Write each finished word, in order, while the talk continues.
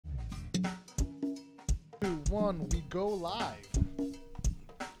2, 1, we go live.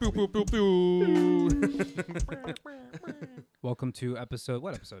 Pew, pew, pew, pew. Welcome to episode.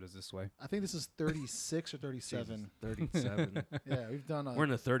 What episode is this way? I think this is 36 or 37. 37. Yeah, we've done. We're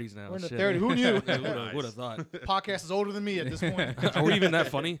in the 30s now. We're in the Shit. 30. Who knew? Yeah, would have thought. Podcast is older than me at this point. Are we even that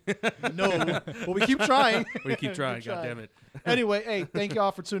funny? No, but we keep trying. We keep trying. God damn it. Anyway, hey, thank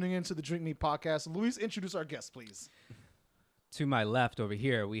y'all for tuning in to the DrinkMeet podcast. Luis, introduce our guest, please. To my left over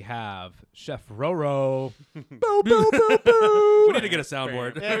here, we have Chef Roro. Boo, boo, boo, boo. We need to get a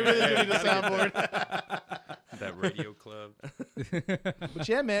soundboard. Yeah, we really do need a soundboard. That radio club. But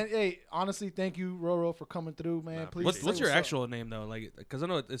yeah, man. Hey, honestly, thank you, Roro, for coming through, man. Nah, Please. What's say your up. actual name though? Like, because I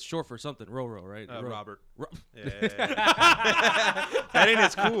know it's short for something. Roro, right? Robert. Ro- Yeah. That ain't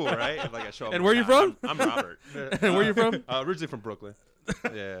as cool, right? If, like I show up And where you from? I'm Robert. And where you from? Originally from Brooklyn.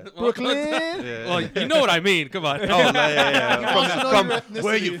 Yeah. Brooklyn. Yeah. Well, you know what I mean. Come on. Oh, yeah. wants to know From your ethnicity.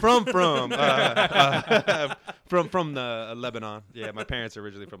 where you from? From the Lebanon. Yeah, my parents are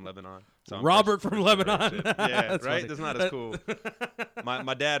originally from Lebanon. So I'm Robert first from Lebanon. generation. Yeah, That's right. funny. That's not as cool.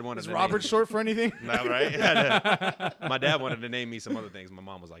 My dad wanted Is to Robert name short for anything? No, right? My dad wanted to name me some other things. My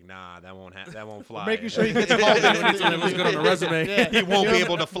mom was like, "Nah, that won't fly." Making sure he gets called. It was good on the resume. Yeah. He won't be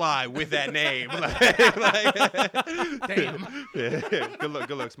able to fly with that name. Damn. Yeah.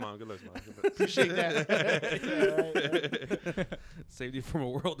 Good looks, mom. Good looks, mom. Appreciate that. Saved you from a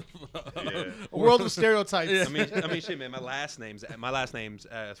world of Yeah. A world of stereotypes. I mean, shit, man. My last name's.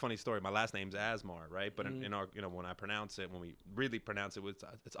 Funny story. My last name's Asmar, right? But in our, when I pronounce it, when we really pronounce it,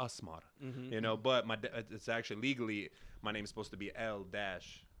 it's Asmar, But it's actually legally, my name's supposed to be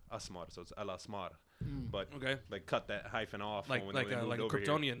L-Asmar, so it's El Asmar. But Okay. they cut that hyphen off like when like they a moved over here.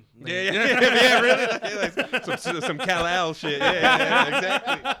 Kryptonian. Yeah, really? Like some Kal-El shit. Yeah,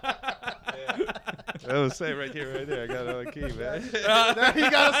 exactly. That was say right here, right there. I got it on key, man. He got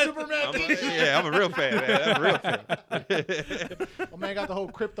a Superman t-shirt. I'm a real fan, man. I'm a real fan. Oh, man, got the whole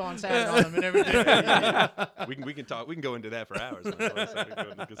Krypton tag on him and everything. We can talk. We can go into that for hours. Man. So we can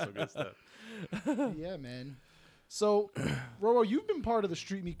go into some good stuff. Yeah, man. So, Roro, you've been part of the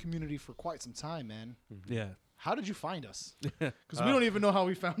StreetMeet community for quite some time, man. Yeah. How did you find us? Because we don't even know how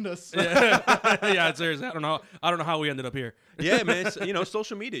we found us. Yeah, seriously. I don't know how we ended up here. Yeah, man. It's,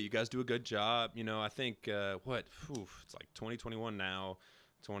 social media. You guys do a good job. I think it's like 2021 now.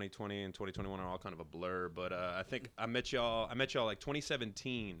 2020 and 2021 are all kind of a blur. But I think I met y'all like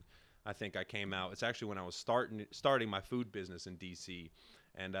 2017. I think I came out. It's actually when I was starting my food business in DC.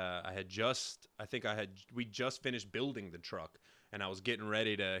 And we just finished building the truck, and I was getting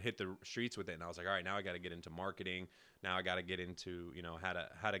ready to hit the streets with it. And I was like, all right, now I got to get into marketing. Now I got to get into, how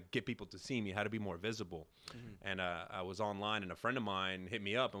to get people to see me, how to be more visible. Mm-hmm. And I was online, and a friend of mine hit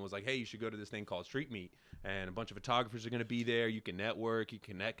me up and was like, hey, you should go to this thing called StreetMeet, and a bunch of photographers are going to be there. You can network, you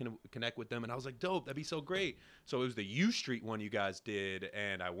connect with them. And I was like, dope, that'd be so great. So it was the U Street one you guys did,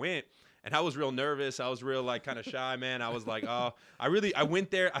 and I went. And I was real nervous. I was real, kind of shy, man. I was like, I went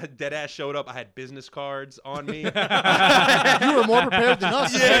there. I dead ass showed up. I had business cards on me. You were more prepared than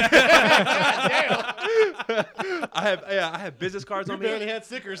us. Yeah. I have business cards on me. barely had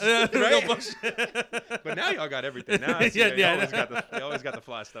stickers. Right? But now y'all got everything. Now I see you always got the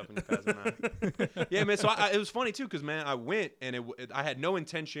fly stuff in the past. Yeah, man. So it was funny too, because man, I went and I had no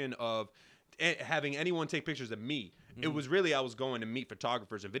intention of having anyone take pictures of me. It was really, I was going to meet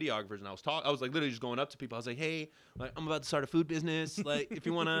photographers and videographers, and I was like literally just going up to people. I was like, hey, I'm about to start a food business. Like, if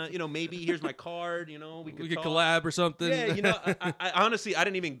you want to, maybe here's my card, we could collab or something. Yeah, I honestly, I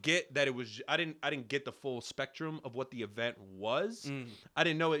didn't even get that it was, I didn't get the full spectrum of what the event was. I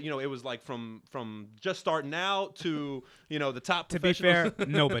didn't know it, it was like from just starting out to, the top To be fair,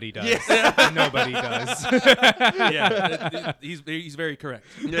 nobody does. Yeah. Nobody does. Yeah, he's very correct.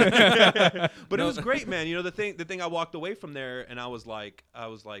 But it was great, man. The thing I walked away from there, and I was like,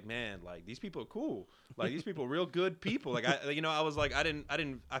 man, like these people are cool. Like these people are real good people. Like I was like,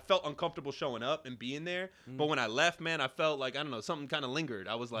 I felt uncomfortable showing up and being there. But when I left, man, I felt like, I don't know, something kind of lingered.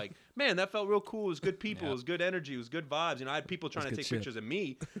 I was like, man, that felt real cool. It was good people. It was good energy. It was good vibes. I had people trying to take pictures of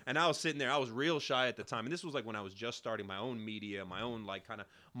me, and I was sitting there. I was real shy at the time. And this was like when I was just starting my own media, my own like kind of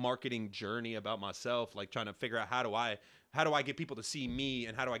marketing journey about myself, like trying to figure out how do I get people to see me,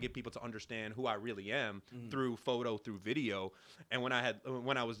 and how do I get people to understand who I really am through photo, through video. And when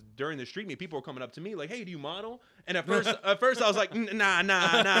I was during the StreetMeet, people were coming up to me like, hey, do you model? And at first I was like, nah,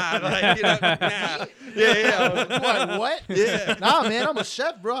 like, you know, nah. Yeah. Like, what? Yeah. Nah, man, I'm a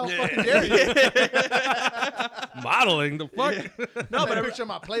chef, bro. How fucking dare you? Modeling the fuck. No, but I picture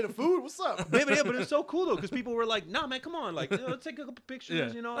my plate of food. What's up? but it's so cool though, because people were like, nah, man, come on, like, let's take a couple pictures,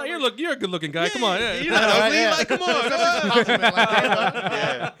 Yeah. you know. No, like, you're a good looking guy. Come on. Yeah. You're not ugly. Yeah. Like, come on. Compliment like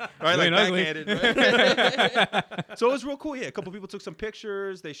that. Yeah. Right, You like ain't ugly. backhanded. Right? So it was real cool. Yeah, a couple people took some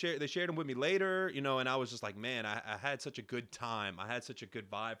pictures. They shared them with me later, you know, and I was just like, man, I had such a good time. I had such a good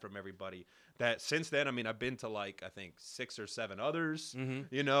vibe from everybody. That since then, I mean, I've been to like I think 6 or 7 others.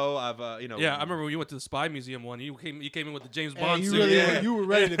 You know, I've you know. Yeah, I remember when you went to the Spy Museum one. You came in with the James Hey, Bond you suit. really you were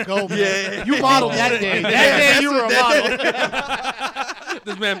ready to go, man. Yeah. You modeled that day. That day you were a model.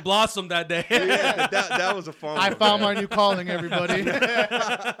 This man blossomed that day. Yeah, that was a fun I one, found man. my new calling, everybody.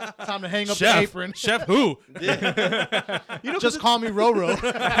 Time to hang up the Chef, apron. Chef who? You know, Just call me Roro.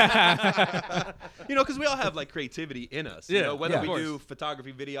 you know, because we all have like creativity in us. You Yeah, know, whether yeah. we Of course. do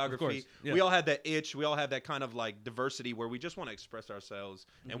photography, videography, course, yeah. we all have that itch. We all have that kind of like diversity where we just want to express ourselves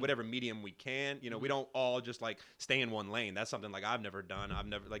in whatever medium we can. You know, we don't all just like stay in one lane. That's something like I've never done. I've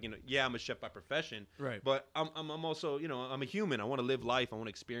never like, you know, yeah, I'm a chef by profession, Right. But I'm also, you know, I'm a human. I want to live life. I want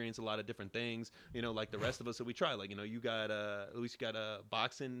to experience a lot of different things. You know, like the rest of us that we try. Like, you know, you got at least you got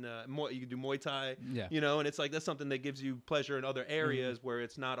boxing. You can do Muay Thai. Yeah. You know, and it's like that's something that gives you pleasure in other areas where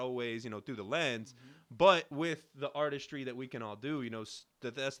it's not always, you know, through the lens. But with the artistry that we can all do, you know,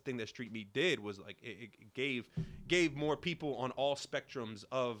 that's the thing that StreetMeet did was like it gave more people on all spectrums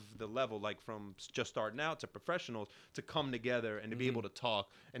of the level, like from just starting out to professionals, to come together and to be able to talk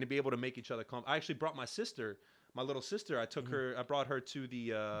and to be able to make each other come. I actually brought my little sister. I took her. I brought her to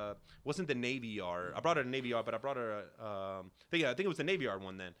the wasn't the Navy Yard. I brought her to Navy Yard, but I brought her. I think it was the Navy Yard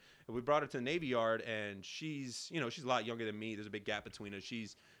one then. And we brought her to the Navy Yard, and she's a lot younger than me. There's a big gap between us.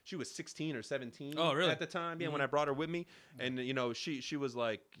 She was 16 or 17 at the time. Yeah, when I brought her with me, and you know, she was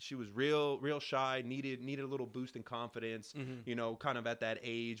real shy, needed a little boost in confidence. You know, kind of at that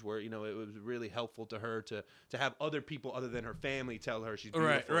age where, you know, it was really helpful to her to have other people other than her family tell her she's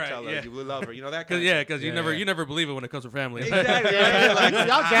beautiful, Right, tell her yeah. you love her. You know, that kind of Because you never believe it when it comes to family. Exactly. Right? Like,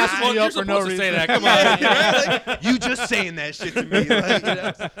 Y'all gassing me You're up for no supposed to say reason. that. Come on. yeah, right? Like, you just saying that shit to me.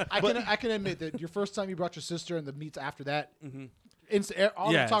 Like, you know? I can admit that your first time you brought your sister and the meets after that,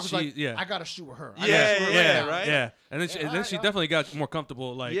 all Yeah, the talk was like, yeah. I gotta shoot with her. I Yeah, gotta shoot with her yeah, now. right? Yeah, and then she, Yeah. definitely got more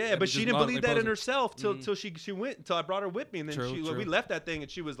comfortable. Like, Yeah, but just she didn't modeling, believe that in posing. herself till she went until I brought her with me, and then True. we left that thing,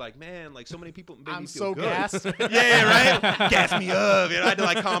 and she was like, man, like so many people made I'm me feel so good. gassed. Yeah, right. Gas me up. You know, I had to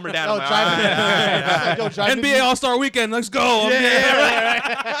like calm her down. Yo, I'm like, drive all me- right, all right. Yo, drive me- NBA All Star Weekend. Let's go. I'm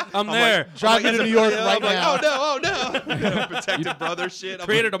there. I'm there. Drive me to New York right I'm like, now. oh no. Protective brother shit. I'm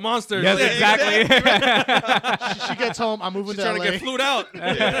Created a monster. Yes, Yeah, exactly. She gets home. I'm moving She's to trying LA. to get flued out.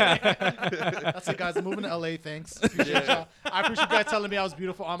 That's it, guys. I'm moving to LA. Thanks. Appreciate y'all. I appreciate you guys telling me I was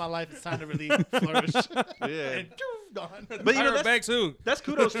beautiful all my life. It's time to really flourish. Yeah. And gone. But you know, Tyra Banks who? that's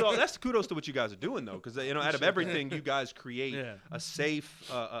kudos to what you guys are doing though, because you know, out of everything, you guys create a safe,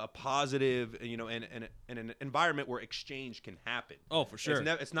 a positive, you know, and an environment where exchange can happen. Oh, for sure.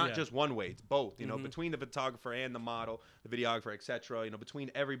 It's not Yeah. just one way; it's both. You know, between the photographer and the model, the videographer, etc. You know,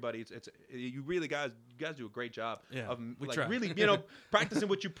 between everybody, it's you really guys do a great job Yeah, of we like try. really, you know, practicing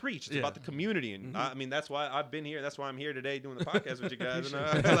what you preach. It's Yeah. about the community, and I mean that's why I've been here. That's why I'm here today doing the podcast with you guys.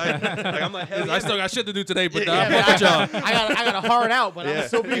 And like I'm like, hell yeah, I still got shit to do today, but Yeah, I'm man, fuck with y'all. I got a hard out, but I'm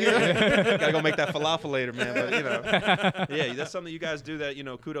still be here. Gotta go make that falafel later, man. But you know, yeah, that's something you guys do. That, you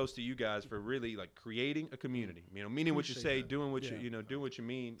know, kudos to you guys for really like creating a community. You know, meaning what you say, doing what you know, doing what you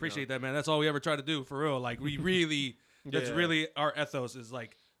mean. Appreciate that, man. That's all we ever try to do, for real. Like, we really, that's Yeah. really our ethos, is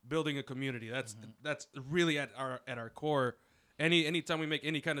like building a community. That's really at our core. Anytime we make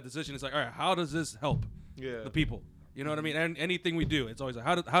any kind of decision, it's like, all right, how does this help Yeah. the people? You know what I mean? And anything we do, it's always like,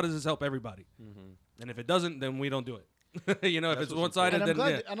 how does this help everybody? And if it doesn't, then we don't do it. You know, if it's one sided, And I'm then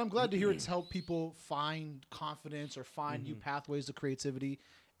glad. yeah. And I'm glad to hear it's helped people find confidence or find new pathways to creativity,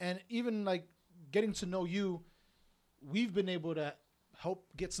 and even like getting to know you. We've been able to help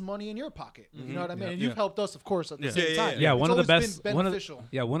get some money in your pocket. You know what I mean? Yeah. And you've helped us, of course, at the Yeah. same Yeah, time. Yeah, It's one of the always best, been one of beneficial.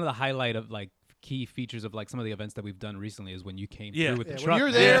 the highlight of like key features of like some of the events that we've done recently is when you came Yeah. through with Yeah, the when truck.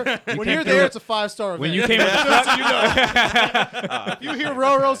 you're man. there, You when came you're through there, with- it's a 5-star event. when you came with the truck, if you hear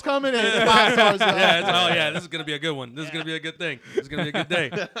Roro's coming, and it's 5 stars. Yeah, this is gonna be a good one. This is gonna be a good thing. This is gonna be a good day.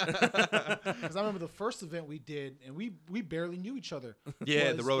 Because I remember the first event we did, and we barely knew each other. Yeah,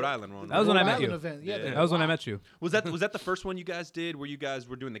 Was the Rhode Island one. That was when I Rhode met Island you. Event. Yeah, Yeah. that was when I met you. Was that the first one you guys did, where you guys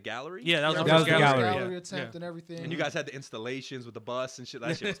were doing the gallery? Yeah, that was Yeah, the That first was the gallery. gallery, gallery Yeah. attempt Yeah. and everything. And you guys had the installations with the bus and shit.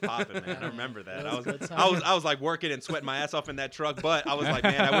 That shit was popping, man. I remember that. man. Good I was like working and sweating my ass off in that truck, but I was like,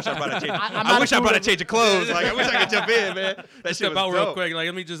 man, I wish I brought a change. I wish I brought a change of clothes. Like, I wish I could jump in, man. That shit was out dope. real quick. Like,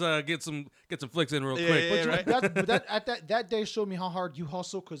 let me just get some flicks in real quick. Yeah, right. That day showed me how hard you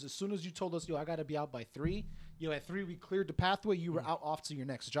hustle, because as soon as you told us, yo, I got to be out by 3, at 3 we cleared the pathway, you were out off to your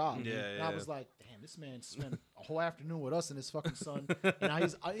next job. Yeah, and I was like, damn, this man spent a whole afternoon with us and his fucking son, and now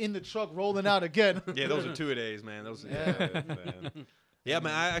he's in the truck rolling out again. Yeah, those are 2 days, man. Man. Yeah,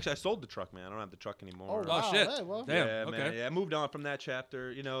 man. I sold the truck, man. I don't have the truck anymore. Oh, wow. shit. Hey, well. Damn. Yeah, Okay. man. Yeah, I moved on from that chapter.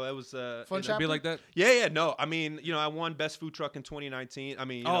 It was Fun chapter? Be like that. Yeah. No, I mean, I won best food truck in 2019. I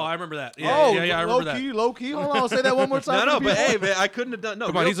mean, I remember that. Yeah, I remember that. Low key. Hold on, I'll say that one more time. No, but hey, man, I couldn't have done. No,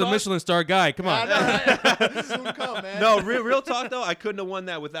 Come on, real he's a talk. Michelin star guy. Come on. Soon come, man. No, real talk though, I couldn't have won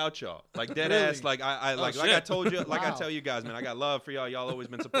that without y'all. Like dead Really? ass. Like like shit. I told you, like I Wow. tell you guys, man, I got love for y'all. Y'all always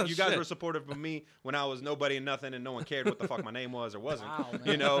been supportive. You guys Shit. were supportive of me when I was nobody and nothing, and no one cared what the fuck my name was or wasn't. Wow,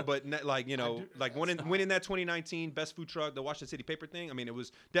 man. But like winning that 2019 best food truck, the Washington City paper thing. I mean, it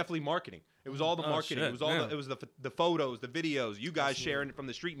was definitely marketing. It was all the marketing. shit, It was all man. it was the photos, the videos. You guys sharing it from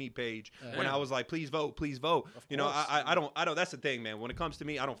the StreetMeet page when I was like, please vote, please vote. course. I don't. That's the thing, man. When it comes to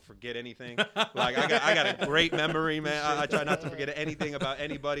me, I don't forget anything. Like I got a great memory, man. I try not to forget anything about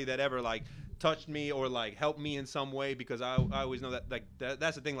anybody that ever like touched me or like helped me in some way, because I always know that like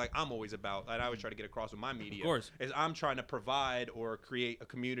that's the thing like I'm always about, and I always try to get across with my media. Of course. Is I'm trying to provide or create a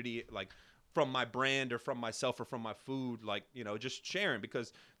community like from my brand or from myself or from my food, like, just sharing,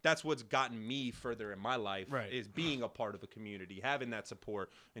 because that's what's gotten me further in my life, Right. is being a part of a community, having that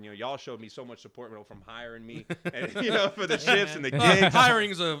support. And, y'all showed me so much support, from hiring me and, for the shifts and the gigs. Hiring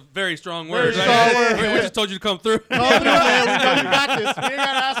is a very strong word. Very right? strong word, We man. just told you to come through. Come through, man. We know you got this. We ain't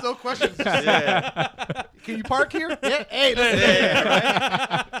got to ask no questions. Yeah. Can you park here? Yeah. Hey,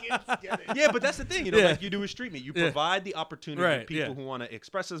 let's get it. Yeah, but that's the thing, Yeah. like you do with StreetMeet. You provide the opportunity Right, to people yeah. who want to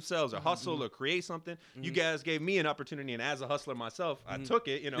express themselves or hustle or create something. You guys gave me an opportunity, and as a hustler myself, I took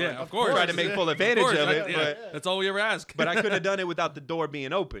it, Yeah, and of course. tried to make full Of advantage course, of it. yeah. But That's all we ever ask. But I couldn't have done it without the door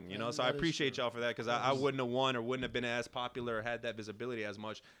being open, So I that is appreciate true. y'all for that, because I wouldn't have won or wouldn't have been as popular or had that visibility as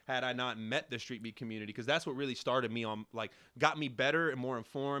much had I not met the StreetMeet community, because that's what really started me on, like, got me better and more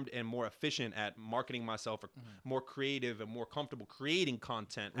informed and more efficient at marketing myself, or more creative and more comfortable creating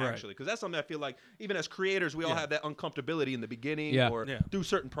content, Right. actually. Because that's something I feel like even as creators, we all have that uncomfortability in the beginning Yeah. or Yeah. do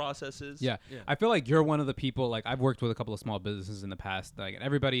certain processes. Yeah. I feel like you're one of the people, like I've worked with a couple of small businesses in the past, like, and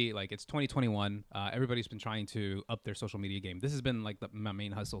everybody, like, it's 2021, everybody's been trying to up their social media game. This has been like my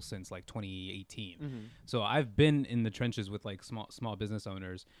main hustle since like 2018. So I've been in the trenches with like small business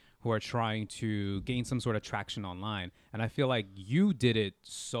owners who are trying to gain some sort of traction online, and I feel like you did it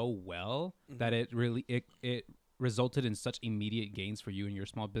so well that it really it resulted in such immediate gains for you and your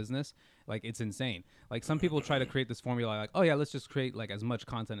small business. Like, it's insane. Like, some people try to create this formula like, oh yeah, let's just create like as much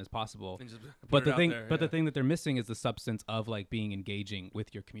content as possible. And just put But it the out thing there, the thing that they're missing is the substance of like being engaging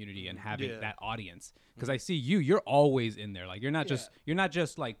with your community and having Yeah. that audience. Because I see you're always in there. Like, you're not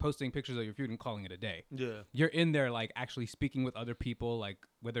just like posting pictures of your food and calling it a day. Yeah. You're in there like actually speaking with other people, like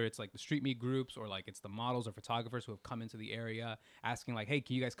whether it's like the StreetMeet groups or like it's the models or photographers who have come into the area asking like, hey,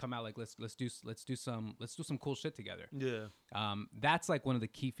 can you guys come out? Like, let's do some cool shit together. Yeah. That's like one of the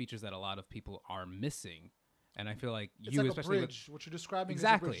key features that a lot of people are missing. And I feel like It's you, like a especially bridge. What you're describing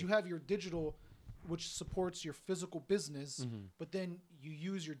Exactly. is a bridge. You have your digital, which supports your physical business, but then you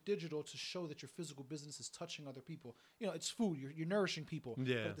use your digital to show that your physical business is touching other people. It's food. You're nourishing people.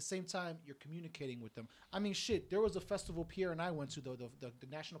 Yeah. But at the same time, you're communicating with them. I mean, shit. There was a festival Pierre and I went to, the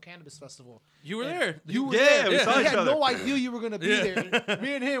National Cannabis Festival. You were And there. You were Yeah, there. we saw We each had other. no idea you were gonna be there.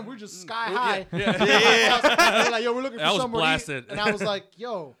 Me and him, we're just sky high. Yeah. We're like, yo, we're looking for I was somewhere blasted. to eat. And I was like,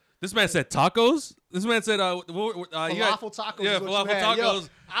 yo. This man said tacos. This man said Falafel tacos. Yeah, is what you falafel had. Yo, tacos.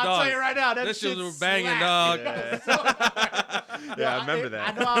 I'll dog. tell you right now, that This shit shit was banging, slapped. dog. Yeah, I remember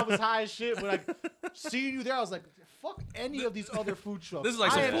that. I know I was high as shit, but like seeing you there, I was like, fuck any of these other food trucks. This is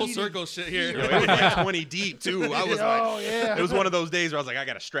like I some am full eating circle shit here. Yo, it was like 20 deep too. I was Oh, like, yeah. it was one of those days where I was like, I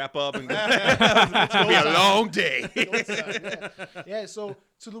gotta strap up and it's gonna be a long day. Yeah. So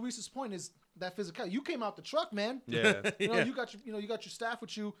to Luis's point is that physical. You came out the truck, man. Yeah. You got your staff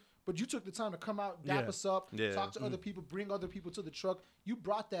with you, but you took the time to come out, dap us up, Yeah. talk to other people, bring other people to the truck. You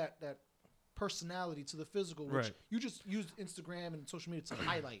brought that personality to the physical, which Right. you just used Instagram and social media to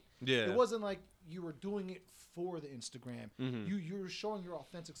highlight. Yeah. It wasn't like you were doing it for the Instagram. You're showing your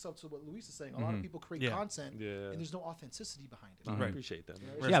authentic self. To what Luis is saying, a lot of people create Yeah. content, Yeah. and there's no authenticity behind it. I Right. appreciate that.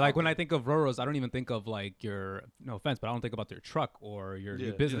 Man. It's Yeah, like out when there. I think of Roro's, I don't even think of like your, no offense, but I don't think about their truck or your Yeah.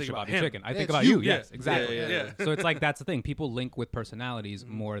 new You business think about about your him. chicken. I Yeah, think it's about you. you. Yes, Yeah. exactly. Yeah. So it's like that's the thing. People link with personalities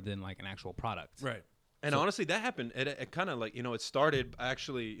more than like an actual product. Right. And honestly, that happened. It kind of like, it started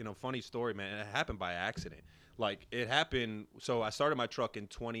actually, funny story, man. It happened by accident. Like it happened. So I started my truck in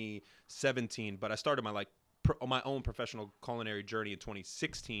 2017, but I started my my own professional culinary journey in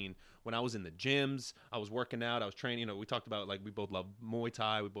 2016 when I was in the gyms. I was working out. I was training. We talked about like we both love Muay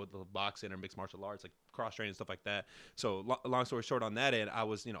Thai. We both love boxing or mixed martial arts, like cross training and stuff like that. So long story short, on that end, I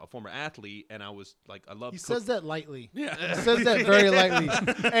was a former athlete, and I was like I love. He says that lightly. Yeah, he says that very lightly.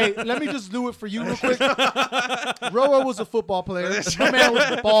 Hey, let me just do it for you real quick. Roro was a football player. My man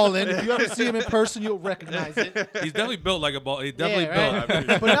was balling. If you ever see him in person, you'll recognize it. he's definitely built like a ball. He's definitely built.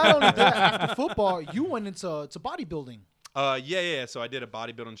 Right? But not only that, after football, you went into bodybuilding. Yeah. So I did a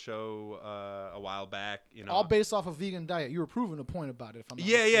bodybuilding show a while back. All based off a vegan diet. You were proving a point about it. If I'm not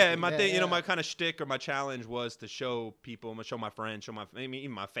yeah. mistaken. And my thing, my kind of shtick or my challenge was to show people, show my friends,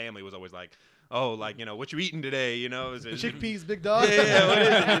 even my family was always like, oh, like, what you eating today? Is it chickpeas, big dog? Yeah, what is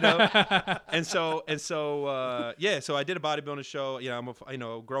it? And so, so I did a bodybuilding show.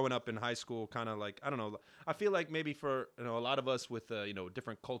 I'm growing up in high school, kind of like, I don't know. I feel like maybe for, a lot of us with,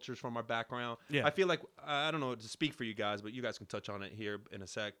 different cultures from our background. Yeah. I feel like, I don't know to speak for you guys, but you guys can touch on it here in a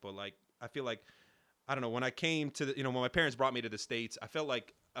sec. But like, I feel like, I don't know, when I came to when my parents brought me to the States, I felt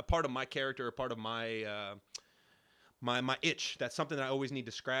like a part of my character, a part of my, my itch, that's something that I always need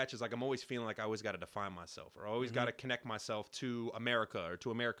to scratch, is like I'm always feeling like I always got to define myself, or I always got to connect myself to America or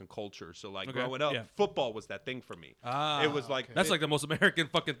to American culture. So like growing up, football was that thing for me. It was like that's like the most American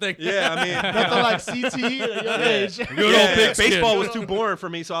fucking thing. Yeah, I mean, nothing like CTE at your age. Baseball was too boring for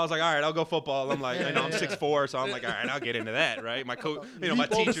me, so I was like, all right, I'll go football. I'm like, I'm 6'4", so I'm like, all right, I'll get into that, right? My coach, my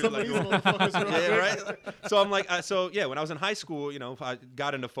teacher, like, right. So I'm like, when I was in high school, I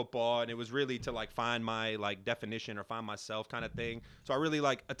got into football, and it was really to like find my like definition or find myself kind of thing. So I really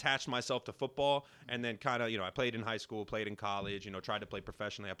like attached myself to football, and then kind of, I played in high school, played in college, tried to play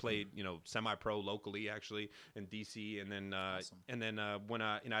professionally. I played, semi-pro locally actually in DC. And then, when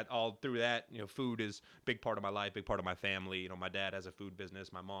I all through that, food is a big part of my life, big part of my family. My dad has a food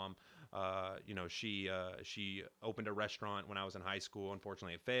business. My mom, she opened a restaurant when I was in high school.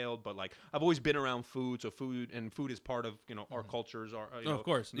 Unfortunately, it failed. But like I've always been around food, so food is part of our cultures. Our of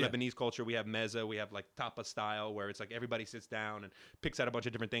course, Lebanese culture. We have meza, we have like tapa style, where it's like everybody sits down and picks out a bunch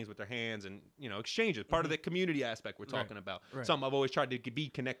of different things with their hands and exchanges. Part of the community aspect we're talking about. Right. Something I've always tried to be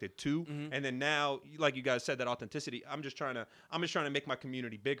connected to. And then now, like you guys said, that authenticity. I'm just trying to make my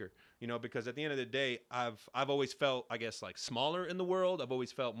community bigger. Because at the end of the day, I've always felt, I guess, like smaller in the world. I've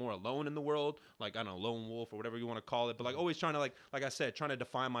always felt more alone in the world, like, I don't know, lone wolf or whatever you want to call it, but like always trying to like I said, trying to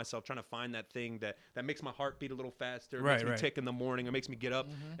define myself, trying to find that thing that makes my heart beat a little faster, makes me tick in the morning, or makes me get up,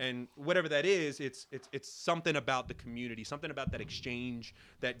 and whatever that is, it's something about the community, something about that exchange,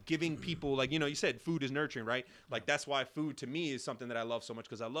 that giving people, like, you said food is nurturing, right? Like that's why food to me is something that I love so much,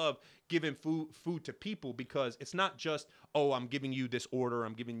 because I love giving food to people, because it's not just, oh, I'm giving you this order,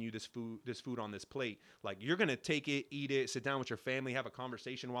 I'm giving you this food on this plate. Like you're gonna take it, eat it, sit down with your family, have a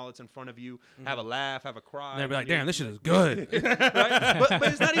conversation while it's in front of you, have a laugh, have a cry. They'll be like, damn, this shit is good. Right? But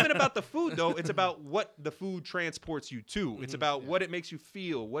it's not even about the food though. It's about what the food transports you to. It's about what it makes you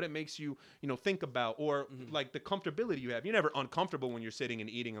feel, what it makes you, think about, or like the comfortability you have. You're never uncomfortable when you're sitting and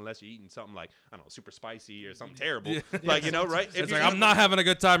eating, unless you're eating something like, I don't know, super spicy or something terrible. Like, right? It's like, I'm not having a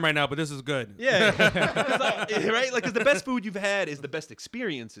good time right now, but this is good. Yeah. Right? Like, because the best food you've had is the best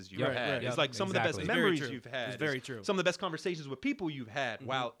experiences you've had. Right. It's like some of the best memories you've had. It's very true. Some of the best conversations with people you've had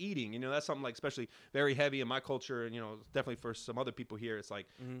while eating. That's something like especially very heavy in my culture, and definitely for some other people here. It's like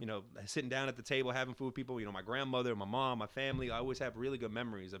sitting down at the table having food with people. My grandmother, my mom, my family. I always have really good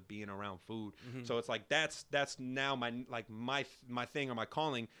memories of being around food. So it's like that's now my thing or my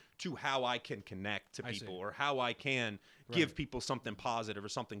calling to how I can connect to people, or how I can give people something positive or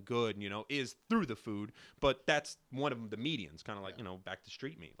something good, is through the food. But that's one of the mediums, kind of like, back to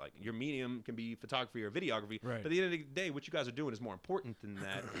StreetMeet. Like your medium can be photography or videography. Right. But at the end of the day, what you guys are doing is more important than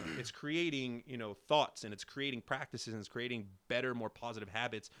that. It's creating, thoughts, and it's creating practices, and it's creating better, more positive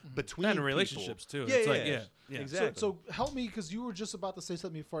habits between and relationships too. Yeah, it's exactly. So help me, because you were just about to say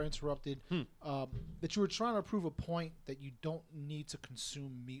something before I interrupted, that you were trying to prove a point that you don't need to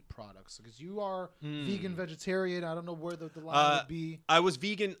consume meat products, because you are vegan, vegetarian. I don't know where the line would be. I was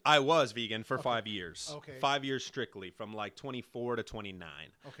vegan for 5 years. Okay. 5 years strictly, from like 24 to 29.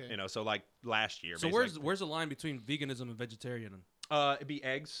 Okay. So like last year. So where's the line between veganism and vegetarian? It'd be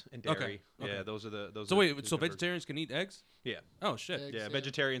eggs and dairy. Okay. Yeah, those are the. So wait, so vegetarians can eat eggs? Yeah. Oh shit. Eggs,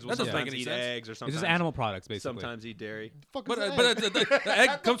 vegetarians will sometimes eat eggs, or sometimes it's just animal products, basically. Sometimes eat dairy. But the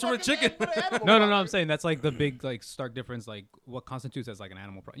egg comes from a chicken. No. I'm saying that's like the big like stark difference. Like what constitutes as like an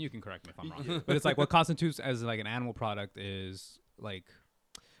animal product. You can correct me if I'm wrong, but it's like what constitutes as like an animal product is like.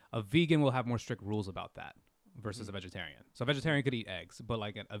 A vegan will have more strict rules about that versus a vegetarian. So a vegetarian could eat eggs, but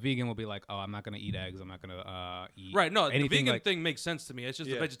like a vegan will be like, oh, I'm not gonna eat eggs. I'm not gonna eat. Right. No, the anything vegan thing makes sense to me. It's just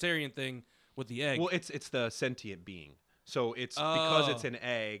the vegetarian thing with the egg. Well, it's the sentient being. So it's because it's an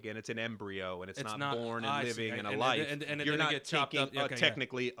egg and it's an embryo and it's not born and living and a life. And you're not get chopped taking up. Okay,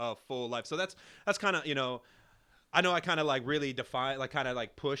 technically a full life. So that's kind of, I know I kind of like really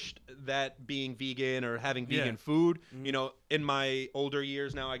pushed that being vegan or having vegan food, in my older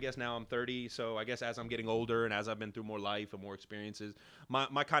years now. I guess now I'm 30. So I guess as I'm getting older and as I've been through more life and more experiences,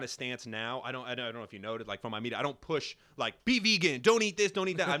 my kind of stance now, I don't know if you noted, like from my media, I don't push like be vegan, don't eat this, don't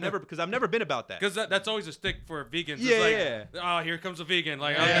eat that. Because I've never been about that. Because that's always a stick for vegans. Yeah, it's like, oh, here comes a vegan.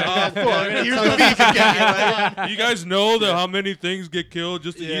 Like, here's the vegan guy. you guys know that how many things get killed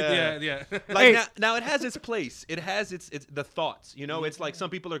just to eat? Yeah. Like now it has its place. It has its the thoughts. It's like some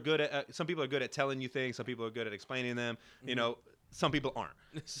people are good at telling you things. Some people are good at explaining them. Some people aren't,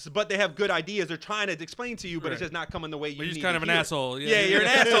 but they have good ideas. They're trying to explain to you, but it's just not coming the way you need. You're just kind of an asshole. Yeah, you're an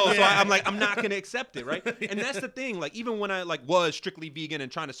asshole. So I'm like, I'm not going to accept it, right? And that's the thing. Like, even when I was strictly vegan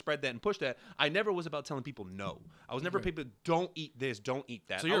and trying to spread that and push that, I never was about telling people no. I was never people don't eat this, don't eat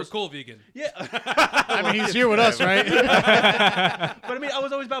that. So you're a cool vegan. Yeah. I mean, he's here with us, right? But I mean, I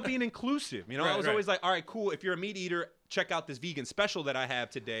was always about being inclusive. I was always like, all right, cool. If you're a meat eater, check out this vegan special that I have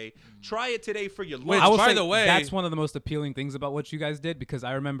today. Try it today for your lunch. By the way, that's one of the most appealing things about what you guys did, because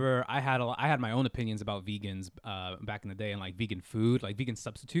I remember I had my own opinions about vegans back in the day and like vegan food, like vegan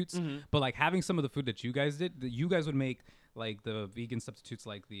substitutes. But like having some of the food that you guys did, you guys would make like the vegan substitutes,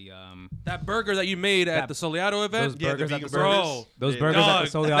 like the that burger that you made at the Soleado event. Those burgers at the bro. Those burgers at the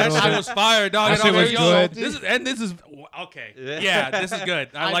Soleado that event. shit was fire, dog. That shit was good. This is okay. Yeah, this is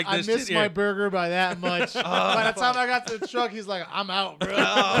good. I like this. I missed my burger by that much. By the time I got to the truck, he's like, "I'm out, bro."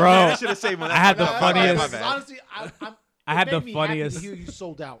 Bro, I should have saved one. I had the funniest. Honestly, I had the Happy funniest. to hear you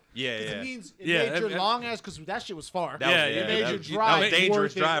sold out. Yeah. It means it made your long ass, because that shit was far. It made your drive. That was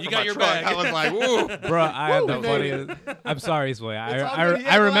dangerous drive. You from got my your truck. bag. I was like, woo. Bro, I had the funniest. I'm sorry, Sway.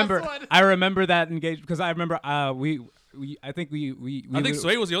 I remember that engagement because I remember I think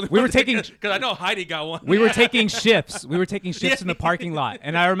Sway was the only one. We were taking because I know Heidi got one. We were taking shifts. We were taking shifts in the parking lot,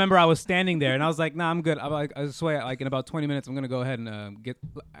 and I remember I was standing there, and I was like, "Nah, I'm good." I'm like, I swear, like in about 20 minutes, I'm gonna go ahead and get.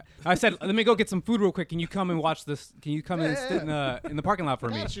 I said, "Let me go get some food real quick. Can you come and watch this? Can you come and sit in the parking lot for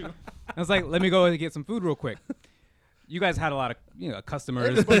me?" I was like, "Let me go and get some food real quick." You guys had a lot of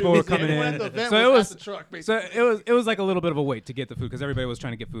customers. People were coming in, so it was like a little bit of a wait to get the food because everybody was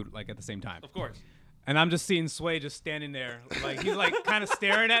trying to get food like at the same time. Of course. And I'm just seeing Sway just standing there, like he's like kind of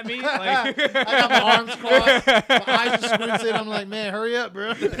staring at me. Like I got my arms crossed, my eyes just squinted. I'm like, man, hurry up, bro.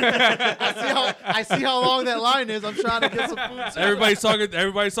 I see how long that line is. I'm trying to get some food. Everybody's talking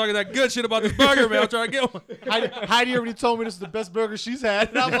that good shit about this burger, man. I'm trying to get one. Heidi already told me this is the best burger she's had,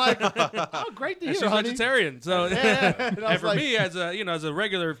 and I'm like, oh, great to hear. She's honey. vegetarian, so And and for me as a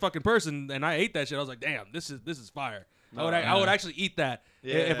regular fucking person, and I ate that shit, I was like, damn, this is fire. I would actually eat that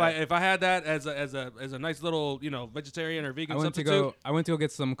if I had that as a nice little vegetarian or vegan substitute. I went to go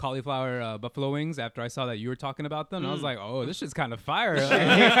get some cauliflower buffalo wings after I saw that you were talking about them. And I was like, oh, this shit's kind of fire.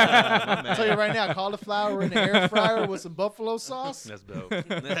 I'll tell you right now, cauliflower in the air fryer with some buffalo sauce. That's dope.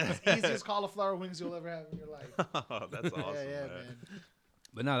 That's the easiest cauliflower wings you'll ever have in your life. Oh, that's awesome. Yeah, man.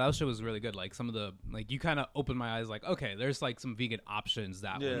 But no, that shit was really good. Like some of the you kind of opened my eyes. Like, okay, there's like some vegan options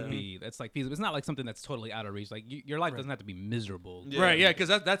that would be. It's like feasible. It's not like something that's totally out of reach. Like your life doesn't have to be miserable. Yeah. Right? Yeah, because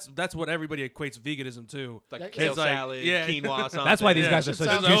that's what everybody equates veganism to. Like kale salad, quinoa. Something. That's why these guys are such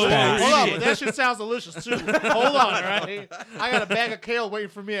Hold douchebags. on, but that shit sounds delicious too. Hold on, right? I got a bag of kale waiting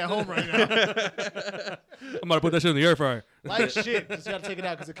for me at home right now. I'm about to put that shit in the air fryer. Like shit, just gotta take it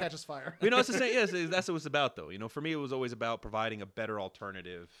out because it catches fire. It's the same. Yes, that's what it's about, though. For me, it was always about providing a better alternative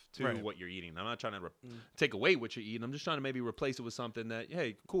to what you're eating. I'm not trying to take away what you're eating. I'm just trying to maybe replace it with something that,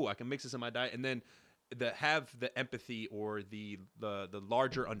 hey, cool, I can mix this in my diet, and then have the empathy or the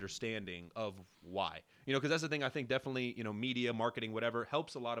larger understanding of why. Because that's the thing. I think definitely media, marketing, whatever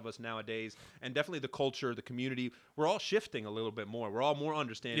helps a lot of us nowadays, and definitely the culture, the community. We're all shifting a little bit more. We're all more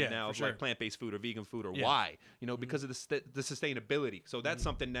understanding now of like plant-based food or vegan food or why. Because of the sustainability. So that's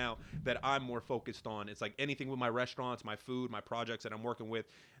something now that I'm more focused on. It's like anything with my restaurants, my food, my projects that I'm working with.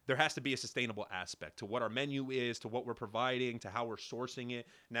 There has to be a sustainable aspect to what our menu is, to what we're providing, to how we're sourcing it.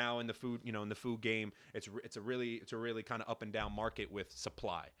 Now in the food, in the food game, it's a really kind of up and down market with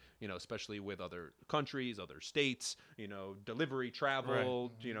supply. Especially with other countries, other states. Delivery,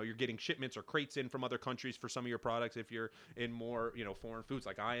 travel. Right. You're getting shipments or crates in from other countries for some of your products. If you're in more foreign foods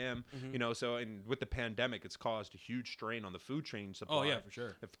like I am. So and with the pandemic, it's caused a huge strain on the food chain supply. Oh yeah, for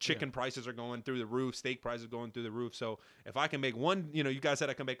sure. If chicken prices are going through the roof, steak prices are going through the roof. So if I can make one, you guys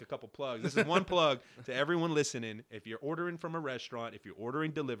said I can make make a couple plugs. This is one plug to everyone listening. If you're ordering from a restaurant, if you're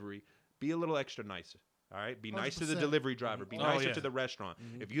ordering delivery, be a little extra nicer. All right, be nice to the 100%. delivery driver. Be nicer to the restaurant.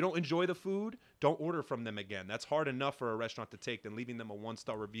 If you don't enjoy the food, don't order from them again. That's hard enough for a restaurant to take than leaving them a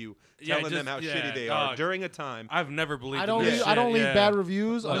 1-star review, telling them how shitty they are during a time. I've never believed. I don't leave bad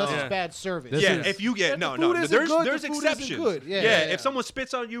reviews unless it's bad service. If you get there's exceptions. If someone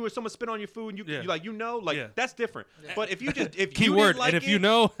spits on you or someone spit on your food and you that's different. But if you just keyword like and if you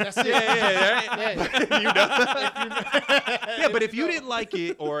know, That's it. but if you didn't like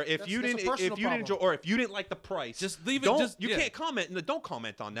it or if you didn't enjoy or if you didn't like the price, just leave it. You can't comment. Don't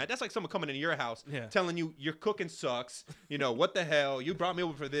comment on that. That's like someone coming into your house telling you your cooking sucks. What the hell? You brought me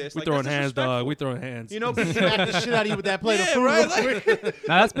over for this. We throwing hands, dog. We throwing hands. Smack the shit out of you with that plate of food. Right?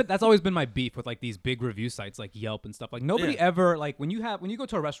 Now that's always been my beef with like these big review sites like Yelp and stuff. Like nobody ever like when you go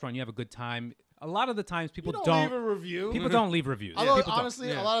to a restaurant, you have a good time. A lot of the times people don't leave a review. People don't leave reviews. Although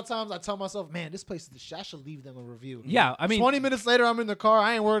honestly, a lot of times I tell myself, man, this place is the shit. I should leave them a review. Yeah, I mean, 20 minutes later, I'm in the car.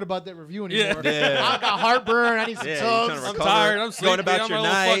 I ain't worried about that review anymore. I got heartburn. I need some tubs. I'm tired. I'm sleepy. Going about your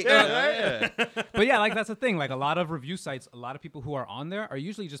night. But yeah, like that's the thing. Like a lot of review sites, a lot of people who are on there are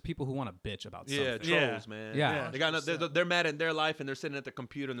usually just people who want to bitch about something. Trolls, man. Yeah. They're mad in their life and they're sitting at the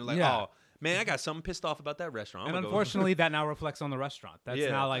computer and they're like, oh. Man, I got something pissed off about that restaurant. And unfortunately, that now reflects on the restaurant. That's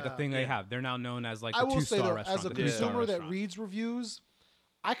now like a thing they have. They're now known as like the 2-star restaurant. As a consumer that reads reviews,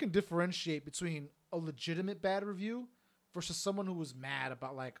 I can differentiate between a legitimate bad review versus someone who was mad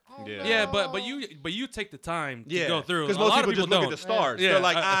about like, but you take the time to go through because most people just look at the stars. They're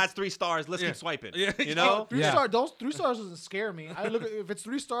like, it's 3 stars. Let's keep swiping. You know, 3 stars doesn't scare me. I look at if it's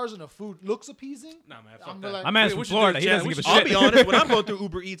 3 stars and the food looks appeasing. Nah, man, I'm fuck that. My man's from Florida. He doesn't give a shit. I'll be honest. When I'm going through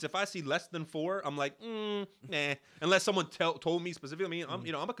Uber Eats, if I see less than 4, I'm like, nah. Unless someone told me specifically.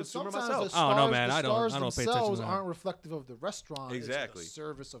 I'm a consumer myself. Oh no, man. I don't pay attention to that. Aren't reflective of the restaurant. Exactly. It's the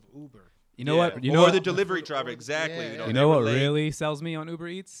service of Uber. You know what? Or the delivery driver. Exactly. You know what really sells me on Uber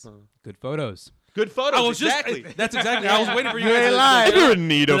Eats? Good photos. Good photos. That's exactly. I was waiting for you You guys ain't to lying. You're in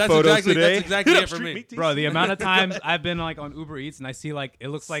need of photos today. That's exactly it for me. Bro, the amount of times I've been like on Uber Eats and I see like it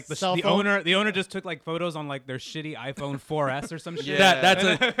looks like the owner just took like photos on like their shitty iPhone 4S or some shit.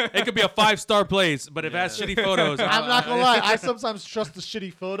 It could be a 5-star place, but if it has shitty photos, I'm not gonna lie. I sometimes trust the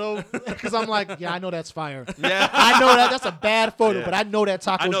shitty photo because I'm like, I know that's fire. Yeah, I know that's a bad photo, but I know that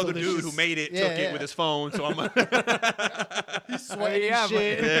taco's I know delicious. the dude who made it took it with his phone, so I'm He's sweating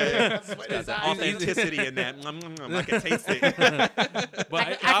shit. There's authenticity in that. I can taste it. but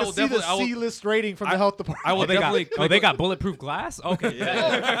I can see the C-list rating from the health department. I will definitely. They got bulletproof glass? Okay.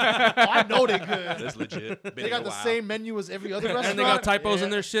 I know they good. That's legit. They got the same menu as every other restaurant. And they got typos in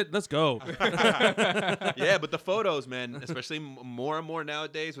their shit. Let's go. Yeah, but the photos, man, especially more and more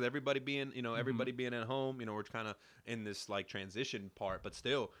nowadays with everybody being, everybody being at home, we're kind of in this like transition part, but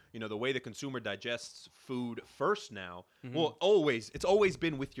still, the way the consumer digests food first now, well, it's always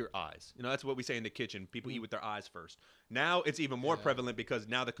been with your eyes. That's what we say in the kitchen. People eat with their eyes first. Now it's even more prevalent because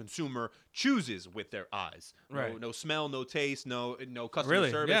now the consumer chooses with their eyes. Right. No smell, no taste, no customer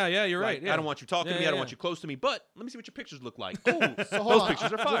service. Yeah, you're right. I don't want you talking to me. I don't want you close to me. But let me see what your pictures look like. Oh, so those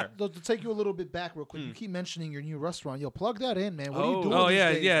pictures are fire. To take you a little bit back real quick, you keep mentioning your new restaurant. Yo, plug that in, man. What are you doing? Oh, these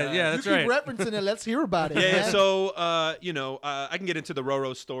days? yeah. That's right. You keep referencing it. Let's hear about it. Yeah. Man. So, I can get into the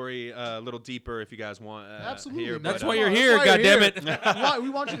Roro story a little deeper if you guys want. Absolutely. Here, That's but, why you're here. God damn it. We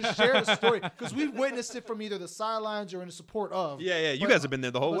want you to share the story because we've witnessed it from either the sidelines or in support of. Yeah. You guys have been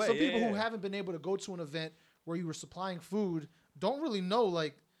there the whole way. Some people who haven't been able to go to an event where you were supplying food don't really know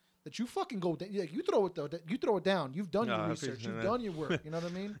like that you fucking go. You throw it down. You've done your research. You've done your work. You know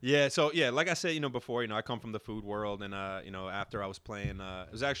what I mean? Yeah. So like I said, before, I come from the food world, and after I was playing,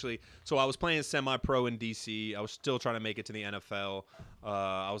 it was actually I was playing semi-pro in DC. I was still trying to make it to the NFL.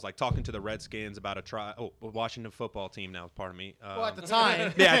 I was like talking to the Redskins about Washington football team now. Pardon me. Well, at the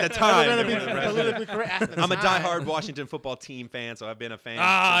time. Yeah, at the time. Politically correct. I'm a diehard Washington football team fan, so I've been a fan.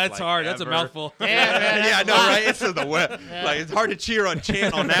 That's like hard. ever. That's a mouthful. Yeah, I know, right? It's the like it's hard to cheer on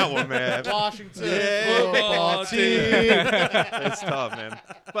that one, man. Washington football team. It's tough, man.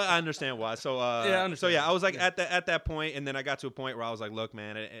 But I understand why. So I understand. So I was like at that point, and then I got to a point where I was like, look,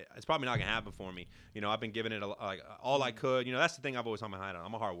 man, it's probably not gonna happen for me. I've been giving it all I could. That's the thing I've always hung my hat on.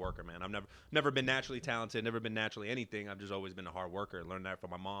 I'm a hard worker, man. I've never been naturally talented, never been naturally anything. I've just always been a hard worker. Learned that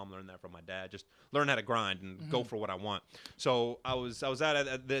from my mom, learned that from my dad. Just learn how to grind and go for what I want. So I was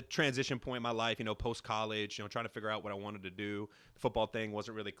at the transition point in my life, post college, trying to figure out what I wanted to do. The football thing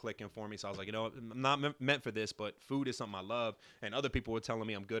wasn't really clicking for me, so I was like, I'm not meant for this, but food is something I love, and other people were telling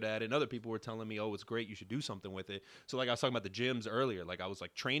me I'm good at it, and other people were telling me, oh, it's great, you should do something with it. So like I was talking about the gyms earlier, like I was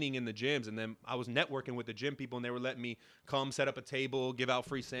like training in the gyms, and then I was networking with the gym people, and they were letting me come set up a table people, give out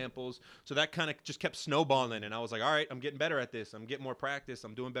free samples. So that kind of just kept snowballing. And I was like, all right, I'm getting better at this. I'm getting more practice.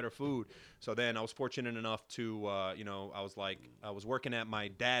 I'm doing better food. So then I was fortunate enough to, I was working at my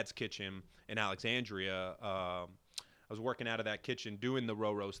dad's kitchen in Alexandria. I was working out of that kitchen doing the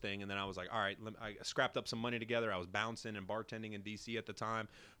Roro's thing, and then I was like, all right, I scrapped up some money together. I was bouncing and bartending in D.C. at the time,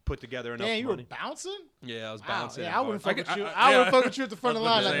 put together enough money. You were bouncing? Yeah, I was bouncing. Yeah, I wouldn't fuck with you. I would fuck with you at the front of the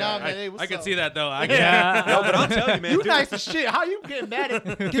line. Like, nah, man, hey, what's I can up? see that, though. Yeah. No, but I'll tell you, man. You dude, nice as shit. How you getting mad at?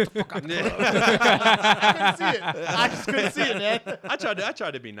 Get the fuck out the club. I couldn't see it. I just couldn't see it, man. I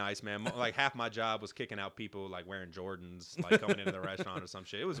tried to be nice, man. Like half my job was kicking out people like wearing Jordans, like coming into the restaurant or some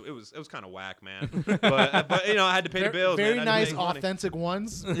shit. It was kind of whack, man. But I had to pay the bills. Very man. I had to nice, make money. authentic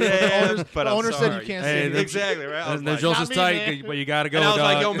ones. Yeah, but the owner said you can't Hey, see it. Exactly right. I was The like, Joe's not is me, tight, man. but you gotta go. and I was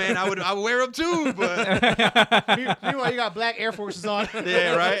like, dog. yo, man, I would wear them too, but Meanwhile, you got black Air Forces on.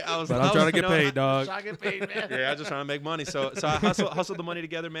 yeah, right. But I'm trying to get paid, dog. Trying to get paid, man. Yeah, I was just trying to make money. So I hustled the money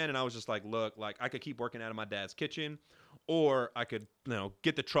together, man, and I was just like, look, like I could keep working out of my dad's kitchen, or I could,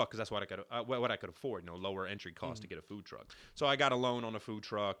 get the truck because that's what I could afford, lower entry cost to get a food truck. So I got a loan on a food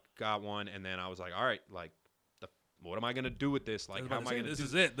truck, got one, and then I was like, all right, like, what am I gonna do with this? Like, how am I gonna? This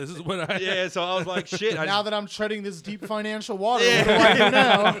is it. This is what I. Yeah, so I was like, shit. Now that I'm treading this deep financial water, what do I do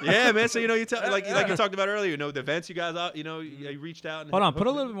now? Yeah, man. So you tell like you talked about earlier. The events you guys out. You reached out. And Hold on, put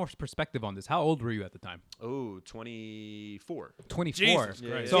a little bit more perspective on this. How old were you at the time? Oh, 24. 24. Jesus Yeah.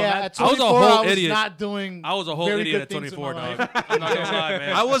 Christ. So Yeah, that- at I was a 24, whole I was idiot. not doing. I was a whole very idiot good at things in 24, my dog. life. I'm not gonna lie,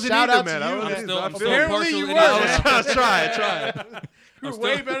 man. I wasn't Shout either, out to man. you, I man. I'm still a Apparently partial you idiot. were, I was trying. You're I'm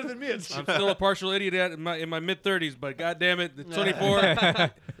way still- better than me. I'm still a partial idiot in my mid 30s, but god damn it, the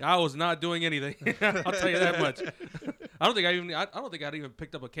 24, I was not doing anything. I'll tell you that much. I don't think I'd even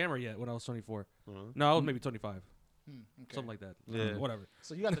picked up a camera yet when I was 24. No, I was maybe 25, something like that. Yeah. Whatever.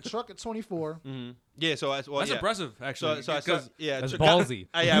 So you got the truck at 24. Mm-hmm. Yeah, so That's impressive, actually. So I because That's took- ballsy.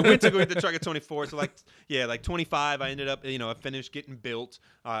 I went to go get the truck at 24. So like 25, I ended up, I finished getting built.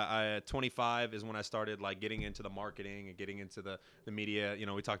 25 is when I started like getting into the marketing and getting into the media.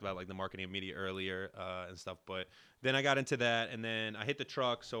 We talked about like the marketing and media earlier and stuff. But then I got into that, and then I hit the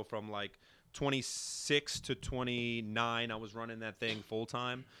truck. So from like 26 to 29, I was running that thing full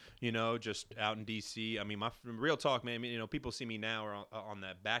time. Just out in DC. I mean, my real talk, man. People see me now or on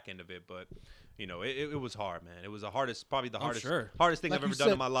that back end of it, but. It was hard, man. It was probably the hardest thing Like I've ever you done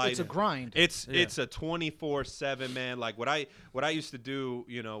in said, my life. It's a grind. It's a 24/7, man. Like what I used to do,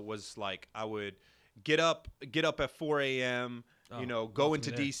 was like I would get up at 4 a.m. Go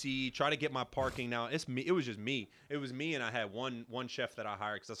into DC, try to get my parking. Now it's me. It was just me. It was me, and I had one chef that I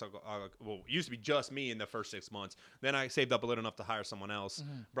hired because that's it used to be just me in the first 6 months. Then I saved up a little enough to hire someone else,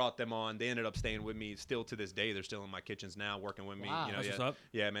 brought them on. They ended up staying with me. Still to this day, they're still in my kitchens now, working with me. Wow. That's what's up.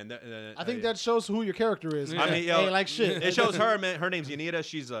 Yeah, man. I think that shows who your character is. Yeah. I mean, Hey, like shit. It shows her, man. Her name's Yanita.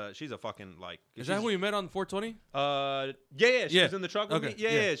 She's a fucking like. Is that who you met on 420? Yeah. She Yeah. was in the truck with Okay. me.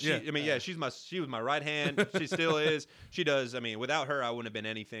 Yeah. Yeah. She was my right hand. She still is. She does. I mean, without her, I wouldn't have been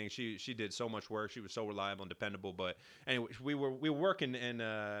anything. She did so much work. She was so reliable and dependable. But anyway, we were working, and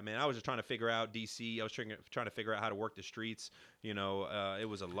man, I was just trying to figure out DC. I was trying to figure out how to work the streets. It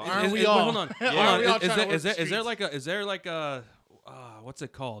was a lot. Aren't we all? Hold on. Yeah. Hold on. Aren't we all Is trying to there- work is the there is there like a what's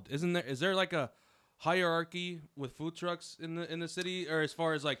it called? Is there like a hierarchy with food trucks in the city, or as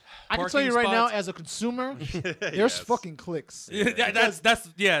far as like I can tell you right now, as a consumer, there's Yes. fucking clicks. yeah, that's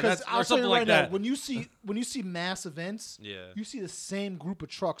Because or I'll tell something you like right that. now, when you see mass events, Yeah. you see the same group of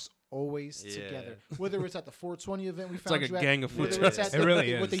trucks always Yeah. together. Whether it's at the 420 event we It's found like you a at, gang of food whether trucks. it's at It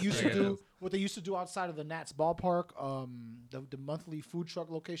really what they is. used Yeah. to do, what they used to do outside of the Nats ballpark, the monthly food truck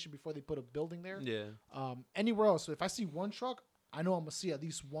location before they put a building there. Yeah. Anywhere else, so if I see one truck, I know I'm gonna see at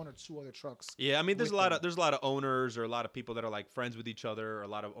least one or two other trucks. Yeah, I mean, there's a with lot of owners or a lot of people that are like friends with each other, or a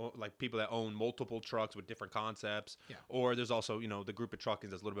lot of like people that own multiple trucks with different concepts. Yeah. Or there's also the group of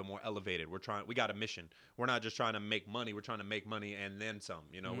truckers that's a little bit more elevated. We got a mission. We're not just trying to make money. We're trying to make money and then some.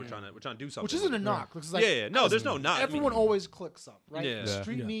 We're trying to do something. Which isn't a with it. knock. Because like, Yeah. No, there's no knock. I mean, everyone always clicks up, right? Yeah. Yeah.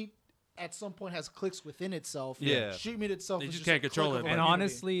 Street Yeah. meet at some point has clicks within itself. Yeah. Street meet itself You is just just can't a control click it, of a man. And community.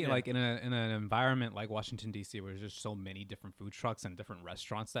 honestly, Yeah. like in an environment like Washington D.C., where there's just so many different food trucks and different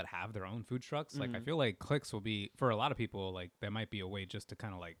restaurants that have their own food trucks, like I feel like clicks will be for a lot of people like there might be a way just to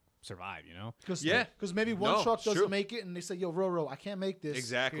kind of like survive, you know? Because maybe one truck doesn't make it, and they say, "Yo, Roro, I can't make this."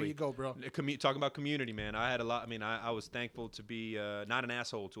 Exactly. Here you go, bro. Talking about community, man. I had a lot. I mean, I was thankful to be not an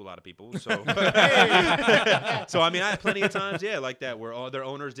asshole to a lot of people. So, so I mean, I had plenty of times, like that, where all their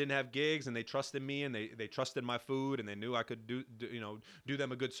owners didn't have gigs, and they trusted me, and they trusted my food, and they knew I could do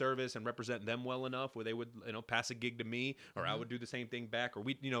them a good service and represent them well enough where they would pass a gig to me, or I would do the same thing back, or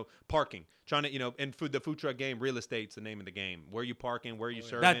we parking, trying to in the food truck game, real estate's the name of the game. Where you parking, where you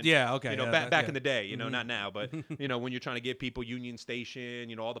serving. Back in the day, not now, but when you're trying to get people Union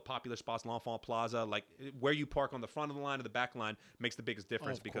Station, all the popular spots, L'Enfant Plaza, like where you park on the front of the line or the back line makes the biggest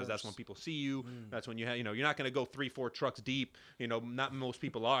difference because that's when people see you. That's when you have, you're not going to go 3-4 trucks deep. Not most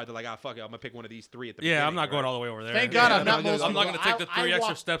people are. They're like, fuck it, I'm gonna pick one of these 3 at the beginning. I'm not going all the way over there. Thank God I'm not I'm not going to take the 3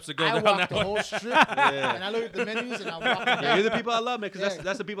 extra steps to go down that way. the whole strip, and I look at the menus and I walk down. You're the people I love, man, because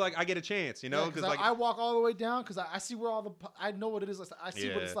that's the people I get a chance, because I walk all the way down because I see where I know what it is. I see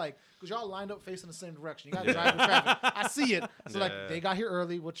what it's like because y'all lined up facing the same direction. You got to drive the traffic. I see it. So they got here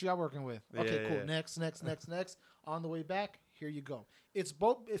early. What you got working with? Okay, cool. Next. On the way back, here you go. It's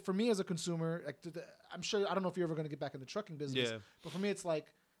both for me as a consumer. Like I'm sure I don't know if you're ever going to get back in the trucking business. But for me, it's like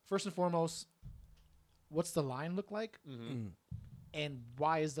first and foremost, what's the line look like, and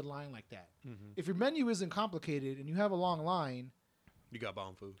why is the line like that? If your menu isn't complicated and you have a long line, you got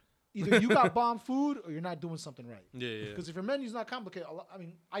bomb food. Either you got bomb food or you're not doing something right. Yeah. Because if your menu's not complicated, I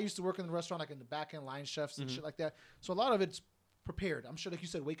mean, I used to work in the restaurant, like in the back end, line chefs and shit like that. So a lot of it's prepared. I'm sure, like you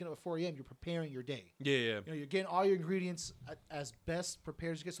said, waking up at 4 a.m., you're preparing your day. Yeah. You're getting all your ingredients as best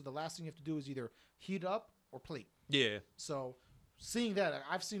prepared as you get. So the last thing you have to do is either heat up or plate. Yeah. So seeing that,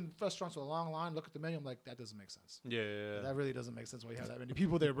 I've seen restaurants with a long line. Look at the menu. I'm like, that doesn't make sense. Yeah. That really doesn't make sense why you have that many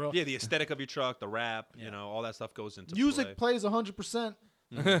people there, bro. Yeah, the aesthetic of your truck, the wrap, all that stuff goes into music plays 100%.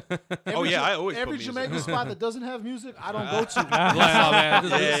 I always every put Jamaican music. spot that doesn't have music, I don't go to. Oh,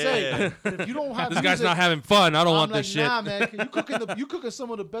 man, If you don't have this music, guy's not having fun. I don't want like, this shit. Nah, man, you cooking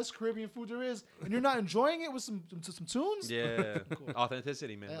some of the best Caribbean food there is, and you're not enjoying it with some tunes. Yeah, cool.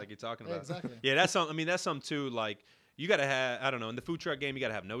 Authenticity, man, like you're talking about. Exactly. Yeah, that's something. I mean, that's something too. Like you gotta have. I don't know. In the food truck game, you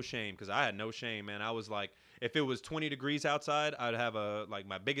gotta have no shame because I had no shame, man. I was like. If it was 20 degrees outside, I'd have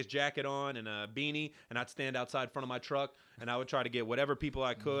my biggest jacket on and a beanie, and I'd stand outside in front of my truck, and I would try to get whatever people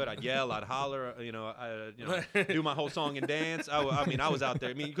I could. I'd yell, I'd holler, do my whole song and dance. I was out there.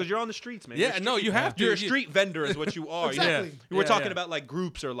 I mean, because you're on the streets, man. Yeah, no, you have to. You're a street vendor, is what you are. Exactly. We're talking about like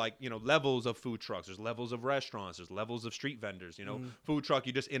groups or like levels of food trucks. There's levels of restaurants. There's levels of street vendors. Food truck,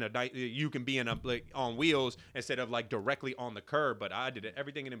 you just you can be in on wheels instead of like directly on the curb. But I did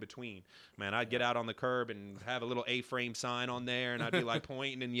everything in between. Man, I'd get out on the curb and have a little A-frame sign on there, and I'd be like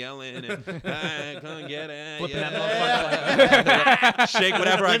pointing and yelling and come get it, flipping that motherfucker. Shake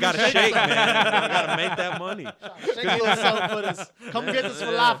whatever I gotta shake, man. I gotta make that money. Shake a little something for this. Come get this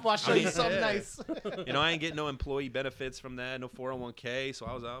falafel. I'll show you something nice. I ain't getting no employee benefits from that, no 401k. So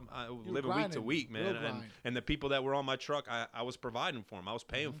I was living week to week, man. And the people that were on my truck, I was providing for them. I was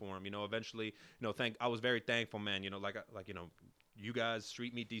paying for them. Eventually, I was very thankful, man. You guys,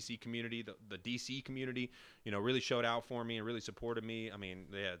 StreetMeet DC community, the DC community, really showed out for me and really supported me. I mean,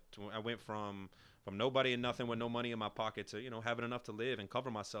 I went from nobody and nothing with no money in my pocket to, having enough to live and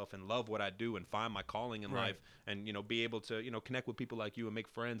cover myself and love what I do and find my calling in life and, be able to, connect with people like you and make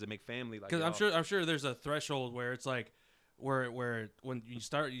friends and make family. Because I'm sure there's a threshold where it's like, where when you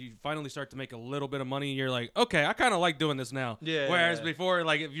finally start to make a little bit of money, you're like, okay, I kind of like doing this now. Yeah. Whereas before,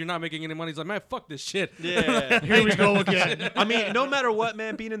 like, if you're not making any money, it's like, man, fuck this shit. Yeah. Here we go again. I mean, no matter what,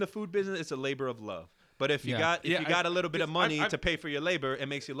 man, being in the food business, it's a labor of love. But if you got a little bit of money to pay for your labor, it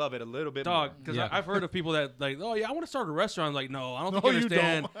makes you love it a little bit more. Because I've heard of people that like, oh yeah, I want to start a restaurant. Like, no, I don't think you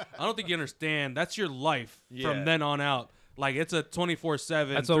understand. I don't think you understand. That's your life from then on out. Like, it's a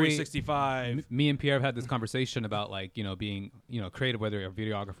 24/7, 365. Me and Pierre have had this conversation about, like, being, creative, whether you're a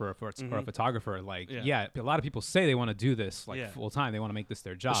videographer or a photographer. Like, a lot of people say they want to do this, like, full time. They want to make this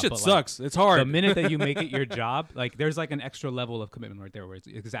their job. This shit sucks. It's hard. The minute that you make it your job, like, there's, like, an extra level of commitment right there where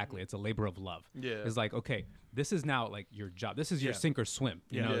it's a labor of love. Yeah. It's like, okay, this is now, like, your job. This is your sink or swim.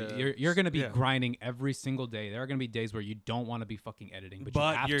 You're going to be grinding every single day. There are going to be days where you don't want to be fucking editing, but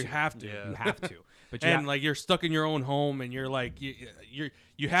you have to. Yeah. You have to. But like, you're stuck in your own home, and you're like,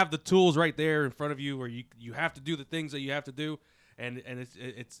 you have the tools right there in front of you, where you have to do the things that you have to do, and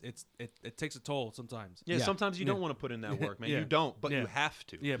it takes a toll sometimes. Yeah, sometimes you don't want to put in that work, man. You don't, but you have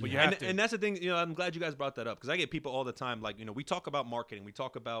to. Yeah, but you have to. And that's the thing. I'm glad you guys brought that up because I get people all the time. Like, we talk about marketing, we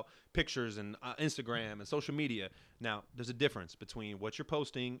talk about pictures and Instagram and social media. Now, there's a difference between what you're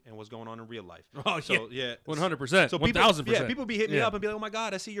posting and what's going on in real life. Oh, so, yeah. 100%. So 1,000%. Yeah, people be hitting me up and be like, oh, my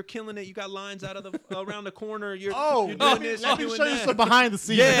God, I see you're killing it. You got lines out of the around the corner. You're doing this, let you're me doing show you that. some behind the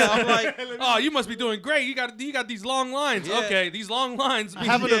scenes. Yeah, I'm like, oh, you must be doing great. You got these long lines. Yeah. Okay, these long lines means,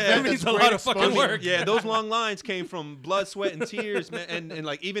 have an event means that's a great lot of fucking exposure. work. Yeah, those long lines came from blood, sweat, and tears, man. And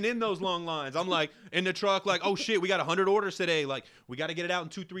like even in those long lines, I'm like in the truck, like, oh shit, we got 100 orders today. Like we got to get it out in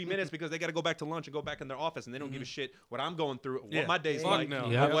 2-3 minutes because they got to go back to lunch and go back in their office, and they don't give a shit what I'm going through, what my day's Fuck like, no.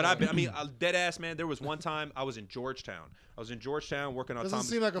 what I've been. I mean, dead ass man. There was one time I was in Georgetown. Working on Doesn't Thomas.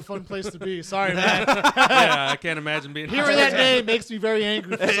 seem like a fun place to be. Sorry, man. Yeah, I can't imagine being Hearing that name makes me very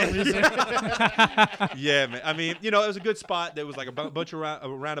angry for some reason. Yeah, man. I mean, it was a good spot. There was like a bunch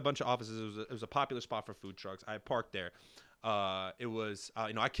around a bunch of offices. It was a popular spot for food trucks. I parked there. It was,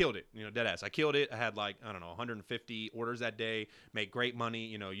 I killed it, dead ass. I killed it. I had like, I don't know, 150 orders that day, made great money.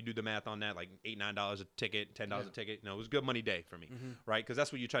 You do the math on that, like $8, $9 a ticket, $10 a ticket. It was a good money day for me, right? Because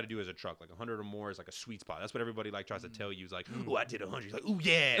that's what you try to do as a truck. Like 100 or more is like a sweet spot. That's what everybody like tries to tell you. Is like, oh, I did 100. Like, oh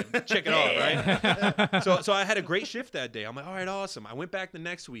yeah, check it off, right? So I had a great shift that day. I'm like, all right, awesome. I went back the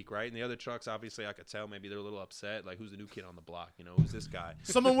next week, right? And the other trucks, obviously, I could tell maybe they're a little upset. Like, who's the new kid on the block? Who's this guy?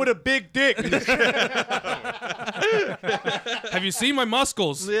 Someone with a big dick. Have you seen my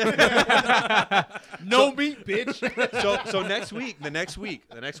muscles? No meat, bitch. So the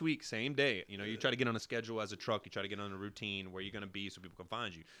next week, same day, you try to get on a schedule as a truck, you try to get on a routine where you're going to be so people can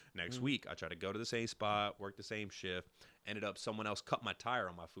find you. Next week, I try to go to the same spot, work the same shift. Ended up someone else cut my tire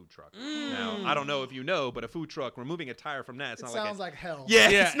on my food truck. Now, I don't know if you know, but a food truck, removing a tire from that, Sounds like hell. Yeah,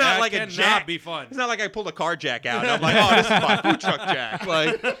 it's not like a jack. Be fun. It's not like I pulled a car jack out. And I'm like, oh, this is my food truck jack.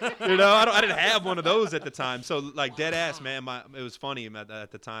 Like, I didn't have one of those at the time. So, like, dead ass, man. It was funny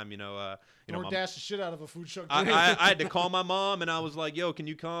at the time. Or dash the shit out of a food truck. I had to call my mom, and I was like, yo, can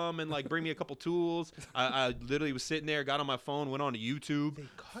you come and like bring me a couple tools? I literally was sitting there, got on my phone, went on to YouTube. They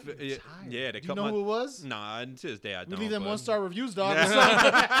cut your tire. Yeah, they Do cut you know who it was? Nah, to this day I don't. We leave them but- 1-star reviews, dog.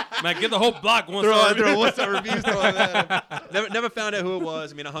 Man, give the whole block one Throw star. 1-star reviews. Throw all that. Never found out who it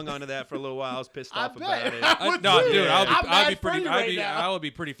was. I mean, I hung on to that for a little while. I was pissed off about it. No, dude, I'm I'd be mad for pretty. you right now. I would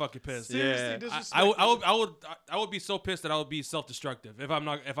be pretty fucking pissed. Seriously Yeah. disrespectful. I would be so pissed that I would be self-destructive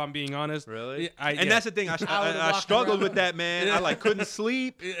if I'm being honest. Really? Yeah, That's the thing. I walking struggled around. with that, man. I like couldn't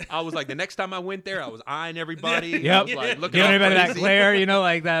sleep. I was like, the next time I went there, I was eyeing everybody. Yep. I was like, looking Giving all everybody that crazy. glare,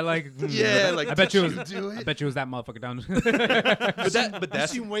 like that, Yeah, like, I bet you did was. you do it? I bet you was that motherfucker down. But You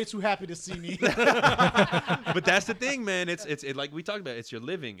that's seem way too happy to see me. but that's the thing, man. It's like we talked about. It's your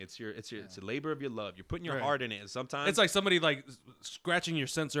living. It's a labor of your love. You're putting your Right. heart in it. And sometimes It's like somebody like scratching your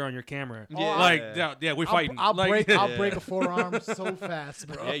sensor on your camera. Yeah. Like yeah, we're fighting. I'll Like- break a forearm so fast,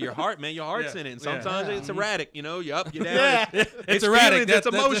 bro. yeah, your heart, man. Your heart's Yeah. in it. And Yeah. sometimes Yeah. it's erratic. You're up, you're down. Yeah. It's erratic. feelings, it's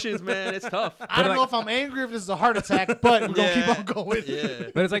That's- emotions, man. It's tough. I don't know if I'm angry, if this is a heart attack, but we're gonna keep on going. Yeah.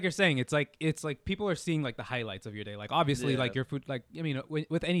 But it's like you're saying, it's like people are seeing like the highlights of your day. Like obviously, Yeah. like your food, like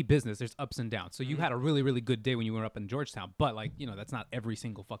with any business, there's ups and downs. So you had a really really good day when you were up in Georgetown, but like that's not every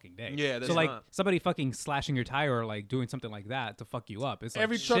single fucking day. Yeah, that's so like not. somebody fucking slashing your tire or like doing something like that to fuck you up. It's like,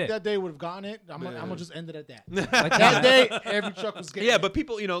 Every truck shit. that day would have gotten it. I'm gonna just end it at that. Like, That day, every truck was getting Yeah, it. but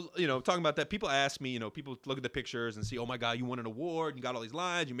people, talking about that, people ask me, people look at the pictures and see, oh my God, you won an award, you got all these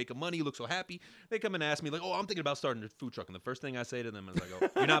lines, you making money, you look so happy. They come and ask me, like, oh, I'm thinking about starting a food truck. And the first thing I say to them is, like, oh,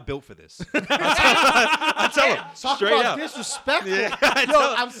 you're not built for this. I tell them Talk straight about out. disrespectful. Yeah, I Yo,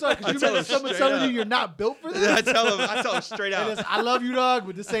 tell- I'm sorry. Could I you tell imagine them someone straight telling you out. you're not built for this? I tell them straight out. It is, I love you, dog,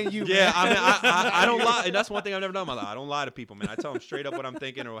 but this ain't you. Yeah, man. I mean, I don't lie. And that's one thing I've never done in my life. I don't lie to people, man. I tell them straight up what I'm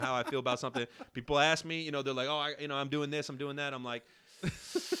thinking or how I feel about something. People ask me, they're like, oh, I'm doing this, I'm doing that. I'm like,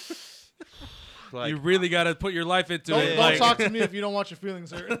 you really got to put your life into it. Don't Like, talk to me if you don't want your feelings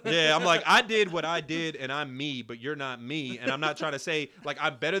hurt. yeah, I'm like, I did what I did, and I'm me, but you're not me. And I'm not trying to say like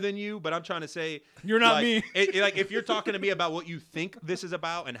I'm better than you, but I'm trying to say You're not like, me. Like if you're talking to me about what you think this is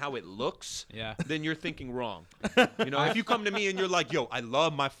about and how it looks, Yeah. then you're thinking wrong. If you come to me and you're like, yo, I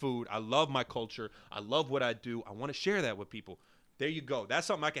love my food, I love my culture, I love what I do, I want to share that with people. There you go. That's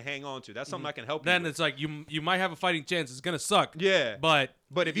something I can hang on to. That's something I can help you then with. it's like you might have a fighting chance. It's gonna suck. Yeah. But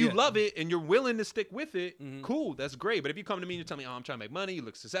But if you yeah. love it and you're willing to stick with it, cool, that's great. But if you come to me and you tell me, oh, I'm trying to make money, you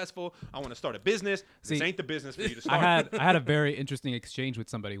look successful, I want to start a business, this See, ain't the business for you to I start. had a very interesting exchange with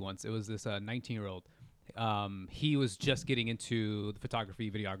somebody once. It was this 19-year-old. He was just getting into the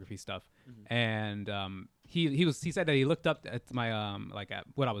photography, videography stuff, and he said that he looked up at my at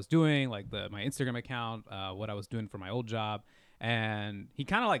what I was doing, like my Instagram account, what I was doing for my old job, and he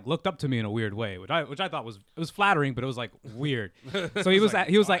kind of like looked up to me in a weird way, which I thought was flattering, but it was like weird. So he was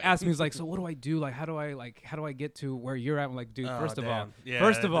like asking me, he was like, so what do I do? Like how do I get to where you're at? I'm like, dude, first of all, these where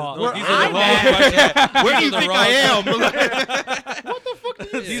are the wrong questions. Where do you think I am? What the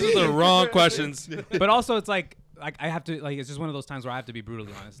fuck? These are the wrong questions. But also it's like I have to like, it's just one of those times where I have to be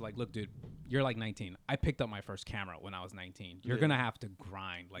brutally honest. Like, look, dude, you're like 19. I picked up my first camera when I was 19. You're gonna have to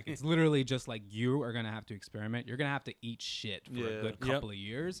grind. Like, it's literally just like you are gonna have to experiment. You're gonna have to eat shit for a good couple of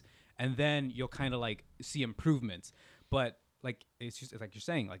years, and then you'll kind of like see improvements. But like, it's just like you're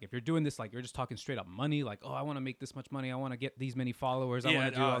saying, like if you're doing this, like you're just talking straight up money, like, oh, I want to make this much money, I want to get these many followers, I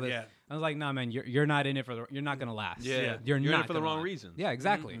want to do all this. Yeah. I was like, nah, man, you're not in it you're not gonna last. You're in not it for the wrong reasons. Yeah,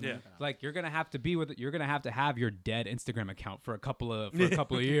 exactly. Yeah. Like you're gonna have to be with it. You're gonna have your dead Instagram account for a couple of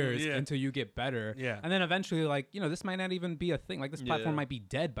years until you get better. Yeah. And then eventually, like, this might not even be a thing. Like this platform might be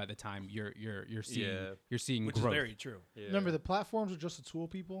dead by the time you're seeing which growth. is very true. Yeah. Remember, the platforms are just a tool,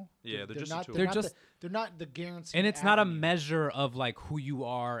 people. Yeah, they're just not, a tool. They're not the guarantee. And it's not a measure of like who you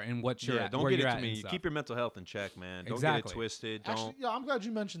are and what you're at. Don't where get you're it at to me. Keep your mental health in check, man. Don't get it twisted. Actually, I'm glad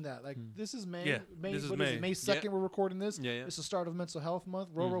you mentioned that. Like, this is May. This is May 2nd. We're recording this. Yeah. It's the start of Mental Health Month.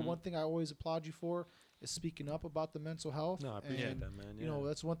 Roro, one thing I always applaud you for is speaking up about the mental health. No, I appreciate that, man. Yeah.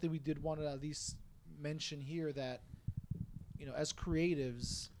 That's one thing we did want to at least mention here, that as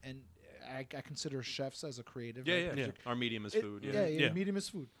creatives, and I consider chefs as a creative. Yeah. Our medium is food. Yeah, medium is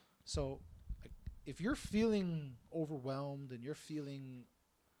food. So if you're feeling overwhelmed and you're feeling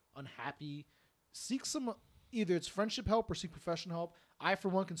unhappy, seek some, either it's friendship help or seek professional help. I, for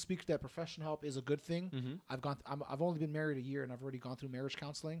one, can speak that professional help is a good thing. I've only been married a year, and I've already gone through marriage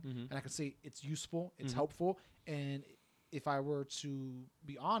counseling, and I can say it's useful, it's helpful. And if I were to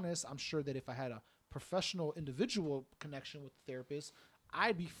be honest, I'm sure that if I had a professional individual connection with the therapist,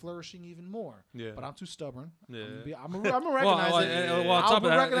 I'd be flourishing even more. Yeah. But I'm too stubborn. Yeah. I'm gonna recognize it. Well, on top of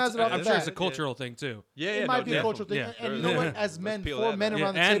that, I'm sure it's a cultural thing too. Yeah, it might be a cultural thing. Yeah. And you know what? As men, 4 men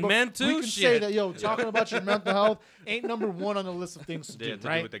around the and table, men too? we can say that, talking about your mental health ain't number one on the list of things to do,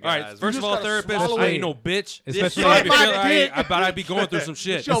 right? All right. First of all, therapist, I ain't no bitch. Especially, but I'd be going through some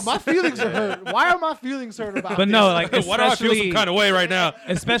shit. Yo, my feelings are hurt. Why are my feelings hurt about But this? no, like, why do I feel some kind of way right now?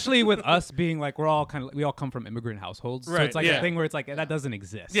 Especially with us being like, we all come from immigrant households, so it's like a thing where it's like that doesn't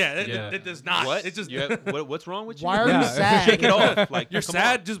exist. It does not. What? It just what's wrong with you? Why are you sad? Shake it off. Like, you're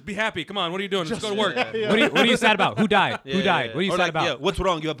sad. Just be happy. Come on. What are you doing? Just go to work. What are you sad about? Who died? Who died? What are you sad about? Yeah, what's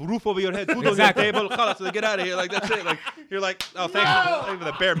wrong? You have a roof over your head, food on your table. So get out of here. Like, that's it. Like, you're like, oh, thank you for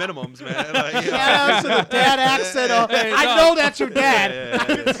the bare minimums, man. Like, shout out to the dad accent. I know that's your dad. I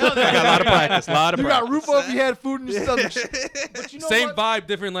can tell that. I got a lot of practice. You got roof over your head, food in your stomach. But same vibe,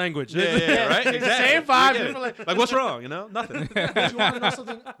 different language. Yeah, right? Exactly. Same vibe, different language. Like, what's wrong? Nothing. But you want to know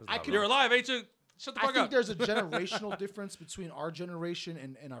something? You're alive, ain't you? Shut the fuck up. I think up. there's a generational difference between our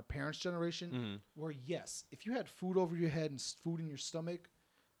generation and our parents' generation, where yes, if you had food over your head and food in your stomach,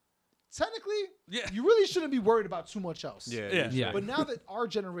 technically, you really shouldn't be worried about too much else. Yeah. But now that our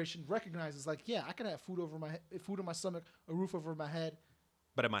generation recognizes, like, I can have food in my stomach, a roof over my head.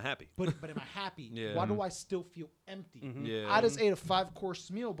 But am I happy? But am I happy? Why do I still feel empty? Yeah. I just ate a 5-course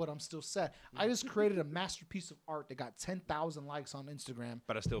meal, but I'm still sad. I just created a masterpiece of art that got 10,000 likes on Instagram.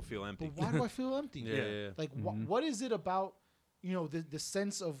 But I still feel empty. But why do I feel empty? Yeah. Like, what is it about, the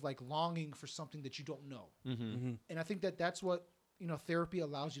sense of, like, longing for something that you don't know? And I think that's what, therapy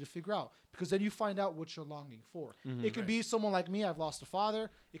allows you to figure out, because then you find out what you're longing for. It could be someone like me. I've lost a father.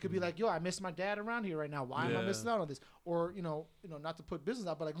 It could be like, I miss my dad around here right now. Why am I missing out on this? Or, not to put business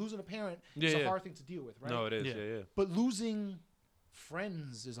out, but like losing a parent is a hard thing to deal with, right? No, it is. Yeah. But losing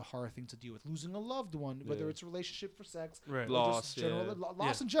friends is a hard thing to deal with. Losing a loved one, whether it's a relationship for sex, or loss, just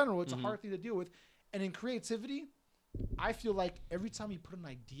loss in general, it's a hard thing to deal with. And in creativity, I feel like every time you put an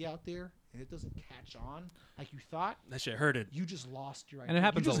idea out there and it doesn't catch on like you thought, that shit hurted. You just lost your idea. And it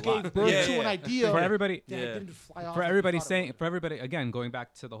happens you just a lot. Gave birth to an idea for everybody. Didn't fly off for everybody, again, going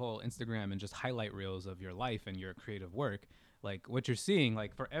back to the whole Instagram and just highlight reels of your life and your creative work, like what you're seeing,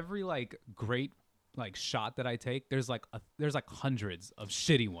 like for every like great like shot that I take, there's like hundreds of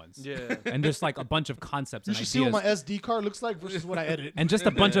shitty ones. Yeah. And just like a bunch of concepts and ideas. You should see what my SD card looks like versus what I edit. And just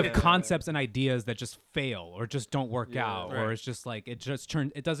a bunch of concepts and ideas that just fail or just don't work out. Or it's just like it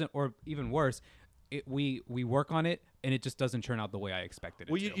doesn't, or even worse, we work on it, and it just doesn't turn out the way I expected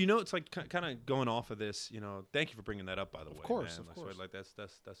it Well, to. you know, it's like kind of going off of this. You know, thank you for bringing that up, by the way. Of course, man. of course. Like that's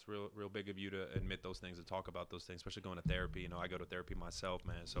real big of you to admit those things and talk about those things, especially going to therapy. You know, I go to therapy myself,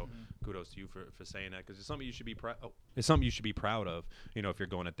 man. So kudos to you for saying that, because it's something you should be proud. It's something you should be proud of. You know, if you're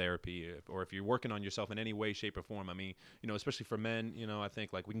going to therapy, or if you're working on yourself in any way, shape, or form. I mean, you know, especially for men, you know, I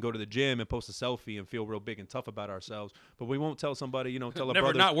think like we can go to the gym and post a selfie and feel real big and tough about ourselves, but we won't tell somebody. You know, tell a Never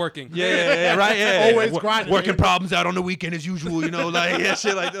brother not working. Yeah, right. Yeah, Always grinding. working problems out on the weekend as usual. You know, like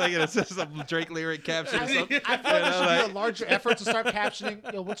shit like it's just some Drake lyric caption or something. I feel like there should be a larger effort to start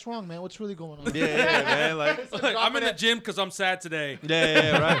captioning. Yo, what's wrong, man? What's really going on? Yeah, man. Like, I'm in the gym because I'm sad today.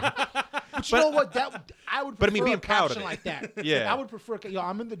 yeah, right. But you know what? I would. Prefer But I mean, being a proud of caption it. like that. Yeah. Like, I would prefer. Yo,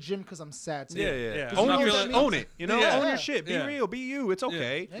 I'm in the gym because I'm sad today. Yeah. Yeah. Own, I'm not your, feeling- own it. You know, Yeah. own your shit. Be Yeah. real. Be you. It's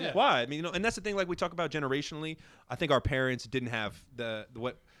okay. Yeah. Why? I mean, you know, and that's the thing. Like we talk about generationally. I think our parents didn't have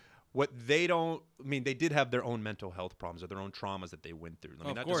what they don't. I mean, they did have their own mental health problems or their own traumas that they went through. Let me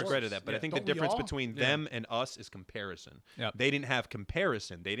Of not course. discredit that, but Yeah. I think Don't the we difference all? between them and us is comparison. Yep. They didn't have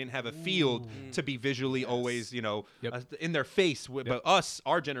comparison. They didn't have a field to be visually always, you know, Yep. in their face. But us,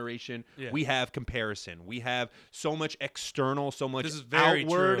 our generation, Yeah. we have comparison. We have so much external, so much This is very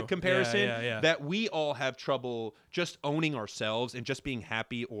outward true. comparison Yeah. that we all have trouble just owning ourselves and just being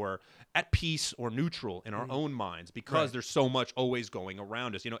happy or at peace or neutral in our own minds, because Right. there's so much always going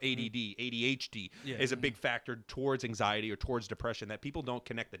around us. You know, ADD, ADHD Yeah. is a big factor towards anxiety or towards depression that people don't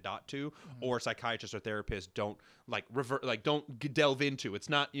connect the dot to, or psychiatrists or therapists don't don't delve into. It's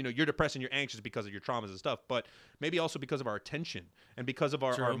not, you know, you're depressed and you're anxious because of your traumas and stuff, but maybe also because of our attention and because of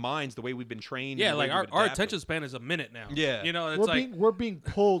our True. minds, the way we've been trained. Yeah, and the way like we've our adapted. attention span is a minute now. Yeah. You know, it's We're being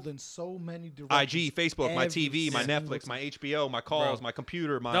pulled in so many directions. IG, Facebook, my every TV, my single Netflix, time. my HBO, my calls, Bro. my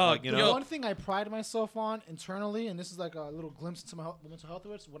computer, my Dog, like, you The know. one thing I pride myself on internally, and this is like a little glimpse into my mental health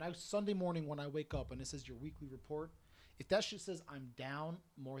awareness, Sunday morning when I wake up and it says your weekly report, if that shit says I'm down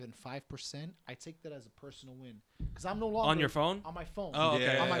more than 5%, I take that as a personal win, because I'm no longer On your phone? On my phone. Oh,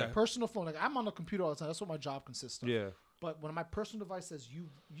 okay, On my okay. personal phone. Like, I'm on the computer all the time. That's what my job consists of. Yeah. But when my personal device says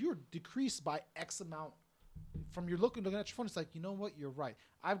you're decreased by X amount from your looking at your phone, it's like, you know what? You're right.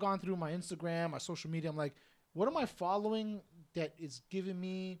 I've gone through my Instagram, my social media. I'm like, what am I following that is giving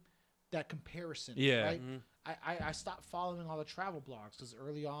me that comparison? Yeah. Right? I stopped following all the travel blogs because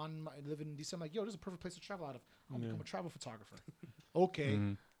early on, living in DC, I'm like, yo, this is a perfect place to travel out of. I'll become a travel photographer. Okay.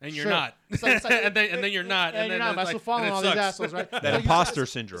 and you're Sure. not. It's like- and then you're not. And you're then not. it's But I like- still following and it all these sucks. assholes, right? That Like, imposter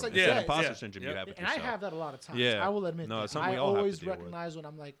it's syndrome. like- Yeah, yeah, that imposter yeah. syndrome Yep. you have with And I yourself. have that a lot of times. Yeah. I will admit No, that. it's something I we all have to always deal with. recognize when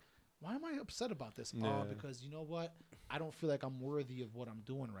I'm like, why am I upset about this? Yeah. Oh, because you know what? I don't feel like I'm worthy of what I'm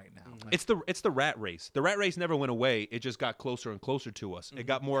doing right now. Like, It's the rat race. The rat race never went away. It just got closer and closer to us. It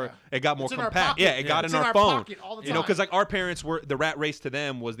got more. Yeah. It got more It's in our compact. pocket. Yeah, it got It's in in our our phone. pocket all the You know, time. because like our parents were the rat race to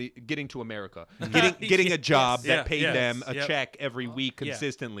them was the getting to America, getting a job that paid Yes. them a Yep. check every week Yeah.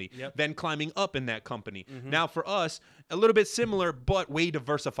 consistently, Yep. then climbing up in that company. Now for us, a little bit similar, but way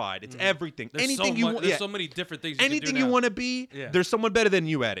diversified. It's everything. There's Anything so you much, want. there's Yeah. so many different things. You Anything can do you now. want to be, Yeah. there's someone better than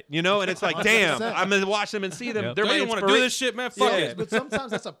you at it, you know. And it's like, damn, 100%. I'm gonna watch them and see them. Yep. They're Don't my you want to do inspiration. this shit, man? Fuck Yeah. it. but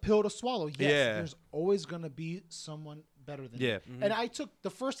sometimes that's a pill to swallow. Yes, Yeah. there's always gonna be someone better than Yeah. you. And I took the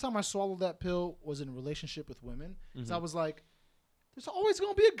first time I swallowed that pill was in a relationship with women. So I was like, there's always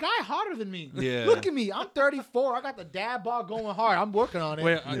gonna be a guy hotter than me. Yeah. Look at me, I'm 34. I got the dad bod going hard. I'm working on it.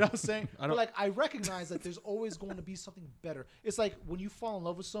 Wait, you know what I'm saying? I don't- But like I recognize that there's always going to be something better. It's like when you fall in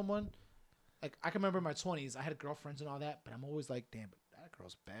love with someone. Like I can remember in my 20s, I had girlfriends and all that, but I'm always like, damn, but that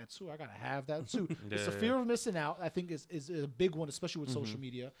girl's bad too. I gotta have that too. It's the Yeah. fear of missing out. I think is a big one, especially with social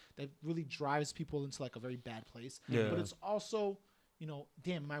media, that really drives people into like a very bad place. Yeah. But it's also, you know,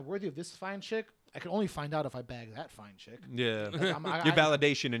 damn, am I worthy of this fine chick? I can only find out if I bag that fine chick. Yeah. Like, Your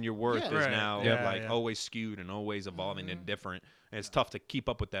validation and your worth Yeah. is Right. now Yeah, like yeah. always skewed and always evolving and different. And it's tough to keep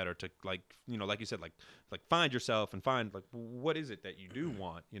up with that or to like, you know, like you said, like find yourself and find like what is it that you do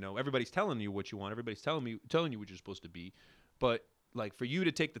want? You know, everybody's telling you what you want. Everybody's telling you what you're supposed to be. But like for you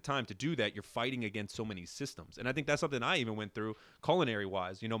to take the time to do that, you're fighting against so many systems. And I think that's something I even went through culinary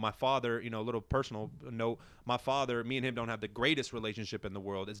wise. You know, my father, you know, a little personal note, my father, me and him don't have the greatest relationship in the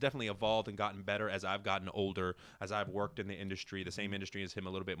world. It's definitely evolved and gotten better as I've gotten older, as I've worked in the industry, the same industry as him a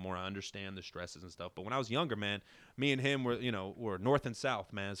little bit more. I understand the stresses and stuff. But when I was younger, man, me and him were, you know, were north and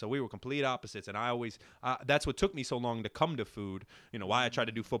south, man. So we were complete opposites. And I always, that's what took me so long to come to food. You know, why I tried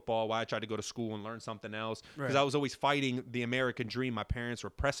to do football, why I tried to go to school and learn something else. Because Right. I was always fighting the American dream dream. My parents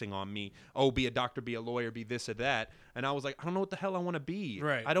were pressing on me, oh, be a doctor, be a lawyer, be this or that. And I was like, I don't know what the hell I want to be.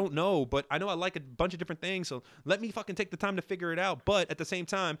 Right. I don't know, but I know I like a bunch of different things. So let me fucking take the time to figure it out. But at the same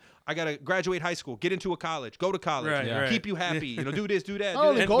time, I got to graduate high school, get into a college, go to college, Right. keep you happy, you know, do this, do that. Not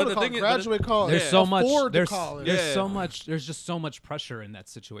only go but to the college, thing is- graduate college. There's so much. afford There's, to college. there's so much. There's just so much pressure in that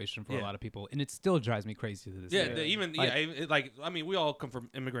situation for a lot of people, and it still drives me crazy to this Yeah, day. I mean, we all come from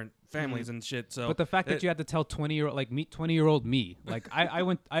immigrant families and shit. So, But the fact that you had to tell 20-year-old me, like I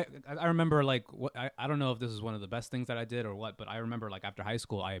remember like I don't know if this is one of the best things that I did or what, but I remember like after high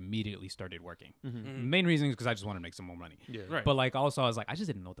school I immediately started working. The main reason is because I just wanted to make some more money. Yeah. Right. But like also I was like I just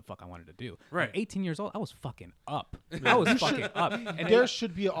didn't know what the fuck I wanted to do. Right. Like, 18 years old, I was fucking up. I was fucking up. And There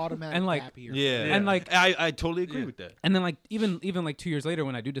should be an automatic and, like, gap year. Yeah. And like I totally agree with that. and then like even like 2 years later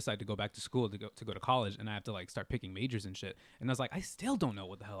when I do decide to go back to school to go to college and I have to like start picking majors and shit, and I was like I still don't know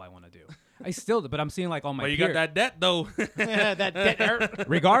what the hell I want to do. But I'm seeing like all my Well, you peers, got that debt though. that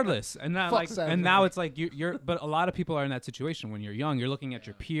regardless, and now Fuck like Saturday. and now it's like you're but a lot of people are in that situation when you're young. You're looking at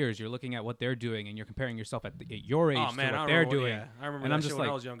your peers, you're looking at what they're doing, and you're comparing yourself at your age Oh man, to I what they're remember doing. I remember and that I'm shit just when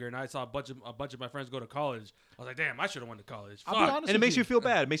like I was younger, and I saw a bunch of my friends go to college. I was like, damn, I should have went to college. I'll be Fuck. honest And it with makes you feel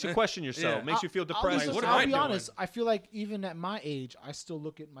bad. It makes you question yourself. Yeah. Makes you feel depressed. what am I I'll be doing? honest. I feel like even at my age, I still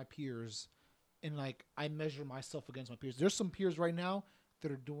look at my peers, and like I measure myself against my peers. There's some peers right now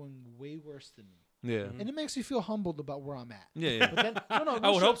that are doing way worse than me, Yeah. and it makes me feel humbled about where I'm at. Yeah. But then, no, I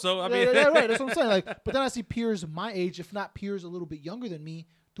would shit. hope so. I Yeah, mean, yeah, right. That's what I'm saying. Like, but then I see peers my age, if not peers a little bit younger than me,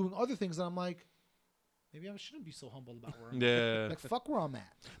 doing other things, and I'm like, maybe I shouldn't be so humble about where I'm at. Yeah. Like, fuck where I'm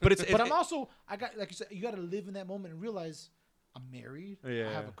at. But it's But I'm also, I got, like you said, you got to live in that moment and realize I'm married. Yeah.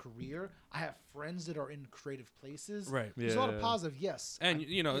 I have a career. I have friends that are in creative places. Right. There's a lot of Yeah. positive, yes. And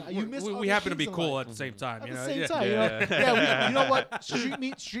you know, you miss we other happen to things be in cool life. at the same time. At You the know, same yeah. time, Yeah. you know what? Street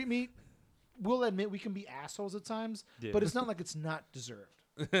meet. We'll admit we can be assholes at times, Yeah. but it's not like it's not deserved.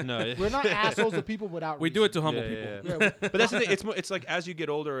 No. We're not assholes to people without We do it to reason. humble Yeah, people. yeah. But that's the thing. It's like as you get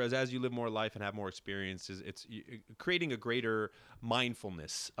older, as you live more life and have more experiences, it's creating a greater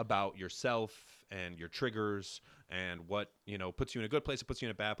mindfulness about yourself and your triggers and what puts you in a good place, it puts you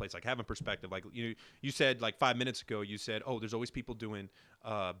in a bad place. Like having perspective. Like you said like 5 minutes ago, you said, oh, there's always people doing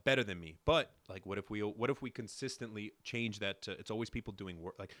better than me. But like, what if we consistently change that to it's always people doing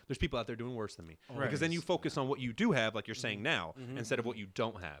like there's people out there doing worse than me. Right. Because then you focus on what you do have, like you're saying now, instead of what you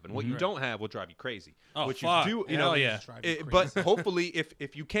don't have. And what you don't have will drive you crazy. Oh, what fuck. you do, Hell yeah. but hopefully,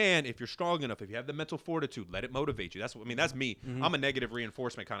 if you can, if you're strong enough, if you have the mental fortitude, let it motivate you. That's what I mean. That's me. I'm a negative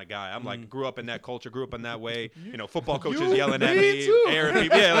reinforcement kind of guy. I'm like grew up in that culture, grew up in that way. Football coaches yelling at me, too. Arab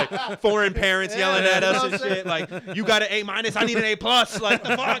people, like foreign parents yelling at us and shit. Like you got an A-, I need an A+. Like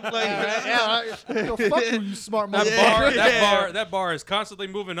the fuck, like The fuck you, you smart That motherfucker. that bar is constantly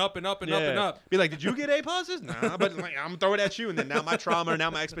moving up and up and up and up. Be like, did you get A+? Nah, but like, I'm throwing it at you, and then now my trauma,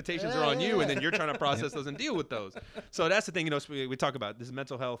 now my expectations are on you, and then you're trying to process those and deal with those. So that's the thing, we talk about this is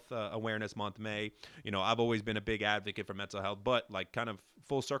Mental Health Awareness Month, May. I've always been a big advocate for mental health, but like kind of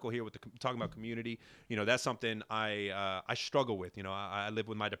full circle here with talking about community. That's something I struggle with. I live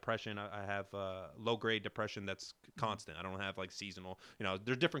with my depression. I have low grade depression that's constant. I don't have like seasonal.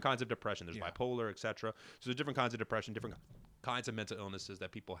 There's different kinds of depression. There's bipolar, etc. So there's different kinds of depression, different kinds of mental illnesses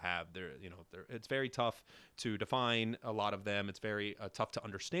that people have. It's very tough to define a lot of them. It's very tough to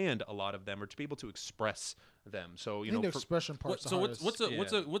understand a lot of them, or to be able to express them. So I think the expression part's So the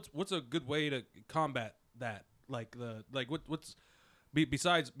hardest. what's a good way to combat that? What's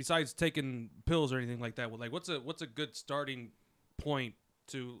besides taking pills or anything like that? Like what's a good starting point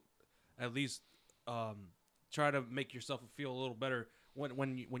to at least try to make yourself feel a little better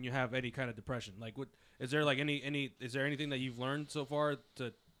when you have any kind of depression? Like what is there like is there anything that you've learned so far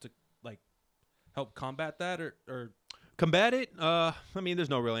to like help combat that or combat it? I mean, there's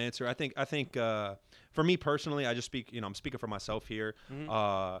no real answer. I think for me personally, I just speak. I'm speaking for myself here.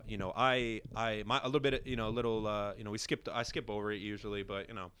 I I skip over it usually, but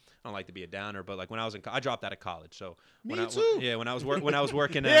I don't like to be a downer. But like when I dropped out of college, so Me when too. when I was working. I was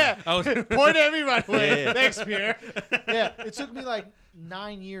point at me right away. Yeah. Thanks, Pierre. Yeah, it took me like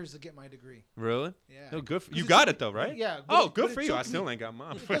 9 years to get my degree. Really? Yeah. Oh, good. You it got took it though, right? Yeah. Oh, but good it for you. took I still me- ain't got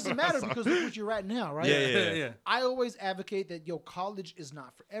mine. It doesn't matter because look what you're at now, right? Yeah. I always advocate that college is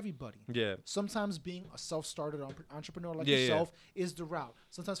not for everybody. Yeah. Sometimes being a self-started entrepreneur like Yeah, yourself is the route.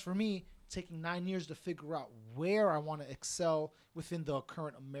 Sometimes for me, taking 9 years to figure out where I want to excel within the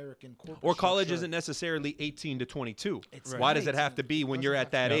current American corporate Or college structure. isn't necessarily 18 to 22. It's Why does not it have to 18. be when It you're doesn't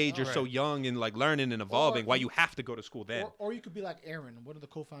at that have to age? be. You're so young and like learning and evolving. Why you have to go to school then? Or you could be like Aaron, one of the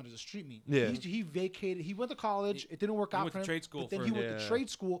co-founders of StreetMeet. Yeah. He vacated. He went to college. It didn't work out went for to him. trade school But then for- he went to Yeah. trade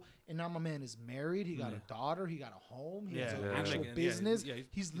school, and now my man is married. He got a daughter. He got a home. He has an Yeah. actual Yeah. business. Yeah,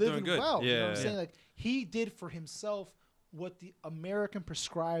 he's doing living good. well. You know what I'm Yeah. saying? Like he did for himself what the American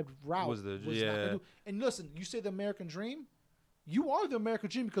prescribed route Was was, the- not yeah. gonna do. And listen, you say the American dream. You are the American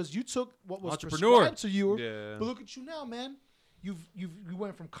dream because you took what was Entrepreneur. prescribed to you. Yeah. But look at you now, man. You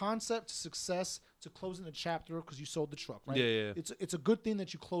went from concept to success to closing the chapter because you sold the truck, right? Yeah, yeah. It's a good thing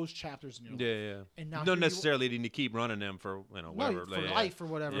that you close chapters in your life. Yeah, yeah. And now you here don't you- necessarily need to keep running them for whatever. for yeah. life or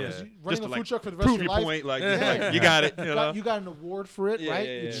whatever. Yeah. 'Cause you- Just running to, a like, food truck for the rest prove of your your life. point. Like, Yeah. like, you got it. You know? You got an award for it, Yeah, right?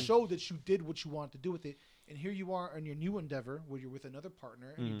 yeah, It yeah. showed that you did what you wanted to do with it. And here you are in your new endeavor where you're with another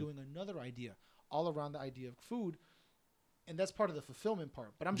partner and you're doing another idea all around the idea of food. And that's part of the fulfillment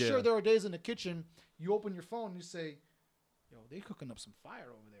part. But I'm Yeah. sure there are days in the kitchen, you open your phone and you say, yo, they cooking up some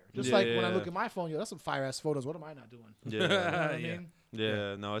fire over there. Just Yeah, like when I yeah. look at my phone, yo, that's some fire-ass photos. What am I not doing? Yeah. You know what I Yeah. mean?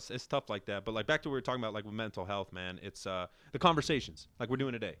 Yeah, no, it's tough like that. But like back to what we were talking about, like with mental health, man. It's the conversations like we're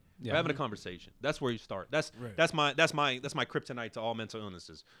doing today. Yeah. We're having a conversation. That's where you start. That's my kryptonite to all mental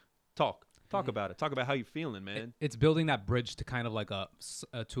illnesses. Talk about it. Talk about how you're feeling, man. It's building that bridge to kind of like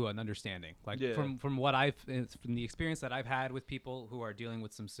to an understanding. Like Yeah. from the experience that I've had with people who are dealing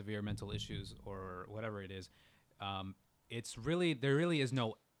with some severe mental issues or whatever it is, there really is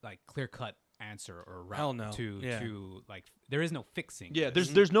no like clear cut answer or route Hell no. to like there is no fixing. Yeah, this.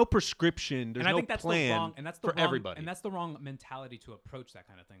 there's no prescription. There's and I no think that's plan the wrong, and that's the for wrong, everybody. and that's the wrong mentality to approach that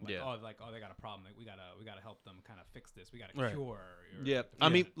kind of thing. Like, Yeah. they got a problem. Like, we gotta help them kind of fix this. We gotta Right. cure. Yeah, I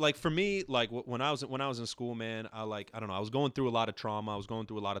mean, like for me, like when I was in school, man, I don't know, I was going through a lot of trauma. I was going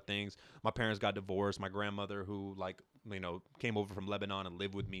through a lot of things. My parents got divorced. My grandmother, who like came over from Lebanon and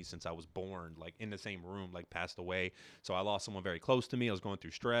lived with me since I was born, like in the same room, like passed away. So I lost someone very close to me. I was going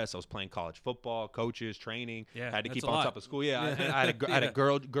through stress. I was playing college football, coaches, training. Yeah, had to that's keep a on lot. top of school. Yeah, I had a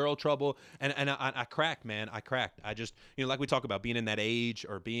girl trouble, and I cracked, man. I cracked. I just like we talk about being in that age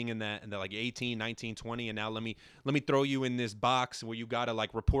or being in that like 18, 19, 20, and now let me throw you in this box where you gotta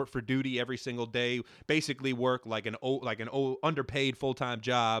like report for duty every single day, basically work like an underpaid full-time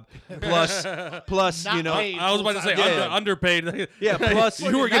job, plus Not paid I was about to say Yeah. underpaid. yeah, plus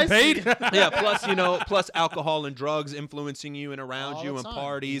you were getting paid. yeah, plus alcohol and drugs influencing you and around All you the and time.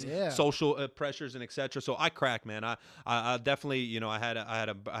 parties, Yeah. social pressures and etc. So I cracked, man. I definitely, I had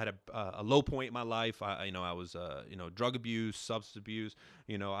a low point in my life. I was drug abuse, substance abuse.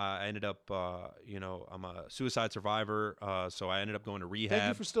 I ended up I'm a suicide survivor. So I ended up going to rehab. Thank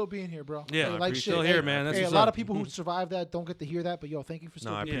you for still being here, bro. Yeah, Hey, I like appreciate shit. it. Here, Hey, man. That's hey, a what's lot up. of people who survive that don't get to hear that, but yo, thank you for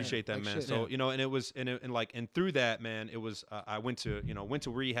still No, I being here. appreciate that, Like man. shit. So and it was and through that, man, it was I went to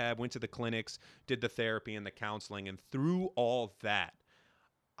rehab, went to the clinics, did the therapy and the counseling, and through all that,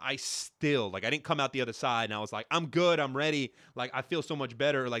 I still I didn't come out the other side and I was like, I'm good, I'm ready. Like I feel so much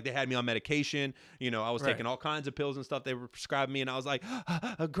better. Like they had me on medication. I was taking all kinds of pills and stuff they were prescribing me, and I was like,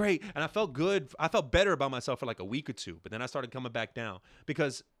 great. And I felt good. I felt better about myself for like a week or two, but then I started coming back down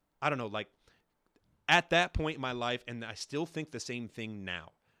because I don't know, like at that point in my life, and I still think the same thing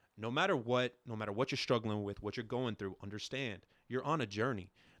now. No matter what you're struggling with, what you're going through, understand you're on a journey.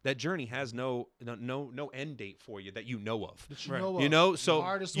 That journey has no end date for you that you know of. That you Right. know You of. know, The so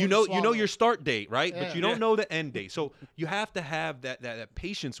hardest you one to know swallow. your start date, right? Yeah. But you don't know the end date. So you have to have that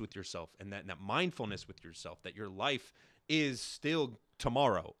patience with yourself and that mindfulness with yourself, that your life is still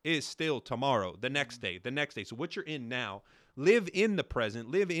tomorrow, the next day. So what you're in now, live in the present,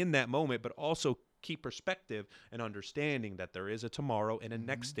 live in that moment, but also keep perspective and understanding that there is a tomorrow and a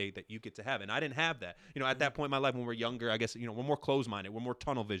next day that you get to have. And I didn't have that. At that point in my life when we're younger, I guess, we're more closed-minded. We're more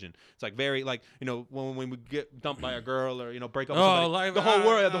tunnel vision. It's like very when we get dumped by a girl or, break up with somebody, like, the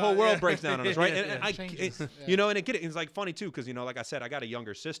whole world breaks down on us, right? And I Changes. and it's like funny too, because like I said, I got a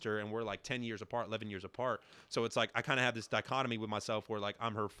younger sister and we're like 10 years apart, 11 years apart. So it's like I kind of have this dichotomy with myself where like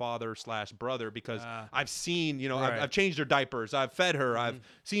I'm her father/brother because I've seen, I've changed her diapers, I've fed her, I've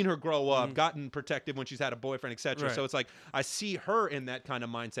seen her grow up, gotten protective when she's had a boyfriend, etc. Right. So it's like I see her in that kind of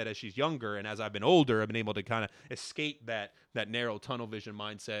mindset as she's younger, and as I've been older, I've been able to kind of escape that narrow tunnel vision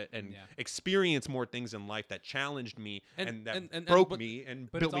mindset and experience more things in life that challenged me and broke me and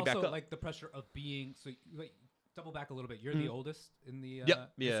But built it's me back also up. like the pressure of being double back a little bit. You're the oldest in the. Yep. So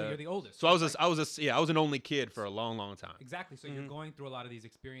Yeah. you're the oldest. So I was an only kid for a long time. Exactly. So you're going through a lot of these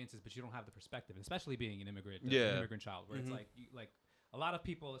experiences, but you don't have the perspective, especially being an immigrant, Yeah. an immigrant child, where it's like a lot of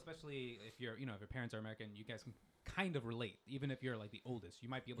people, especially if your parents are American, you guys can kind of relate. Even if you're like the oldest, you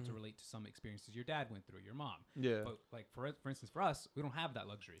might be able to relate to some experiences your dad went through, your mom. Yeah. But like for instance, for us, we don't have that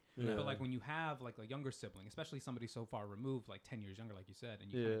luxury. Yeah. But like when you have like a younger sibling, especially somebody so far removed, like 10 years younger, like you said,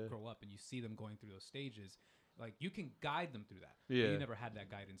 and you kind of grow up and you see them going through those stages, like you can guide them through that. Yeah. But you never had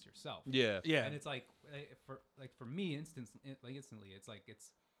that guidance yourself. Yeah. Yeah. And it's like for me, instantly, it's like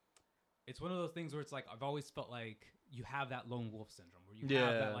it's one of those things where it's like I've always felt like you have that lone wolf syndrome where you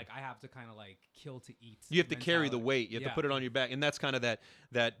have that like I have to kind of like kill to eat. You have to carry the weight. You have to put it on your back, and that's kind of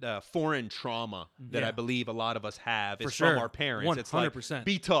that foreign trauma that I believe a lot of us have. It's from our parents. 100%. It's like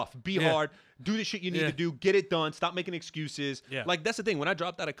be tough, be hard, do the shit you need to do, get it done, stop making excuses. Yeah. Like that's the thing. When I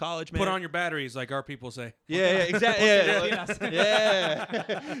dropped out of college, man, put on your batteries, like our people say. Yeah, exactly.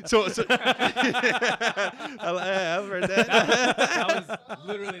 Yeah. So I've heard that.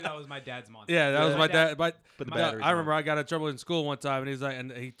 That was my dad's mantra. Yeah, that was my dad. But the batteries. I remember I got in trouble in school one time, and he's like,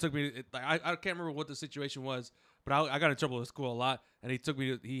 and he took me. I can't remember what the situation was, but I got in trouble in school a lot, and he took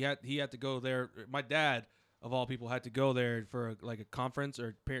me. He had to go there. My dad, of all people, had to go there for like a conference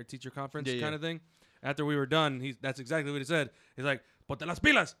or parent teacher conference kind of thing. After we were done, that's exactly what he said. He's like, "Ponte las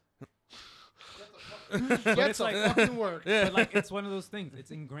pilas." But it's like fucking work. Yeah. But like it's one of those things.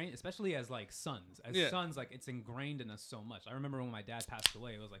 It's ingrained, especially as like sons. As sons, like it's ingrained in us so much. I remember when my dad passed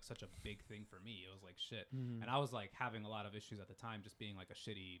away, it was like such a big thing for me. It was like shit, and I was like having a lot of issues at the time, just being like a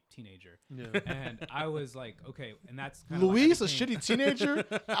shitty teenager. Yeah. And I was like, okay, and that's kind Luis, a shitty teenager.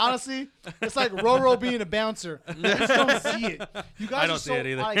 Honestly, it's like Roro being a bouncer. I just don't see it. You guys I don't are see it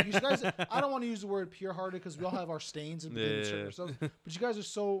either. Like, you guys, I don't want to use the word pure-hearted because we all have our stains and ourselves. But you guys are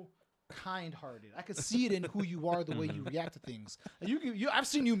so kind-hearted. I could see it in who you are, the way you react to things. And I've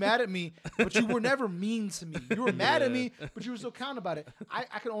seen you mad at me, but you were never mean to me. You were mad at me, but you were so kind about it.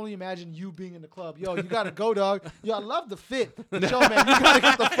 I can only imagine you being in the club. Yo, you gotta go, dog. Yo, I love the fit. But yo, man, you gotta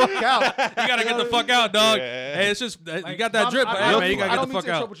get the fuck out. You gotta get the fuck out, dog. Hey, it's just you got that drip, but hey, man, you gotta get the fuck out. I don't mean to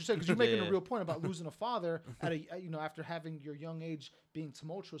interrupt what you said because you're making a real point about losing a father at after having your young age being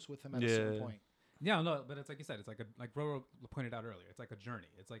tumultuous with him at a certain point. Yeah, no, but it's like you said, it's like Roro pointed out earlier. It's like a journey.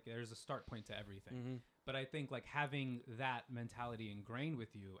 It's like there's a start point to everything. Mm-hmm. But I think like having that mentality ingrained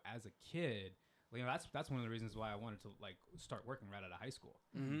with you as a kid, that's one of the reasons why I wanted to like start working right out of high school.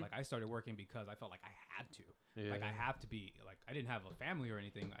 Mm-hmm. Like I started working because I felt like I had to. Yeah. Like I have to be like I didn't have a family or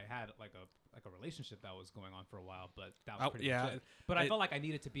anything. I had like a relationship that was going on for a while, but that was pretty much it. But I felt like I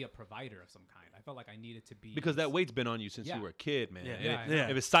needed to be a provider of some kind. I felt like I needed to be because that weight's been on you since you were a kid, man. Yeah.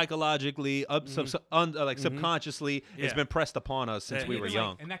 If it's psychologically, subconsciously, it's been pressed upon us since we were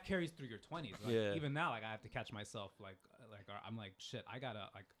young, and that carries through your 20s. Like, even now, like I have to catch myself. Like I'm like shit. I gotta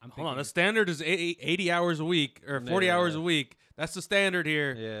like. Hold on. The standard is 80 hours a week or 40 hours a week. That's the standard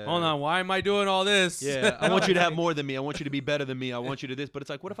here. Yeah. Hold on. Why am I doing all this? Yeah. I want you to have more than me. I want you to be better than me. I want you to this. But it's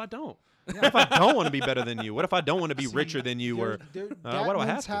like, what if I don't? What if I don't want to be better than you? What if I don't want to be richer than you? Or that what do I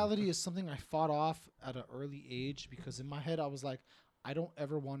have to? Mentality is something I fought off at an early age because in my head I was like, I don't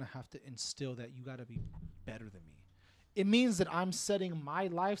ever want to have to instill that you got to be better than me. It means that I'm setting my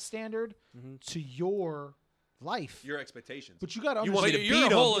life standard to your life, your expectations. But you got to understand. You're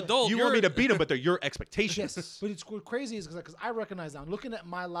a whole adult. You want me to beat them, but they're your expectations. Yes. But it's crazy is because I recognize now, looking at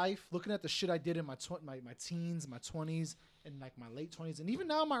my life, looking at the shit I did in my teens, my 20s, and like my late 20s, and even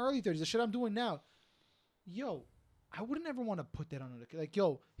now in my early 30s, the shit I'm doing now. Yo, I wouldn't ever want to put that on it. Like,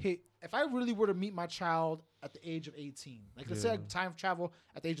 yo, hey, if I really were to meet my child at the age of 18, like let's say I time travel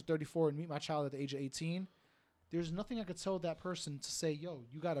at the age of 34 and meet my child at the age of 18. There's nothing I could tell that person to say, yo,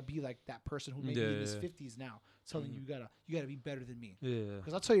 you gotta be like that person who may be in his 50s now, telling you gotta be better than me. Yeah.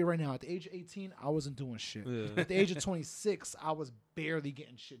 Because I'll tell you right now, at the age of 18, I wasn't doing shit. Yeah. At the age of 26, I was barely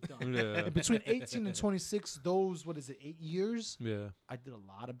getting shit done. Yeah. And between 18 and 26, those 8 years? Yeah. I did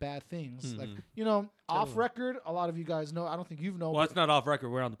a lot of bad things. Like, off record, a lot of you guys know. I don't think you've known. Well, it's not off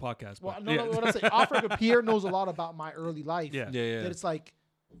record. We're on the podcast. Well, no, what I'm saying, off record, Pierre knows a lot about my early life. Yeah. That it's like,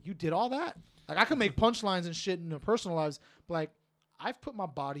 you did all that? Like I could make punchlines and shit in their personal lives, but like I've put my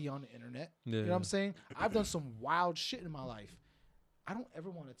body on the internet. Yeah. You know what I'm saying? I've done some wild shit in my life. I don't ever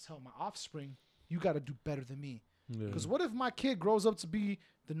want to tell my offspring, you got to do better than me. Because what if my kid grows up to be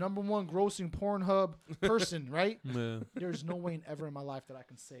the #1 grossing Pornhub person, right? Yeah. There's no way ever in my life that I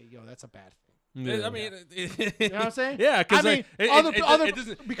can say, yo, that's a bad thing. Yeah. I mean, you know what I'm saying? Yeah, because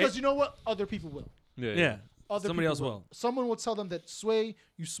because you know what? Other people will. Yeah. Somebody else will. Someone will tell them that, Sway,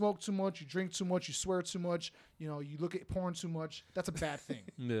 you smoke too much, you drink too much, you swear too much, you look at porn too much. That's a bad thing.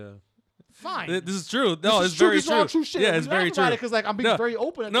 Yeah. Fine. This is true. No, it's very true. All true shit. Yeah, it's very true. Because like I'm being very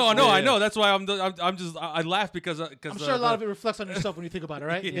open. I know. That's why I laugh because I'm sure a lot of it reflects on yourself when you think about it,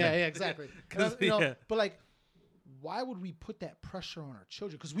 right? Yeah, exactly. But like, why would we put that pressure on our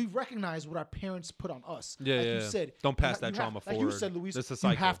children? Because we recognize what our parents put on us. Yeah, like yeah. you said, Don't pass that trauma forward. Like you said, Luis, this is a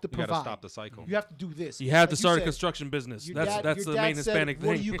cycle. you have to provide. You gotta stop the cycle. You have to do this. You have like to start a said, construction business. your That's dad the main said, Hispanic thing.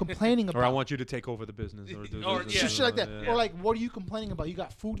 What are you complaining about? Or I want you to take over the business. Or do Or, this, yeah. Shit like that. Yeah. Or like, what are you complaining about? You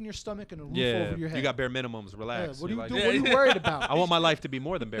got food in your stomach and a roof over your head. You got bare minimums. Relax. What are you You're doing? like, What are you worried about? I want my life to be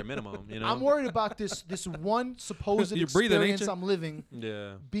more than bare minimum. You know. I'm worried about this one supposed You're breathing, ain't experience you? I'm living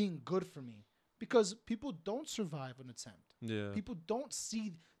Yeah. being good for me. Because people don't survive an attempt. Yeah. People don't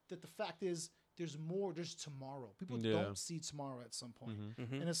see that the fact is there's more, there's tomorrow. People Yeah. don't see tomorrow at some point.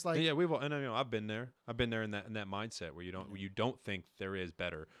 Mhm. And it's like Yeah, we've all, and I've been there. I've been there in that mindset where you don't think there is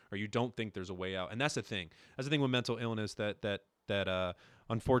better, or you don't think there's a way out. And that's the thing. That's the thing with mental illness that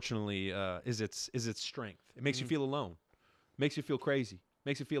unfortunately is its strength. It makes you feel alone. Makes you feel crazy.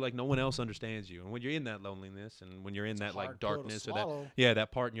 Makes you feel like no one else understands you. And when you're in that loneliness, and when you're in that like darkness or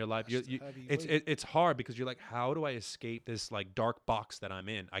that part in your life, it's hard because you're like, how do I escape this like dark box that I'm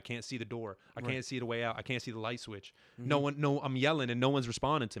in? I can't see the door. I can't see the way out. I can't see the light switch. I'm yelling and no one's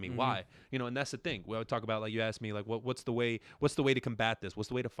responding to me. Why? And that's the thing. We talk about, like, you asked me like, what's the way to combat this? What's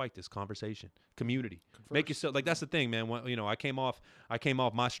the way to fight this? Conversation, community. Make yourself, like, that's the thing, man. I came off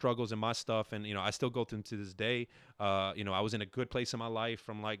my struggles and my stuff, and I still go through to this day. I was in a good place in my life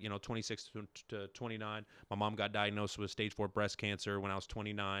from 26 to 29. My mom got diagnosed with stage 4 breast cancer when I was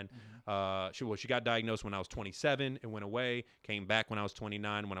 29. She got diagnosed when I was 27. It went away. Came back when I was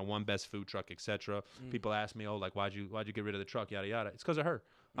 29 when I won best food truck, etc. People ask me, oh, like, why'd you get rid of the truck, yada yada. It's because of her.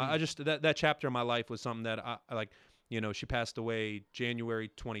 I just that chapter of my life was something that I like. She passed away January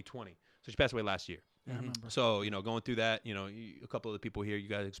 2020. So she passed away last year. I remember. So, going through that, a couple of the people here, you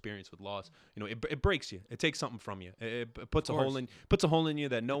guys experience with loss, it breaks you. It takes something from you. It puts a hole in you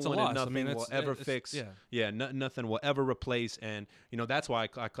that no one and nothing will ever fix. Nothing will ever replace. And, that's why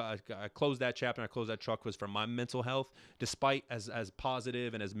I closed that chapter and I closed that truck, was for my mental health. Despite as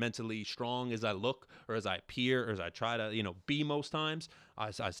positive and as mentally strong as I look, or as I appear, or as I try to, be most times,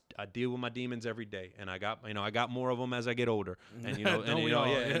 I deal with my demons every day, and I got more of them as I get older. And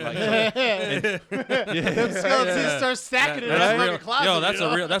them skeletons start stacking in the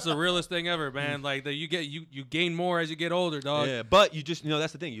closet. That's the realest thing ever, man. Like, that you gain more as you get older, dog. Yeah, but you just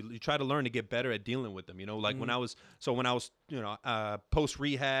that's the thing. You try to learn to get better at dealing with them. Like when I was post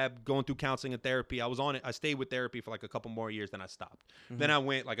rehab, going through counseling and therapy, I was on it. I stayed with therapy for like a couple more years, then I stopped. Then I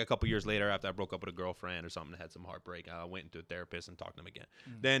went like a couple years later, after I broke up with a girlfriend or something, had some heartbreak. I went into a therapist and talked to them again.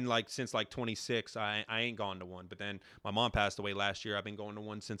 Then since 26, I ain't gone to one. But then my mom passed away last year. I've been going to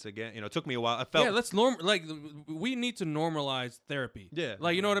one since again. It took me a while. I felt we need to normalize therapy. Yeah,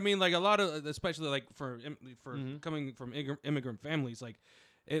 like, you know what I mean. Like, a lot of, especially like for coming from immigrant families, like,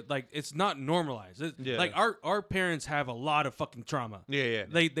 it's not normalized. Like, our parents have a lot of fucking trauma. Yeah.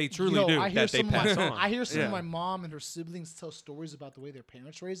 They truly do. I hear that they pass on. I hear some of my mom and her siblings tell stories about the way their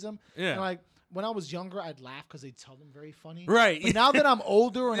parents raised them. Yeah. And like, when I was younger, I'd laugh because they'd tell them very funny. Right. But now that I'm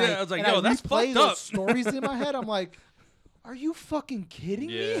older and I was like, I that's replay fucked those up. stories in my head, I'm like, are you fucking kidding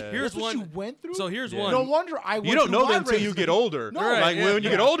me? Here's That's what you went through? So here's Yeah. one. No wonder I went You don't through know my that until you raising. get older. No. Like, when you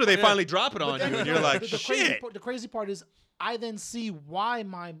get older, they finally drop it on you, But and you're like, the shit. The crazy part is, I then see why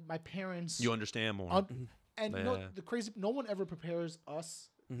my parents. You understand more. No one ever prepares us,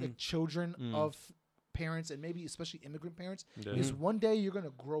 like children of parents, and maybe especially immigrant parents, is one day you're gonna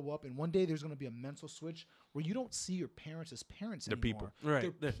grow up, and one day there's gonna be a mental switch where you don't see your parents as parents They're anymore. people.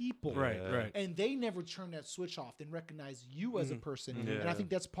 Right. They're people. Right. And they never turn that switch off and recognize you as a person. And I think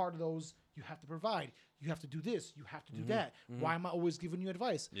that's part of those. You have to provide. You have to do this. You have to do that. Why am I always giving you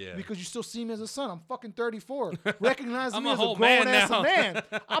advice? Yeah. Because you still see me as a son. I'm fucking 34. Recognize I'm me a as a whole grown man ass now. man.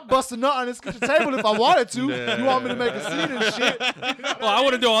 I'll bust a nut on this kitchen table if I wanted to. You want me to make a scene and shit? Well, I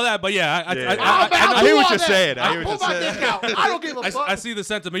wouldn't do all that, but yeah, I I hear what you're saying. I'll pull my dick out. I don't give a fuck. I see the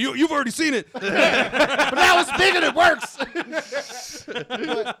sentiment. You've already seen it. But now it's big and it works.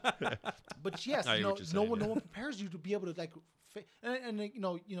 but yes, I hear what you're no saying, one prepares you to be able to like, and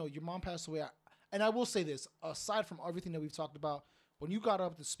your mom passed away. And I will say this, aside from everything that we've talked about, when you got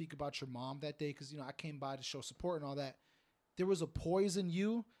up to speak about your mom that day, because I came by to show support and all that, there was a poise in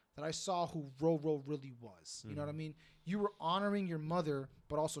you that I saw who Roro really was. You know what I mean? You were honoring your mother,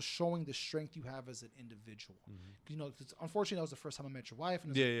 but also showing the strength you have as an individual. Cause unfortunately, that was the first time I met your wife,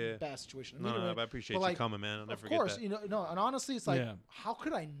 and it was a bad situation. No, I appreciate you coming, man. I'll never forget that. Of course, and honestly, it's like, how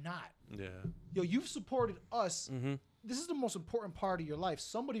could I not? Yeah. You've supported us. This is the most important part of your life.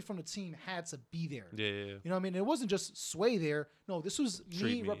 Somebody from the team had to be there. Yeah. You know what I mean? It wasn't just Sway there. No, this was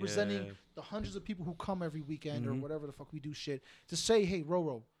me representing the hundreds of people who come every weekend or whatever the fuck we do shit to say, hey,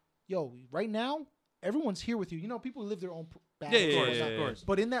 Roro, right now, everyone's here with you. You know, people live their own bad Of course.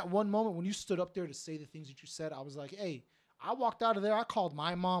 But in that one moment when you stood up there to say the things that you said, I was like, hey, I walked out of there. I called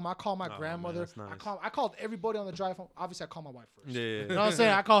my mom. I called my grandmother. Man, nice. I called everybody on the drive home. Obviously, I called my wife first. Yeah. You know what I'm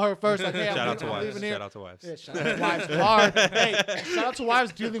saying? I call her first. Like, hey, Shout I'm out to wives. leaving here. Shout out to wives. Yeah, shout out to wives. Hard. Hey, shout out to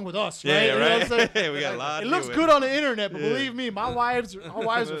wives dealing with us, right? Yeah, You know what I'm saying? right. We got a lot. It to looks do good on the internet, but believe me, our wives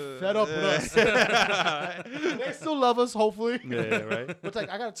are fed up with us. They still love us, hopefully. Yeah, right. But like,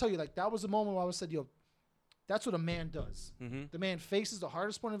 I gotta tell you, like, that was the moment where I said, yo, that's what a man does. Mm-hmm. The man faces the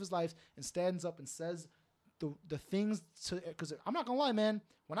hardest point of his life and stands up and says the things to, because I'm not gonna lie, man,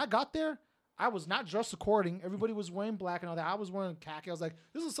 when I got there, I was not dressed according. Everybody was wearing black and all that. I was wearing khaki. I was like,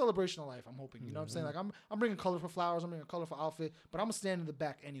 this is a celebration of life, I'm hoping. You know what I'm saying? Like, I'm bringing colorful flowers. I'm bringing a colorful outfit, but I'm gonna stand in the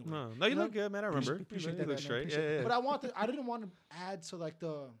back anyway. No, you look good, man. I remember. Appreciate You that, look man. straight. Appreciate Yeah. it. But I didn't want to add to like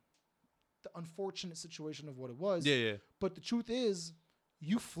the unfortunate situation of what it was. Yeah. But the truth is,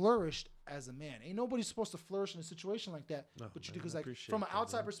 you flourished as a man. Ain't nobody supposed to flourish in a situation like that. No, But you man, do, because I like appreciate from an that,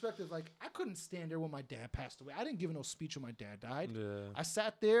 outside man. perspective, like I couldn't stand there when my dad passed away. I didn't give no speech when my dad died. Yeah. I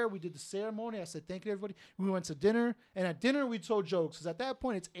sat there. We did the ceremony. I said thank you to everybody. We went to dinner, and at dinner we told jokes. Because at that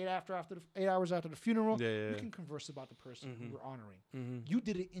point it's 8 hours after the funeral. Yeah. We can converse about the person who we're honoring. Mm-hmm. You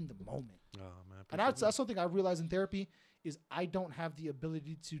did it in the moment. Oh man. And that's something I realized in therapy is I don't have the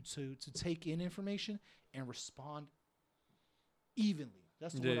ability to take in information and respond evenly.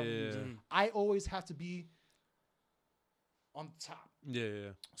 That's the word I'm using. I always have to be on the top.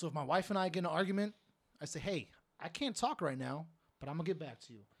 Yeah. So if my wife and I get in an argument, I say, hey, I can't talk right now, but I'm going to get back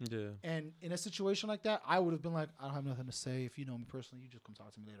to you. Yeah. And in a situation like that, I would have been like, I don't have nothing to say. If you know me personally, you just come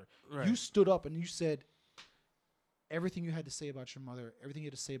talk to me later. Right. You stood up and you said everything you had to say about your mother, everything you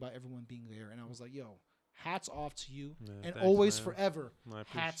had to say about everyone being there. And I was like, yo, hats off to you. Yeah, and thanks, always, man. forever, I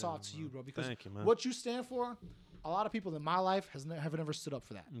hats appreciate off it, to man. you, bro. Because Thank you, man. what you stand for, a lot of people in my life have never stood up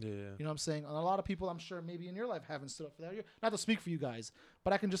for that. Yeah. You know what I'm saying? And a lot of people, I'm sure, maybe in your life haven't stood up for that. Not to speak for you guys,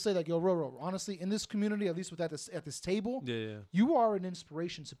 but I can just say that, yo, Roro, honestly, in this community, at least with at this table, Yeah. you are an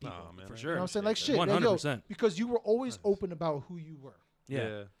inspiration to people. Oh, man. For I sure. You know what I'm saying? appreciate Like that. shit, like, yo, 100%. because you were always open about who you were.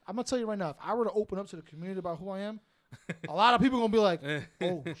 Yeah. I'm gonna tell you right now, if I were to open up to the community about who I am, a lot of people are gonna be like,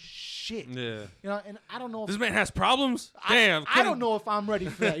 "Oh shit," Yeah. you know. And I don't know. This man has problems. Damn. I don't know if I'm ready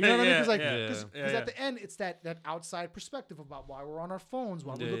for that. You know what I mean? Because like, Yeah, because yeah. at the end, it's that outside perspective about why we're on our phones,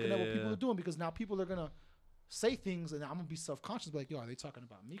 why we're looking at what people are doing. Because now people are gonna say things, and I'm gonna be self-conscious, like, "Yo, are they talking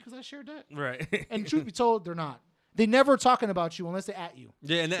about me because I shared that?" Right. And truth be told, they're not. They never talking about you unless they're at you.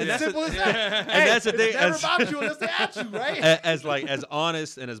 Yeah, and that's Simple as that. and that's the thing. It's never As, about you unless they're at you, right? as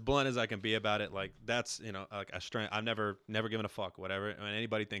honest and as blunt as I can be about it, like that's like a strength. I've never given a fuck whatever when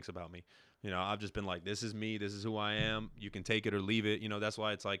anybody thinks about me. You know, I've just been like, this is me. This is who I am. You can take it or leave it. You know, that's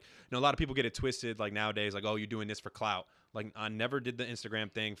why it's like, you know, a lot of people get it twisted. Like nowadays, like, oh, you're doing this for clout. Like I never did the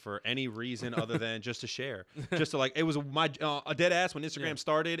Instagram thing for any reason other than just to share, just to like it was my a dead ass when Instagram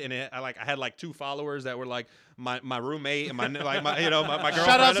started, and I had like 2 followers that were like my roommate and my you know my girlfriend.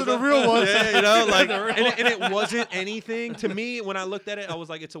 Shout out to the real ones. Yeah, you know, like and it wasn't anything to me. When I looked at it, I was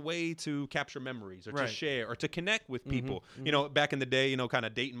like, it's a way to capture memories or to share or to connect with people. You know, back in the day, you know, kind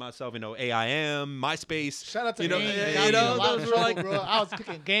of dating myself. You know, AIM, MySpace. Shout out to you know, AIM. you know, those those were like. bro. I was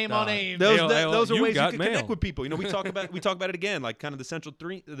kicking game on AIM. Those are you ways you got can mail. connect with people. You know, we talk about it again, like kind of the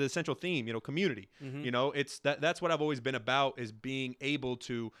central theme. You know, community. You know, it's that's what I've always been about, is being able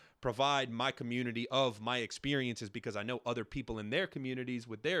to provide my community of my experiences, because I know other people in their communities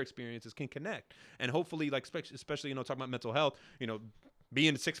with their experiences can connect, and hopefully, like especially you know, talking about mental health. You know,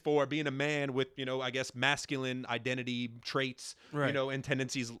 being 6'4", being a man with, you know, I guess masculine identity traits, you know, and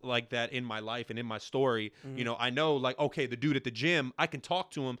tendencies like that in my life and in my story, you know, I know like, okay, the dude at the gym, I can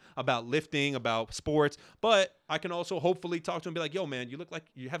talk to him about lifting, about sports, but I can also hopefully talk to him and be like, yo, man, you look like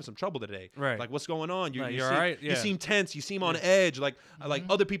you're having some trouble today. Right. Like, what's going on? You You're seem, all right? You Yeah. seem tense. You seem on edge. Like, like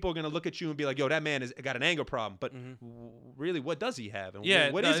other people are going to look at you and be like, yo, that man has got an anger problem. But really, what does he have? And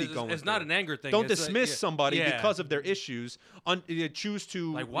what is he going It's through? not an anger thing. Don't It's dismiss somebody yeah. because of their issues. Choose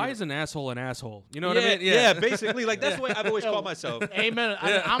to Like, why you know, is an asshole an asshole? You know what I mean? Yeah, basically, like that's the way I've always called myself. Amen.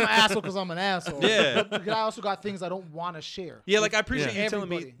 I'm an asshole because I'm an asshole. Yeah. But I also got things I don't want to share. Yeah, like I appreciate Yeah. you telling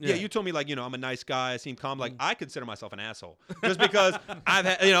me. Everybody. Yeah, you told me like, you know, I'm a nice guy. I seem calm. Like I consider myself an asshole just because I've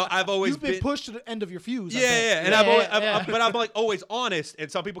had, you know, I've always You've been pushed to the end of your fuse. Yeah, and but I'm like always honest,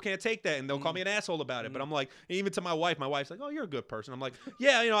 and some people can't take that, and they'll call me an asshole about it. But I'm like, even to my wife's like, oh, you're a good person. I'm like,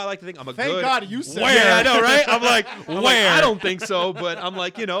 yeah, you know, I like to think I'm a Thank good. God you said Yeah, I that. know, right? I'm like, I don't think so, but but I'm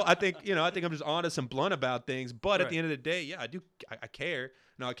like, I think I'm just honest and blunt about things. But at the end of the day, yeah, I care.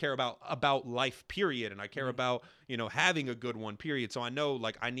 I care about life, period, and I care about having a good one, period. So I know,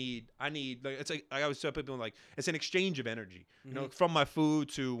 like, I need. Like, it's like I always tell people, like, it's an exchange of energy. From my food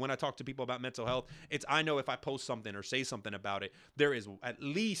to when I talk to people about mental health. I know if I post something or say something about it, there is at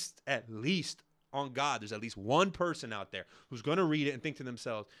least on God, there's at least one person out there who's gonna read it and think to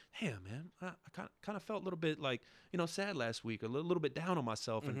themselves, "Hey, man, I kind of felt a little bit like sad last week, a little bit down on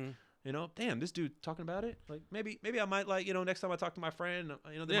myself, and damn, this dude talking about it. Like maybe I might next time I talk to my friend,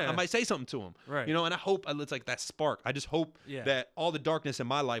 I might say something to him, right? And I hope it's like that spark. I just hope that all the darkness in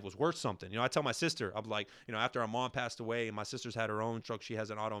my life was worth something. I tell my sister, I'm like, after our mom passed away, and my sister's had her own stroke. She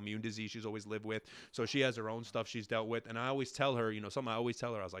has an autoimmune disease she's always lived with, so she has her own stuff she's dealt with. And I always tell her, something I always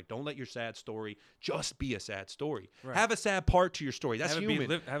tell her, I was like, don't let your sad story just be a sad story. Right. Have a sad part to your story. That's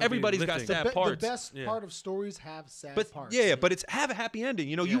human. Everybody's got sad parts. The best part of stories have sad parts. Yeah, but it's have a happy ending.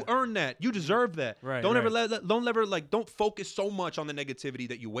 You earn that. You deserve that. Right, don't ever don't focus so much on the negativity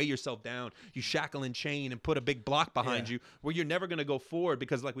that you weigh yourself down, you shackle and chain and put a big block behind you where you're never gonna go forward,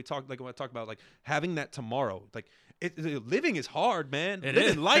 because when I talk about like having that tomorrow, like living is hard, man.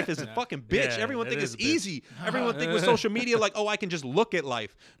 Living life is a fucking bitch. Everyone think it's easy. Everyone think with social media, like, oh, I can just look at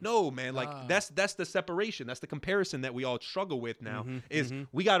life. No, man, like that's the separation. That's the comparison that we all struggle with now.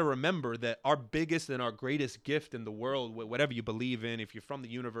 We got to remember that our biggest and our greatest gift in the world, whatever you believe in, if you're from the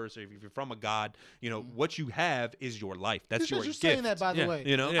universe or if you're from a God, what you have is your life. That's your gift. Saying that, by the way.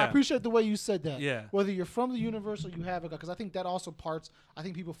 I appreciate the way you said that. Yeah. Whether you're from the universe or you have a God, because I think that also I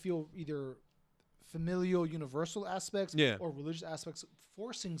think people feel either familial universal aspects or religious aspects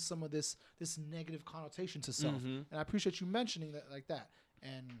forcing some of this negative connotation to self. And I appreciate you mentioning that like that.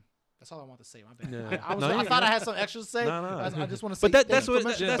 And that's all I want to say. My bad. Yeah. I thought I had some extra to say. I just want to say. But that's what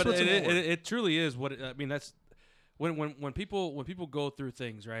it truly is. That's when people go through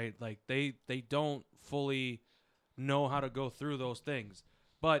things, right? Like they don't fully know how to go through those things,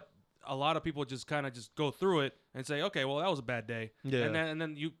 but a lot of people just kind of just go through it and say, okay, well, that was a bad day. Yeah. And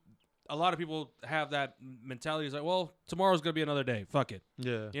then a lot of people have that mentality. It's like, well, tomorrow's going to be another day. Fuck it.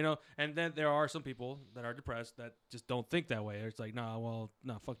 Yeah. And then there are some people that are depressed that just don't think that way. It's like,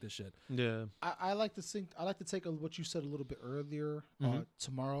 fuck this shit. Yeah. I like to take what you said a little bit earlier.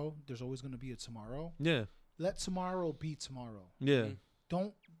 Tomorrow, there's always going to be a tomorrow. Yeah. Let tomorrow be tomorrow. Yeah.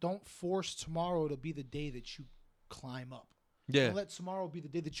 Don't force tomorrow to be the day that you climb up. Yeah. Don't let tomorrow be the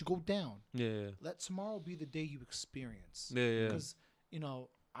day that you go down. Yeah. Let tomorrow be the day you experience. Yeah. Because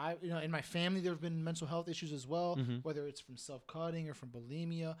in my family there have been mental health issues as well, whether it's from self-cutting or from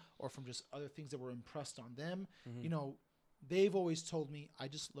bulimia or from just other things that were impressed on them. They've always told me, I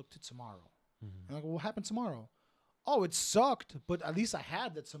just look to tomorrow. And I go, what happened tomorrow? Oh, it sucked, but at least I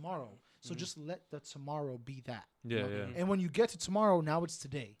had that tomorrow. So just let the tomorrow be that. Yeah. And when you get to tomorrow, now it's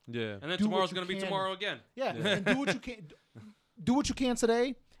today. Yeah. And then tomorrow's going to be tomorrow again. Yeah. And do what you can. Do what you can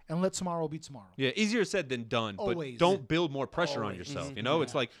today, and let tomorrow be tomorrow. Yeah, easier said than done. Always. But don't build more pressure on yourself.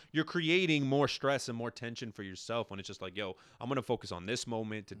 It's like you're creating more stress and more tension for yourself when it's just like, yo, I'm gonna focus on this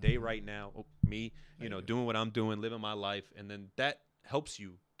moment today, right now. Me, doing what I'm doing, living my life, and then that helps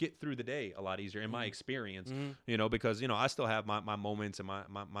you get through the day a lot easier in my experience. Because I still have my moments and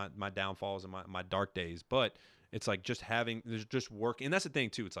my downfalls and my dark days, but it's like there's just work. And that's the thing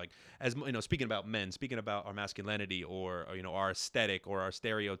too. It's like, as speaking about men, speaking about our masculinity or our aesthetic or our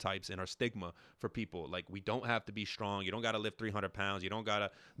stereotypes and our stigma for people, like, we don't have to be strong. You don't got to lift 300 pounds. You don't got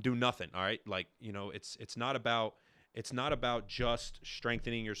to do nothing. All right. Like, it's not about just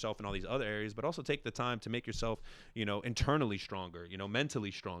strengthening yourself in all these other areas, but also take the time to make yourself, internally stronger,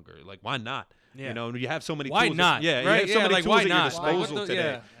 mentally stronger. Like, why not? Yeah. You have so many why tools. Not? Yeah. Right? You have so many like, tools why at your not? disposal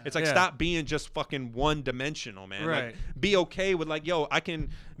today. It's like, stop being just fucking one dimensional, man. Right. Like, be okay with like, yo, I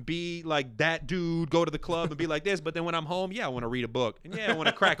can be like that dude, go to the club and be like this, but then when I'm home, I want to read a book. And I want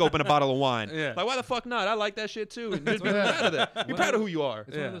to crack open a bottle of wine. Yeah. Like, why the fuck not? I like that shit too. And just be proud of that. Be proud of who you are.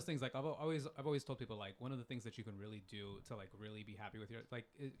 It's one of those things, like, I've always told people, like, one of the things that you can really do to, like, really be happy with your, like,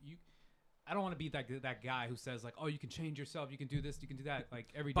 I don't want to be that guy who says, like, oh, you can change yourself, you can do this, you can do that, like,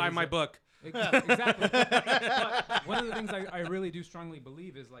 every day. Buy my book. Exactly. But one of the things I really do strongly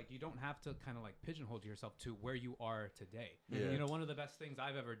believe is, like, you don't have to kind of, like, pigeonhole yourself to where you are today. Yeah. One of the best things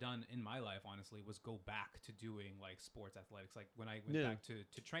I've ever done in my life, honestly, was go back to doing, like, sports athletics. Like, when I went back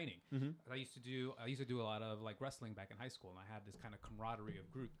to training, I used to do a lot of, like, wrestling back in high school, and I had this kind of camaraderie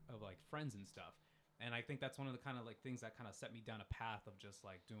of like friends and stuff. And I think that's one of the kind of, like, things that kind of set me down a path of just,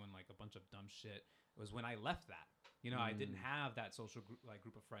 like, doing, like, a bunch of dumb shit. It was when I left that. I didn't have that social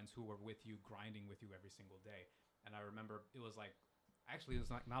group of friends who were with you, grinding with you every single day. And I remember it was like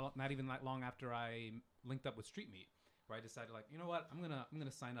not even that long after I linked up with StreetMeet, where I decided like, you know what, I'm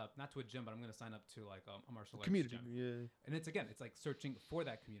gonna sign up not to a gym, but I'm gonna sign up to like a martial arts community. gym. Yeah. And it's like searching for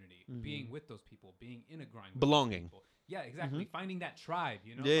that community, being with those people, being in a grind, with Belonging. those people. Yeah, exactly. Finding that tribe,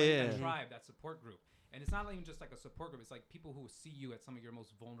 Yeah, finding yeah. that tribe, that support group. And it's not even just like a support group. It's like people who see you at some of your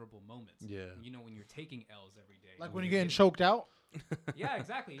most vulnerable moments. Yeah. When you're taking L's every day. Like when you're getting choked out. Yeah,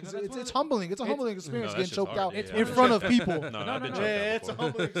 exactly. It's humbling. It's a humbling experience No, that getting shit's choked hard, out yeah. in front of people. No, No, I've been no, choked no. out It's a before.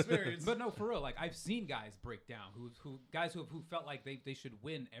 humbling experience. But no, for real. Like I've seen guys break down who felt like they should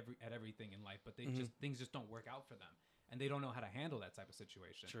win at everything in life, but they just things just don't work out for them. And they don't know how to handle that type of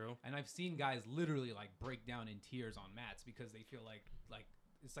situation. True. And I've seen guys literally like break down in tears on mats because they feel like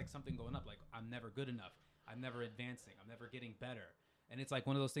it's like something going up. Like I'm never good enough. I'm never advancing. I'm never getting better. And it's like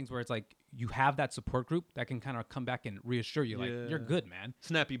one of those things where it's like you have that support group that can kind of come back and reassure you, like you're good, man.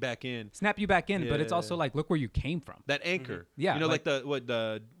 Snap you back in. Snap you back in, but it's Yeah. also like look where you came from. That anchor. Yeah, You know, like- like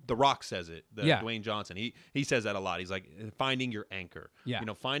the Rock says it. Yeah. Dwayne Johnson. He says that a lot. He's like finding your anchor. Yeah. You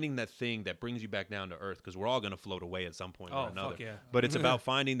know, finding that thing that brings you back down to earth, because we're all gonna float away at some point or another. Fuck yeah. But it's about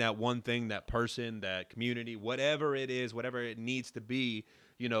finding that one thing, that person, that community, whatever it is, whatever it needs to be.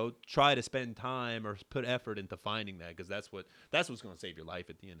 You know, try to spend time or put effort into finding that, because that's what's going to save your life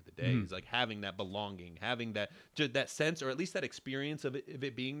at the end of the day. Is like having that belonging, having that sense, or at least that experience of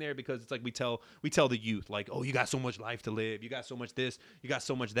it being there. Because it's like we tell the youth, like, oh, you got so much life to live, you got so much this, you got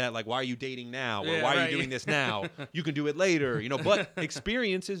so much that. Like, why are you dating now, or Yeah, why are right. you doing this now? You can do it later. You know, but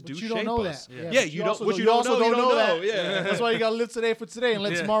experiences do But shape you don't know us. that. Yeah, but you don't. also What you don't know, you don't know. that. Yeah. That's why you got to live today for today and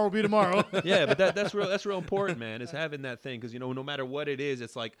let tomorrow be tomorrow. Yeah, but that's real important, man. Is having that thing, because no matter what it is,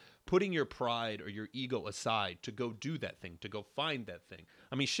 it's like putting your pride or your ego aside to go do that thing, to go find that thing.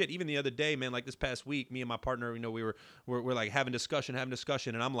 I mean, shit. Even the other day, man, like this past week, me and my partner, we're like having discussion,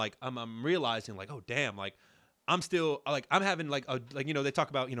 and I'm like, I'm realizing like, oh damn, like I'm still like I'm having they talk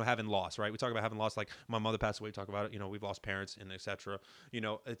about having loss, right? We talk about having loss, like my mother passed away. We talk about it, we've lost parents and etc.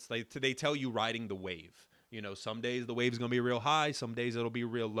 It's like they tell you riding the wave. Some days the wave's gonna be real high, some days it'll be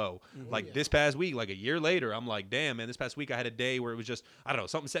real low. Like this past week, like a year later, I'm like, damn, man, this past week I had a day where it was just, I don't know,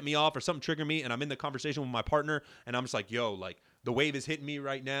 something set me off or something triggered me, and I'm in the conversation with my partner, and I'm just like, yo, like the wave is hitting me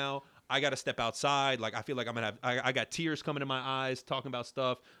right now. I got to step outside. Like, I feel like I'm going to I got tears coming in my eyes talking about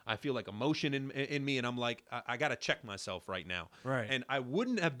stuff. I feel like emotion in me. And I'm like, I got to check myself right now. Right. And I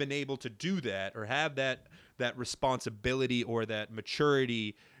wouldn't have been able to do that or have that responsibility or that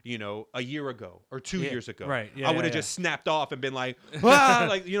maturity, a year ago or 2 years ago. Right. Yeah, I would have just snapped off and been like,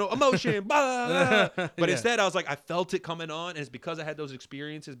 like, emotion, blah. But instead I was like, I felt it coming on. And it's because I had those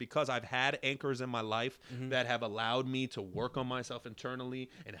experiences, because I've had anchors in my life that have allowed me to work on myself internally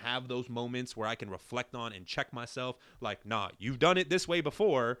and have those moments where I can reflect on and check myself. Like, nah, you've done it this way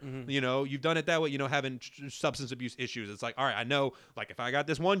before. You've done it that way, having substance abuse issues. It's like, all right, I know, like if I got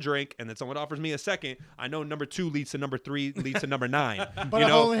this one drink and then someone offers me a second, I know number 2 leads to number 3 leads to number 9. But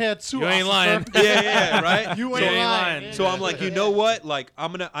I only had 2. You ain't lying. Yeah, right. You ain't ain't lying. lying. So I'm like, you know what? Like,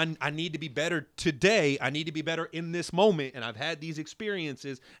 I need to be better today. I need to be better in this moment. And I've had these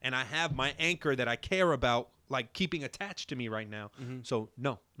experiences, and I have my anchor that I care about, like keeping attached to me right now. So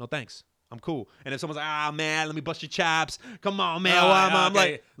no thanks. I'm cool. And if someone's like, man, let me bust your chops. Come on, man. I'm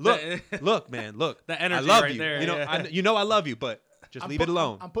like, look, man, look. The energy I love right you. there, I love you, but just leave it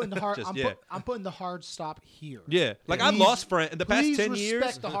alone. I'm putting the hard. Just, I'm putting the hard stop here. Yeah, like Please- I've lost friends in the past please 10 years.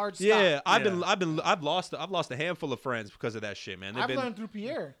 respect the hard stop. Yeah, I've lost a handful of friends because of that shit, man. They've I've been, learned through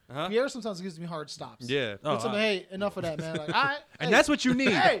Pierre. Pierre sometimes gives me hard stops. yeah. But something, hey, enough of that, man. Like, all right, And hey, that's what you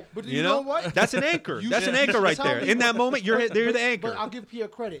need. Hey, but you know what? That's an anchor. You That's an should- anchor you right should there. tell me In that what- moment, they're the anchor. But I'll give Pierre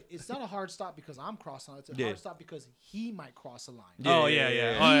credit. It's not a hard stop because I'm crossing. It's a Yeah. hard stop because he might cross a line. Oh, Yeah, yeah, yeah,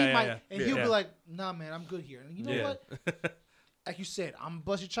 yeah. yeah. Oh, He yeah, might, yeah. and he'll Yeah. be like, "Nah, man, I'm good here." And you know Yeah. what? Like you said, I'm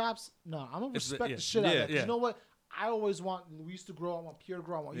bust your chops. No, I'm gonna It's the- respect yeah. the shit out of Yeah. that. 'Cause Yeah. you know what? I always want Luis to grow. I want Pierre to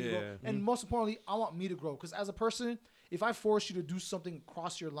grow. I want you to Yeah. grow. And most importantly, I want me to grow. Because as a person, if I force you to do something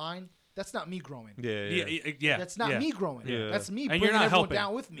across your line, that's not me growing. Yeah. That's not yeah. me growing. Yeah. That's me And bringing you're not everyone helping.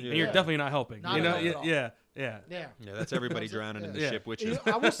 down with me. And you're definitely not helping. Not you know? at all. Yeah. Yeah. Yeah, that's everybody drowning in the Yeah. ship with You you. know,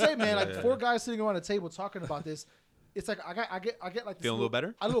 I will say, man, like Yeah. 4 guys sitting around a table talking about this. It's like I get like this Feeling a little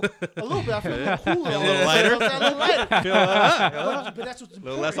better? A little bit. I feel a little cooler. Feel a little lighter? A little lighter. But that's what's A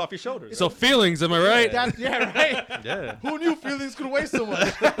little less important. off your shoulders. So feelings, am I right? Yeah, right. yeah. Who knew feelings could weigh so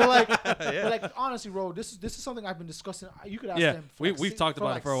much? but like honestly, Ro, this is something I've been discussing. You could ask Yeah, them. we've talked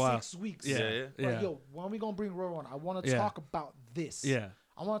about it for a while. 6 weeks. Yeah. Yeah. Yeah. Like, yo, when are we gonna bring Ro on? I want to Yeah. talk about this. Yeah.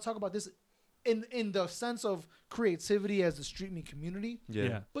 I want to talk about this in the sense of creativity as the StreetMeet community.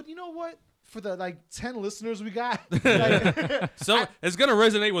 Yeah. But you know what? For the 10 listeners we got, like, So it's gonna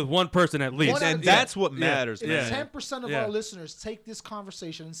resonate with one person at least. One And Yeah. that's what matters, if man. 10% of Yeah. our listeners take this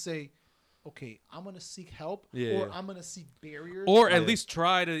conversation and say, okay, I'm gonna seek help, Yeah. or I'm gonna seek barriers, Or at least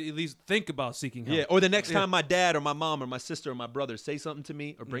try to at least think about seeking help. Yeah, or the next time my dad or my mom or my sister or my brother say something to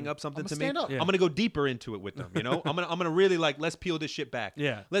me or bring up something I'ma to me, stand up. I'm gonna go deeper into it with them. You know, I'm gonna really like let's peel this shit back.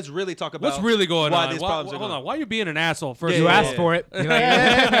 Yeah. Let's really talk about What's really going why on? these problems are Hold going on. Why are you being an asshole? First, Yeah, You of all? asked for it. You're like,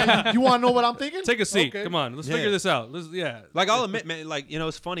 Hey, man, you want to know what I'm thinking? Take a seat. Okay. Come on, let's Yeah. figure this out. Like I'll admit, man, like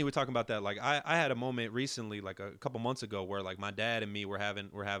it's funny we're talking about that. Like I had a moment recently, like a couple months ago, where like my dad and me were having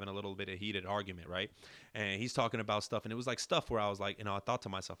a little bit of heated argument, right? And he's talking about stuff, and it was like stuff where I was like, I thought to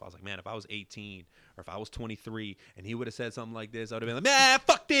myself, I was like, man, if I was 18 or if I was 23, and he would have said something like this, I would have been like, man,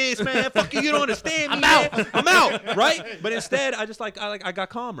 fuck this, man, fuck you don't understand me, I'm out, right? But instead, I got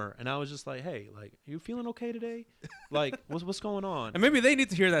calmer, and I was just like, hey, like, you feeling okay today? Like, what's going on? And maybe they need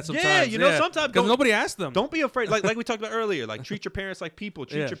to hear that sometimes. Yeah, sometimes because nobody asked them. Don't be afraid. Like we talked about earlier. Like treat your parents like people.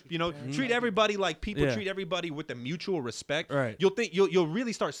 Treat treat everybody like people. Yeah. Treat everybody with the mutual respect. Right. You'll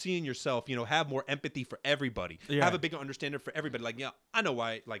really start seeing yourself. Have more empathy for everybody. Yeah. Have a bigger understanding for everybody. Like I know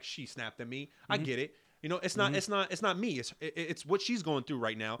why. Like she snapped at me. I get it. It's not me. It's what she's going through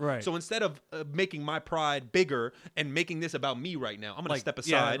right now. Right. So instead of making my pride bigger and making this about me right now, I'm gonna step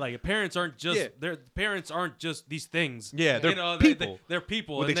aside. Yeah, like parents aren't just their parents aren't just these things. Yeah, they're people. They're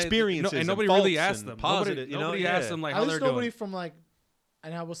people with and experiences and nobody and really faults asked and them. positive, Nobody asked them like At how least they're nobody doing. from like,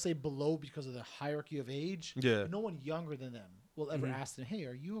 and I will say below because of the hierarchy of age. Yeah. No one younger than them will ever ask them, hey,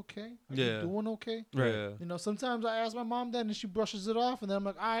 are you okay? Are Yeah. you doing okay? Right. Yeah. Sometimes I ask my mom that and she brushes it off, and then I'm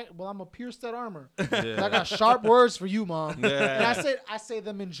like, all right, well, I'm gonna pierce that armor. Yeah. I got sharp words for you, Mom. Yeah. And I say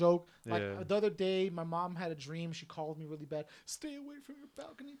them in joke. Like Yeah. the other day, my mom had a dream. She called me really bad. Stay away from your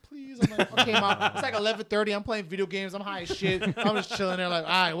balcony, please. I'm like, okay, Mom. It's like 11:30. I'm playing video games. I'm high as shit. I'm just chilling there like, all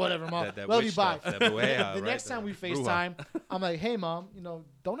right, whatever, Mom. That Love witch you, bye. stuff, that bruja, The right? next time we FaceTime, I'm like, hey, Mom,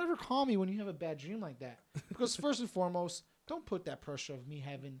 don't ever call me when you have a bad dream like that. Because first and foremost, don't put that pressure of me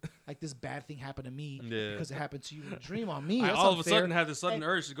having like this bad thing happen to me because it happened to you in a dream on me. I That's all of a unfair. sudden have this sudden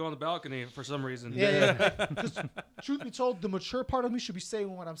urge to go on the balcony for some reason. Yeah. Because truth be told, the mature part of me should be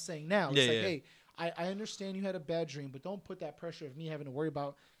saying what I'm saying now. It's Yeah, like, hey, I understand you had a bad dream, but don't put that pressure of me having to worry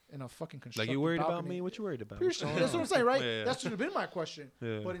about in a fucking Like constructive you worried balcony. about me? What you worried about? That's what I'm saying, right? Yeah. That should have been my question.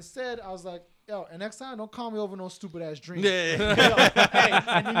 Yeah. But instead, I was like, yo, and next time, don't call me over no stupid ass dream. Yeah. Yo, hey,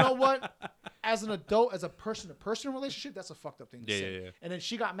 and you know what? As an adult, as a person-to-person relationship, that's a fucked up thing to say. Yeah. And then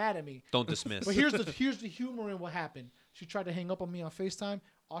she got mad at me. Don't dismiss. But here's the humor in what happened. She tried to hang up on me on FaceTime.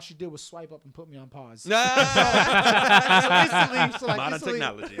 All she did was swipe up and put me on pause. Nah. Modern instantly,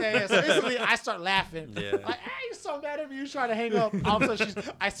 technology. Yeah, so instantly I start laughing. Yeah. Like, hey, you're so mad at me. You trying to hang up. All of a sudden,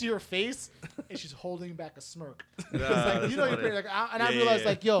 I see her face, and she's holding back a smirk. It's like, you're crazy. Like, I realized,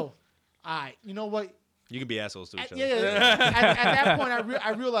 like, yo, all right, you know what? You can be assholes to each other. At that point,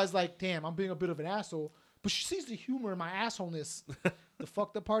 I realized, like, damn, I'm being a bit of an asshole. But she sees the humor in my assholeness. The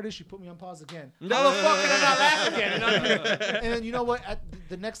fucked up part is she put me on pause again. How the fuck can I not laugh again? You know what I mean? And then you know what?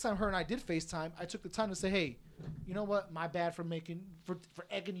 The next time her and I did FaceTime, I took the time to say, hey, you know what? My bad for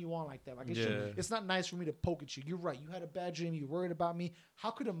egging you on like that. Like it's not nice for me to poke at you. You're right. You had a bad dream. You're worried about me. How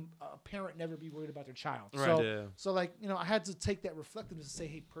could a parent never be worried about their child? Right. So like, I had to take that reflectiveness and say,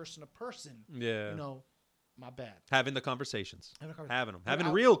 hey, person to person. Yeah. My bad. Having the conversations. Having them. Having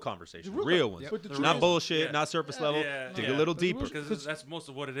Yeah, real conversations. Real ones. But the truth Not is- bullshit, not surface level. Dig a little deeper. Because that's most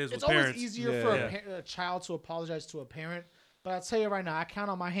of what it is It's with parents. always easier for a child to apologize to a parent. But I'll tell you right now, I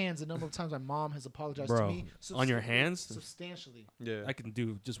count on my hands the number of times my mom has apologized to me. On your hands? Substantially. Yeah. I can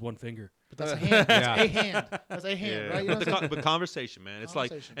do just one finger. But that's a hand. That's a hand. That's a hand, right? You know what I'm saying? But conversation, man. It's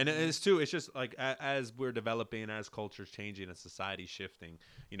like, Conversation. and it's too. It's just like as we're developing, as culture's changing, as society's shifting,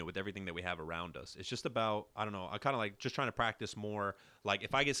 with everything that we have around us. It's just about, I don't know. I kind of like just trying to practice more. Like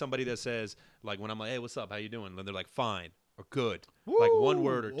if I get somebody that says, like when I'm like, hey, what's up? How you doing? Then they're like, fine or good. Like one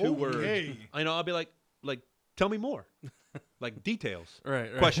word or two words. I'll be like, tell me more. Like details.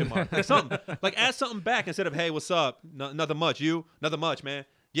 Right. Question mark. Like something. Like ask something back instead of, hey, what's up? Nothing much. You? Nothing much, man.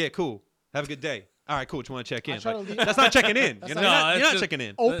 Yeah, cool. Have a good day. All right, cool. What you want to check in? That's not checking in. You're not checking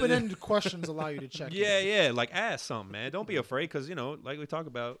in. Open-ended questions allow you to check in. Yeah. Like ask something, man. Don't be afraid because, like we talk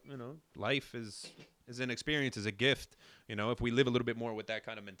about, life is an experience, is a gift. If we live a little bit more with that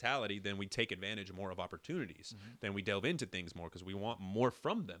kind of mentality, then we take advantage more of opportunities. Then we delve into things more because we want more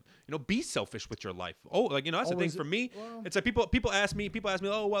from them. Be selfish with your life. Oh, like, that's the thing for me. It's like people ask me,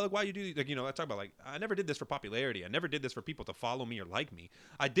 oh, well, like, why you do, like, I talk about, like, I never did this for popularity. I never did this for people to follow me or like me.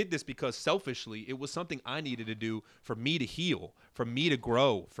 I did this because selfishly, it was something I needed to do for me to heal, for me to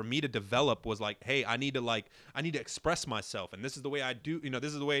grow, for me to develop. Was like, hey, I need to express myself. And this is the way I do,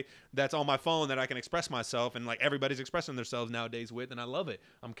 this is the way that's on my phone that I can express myself. And like everybody's expressing themselves nowadays with, and I love it.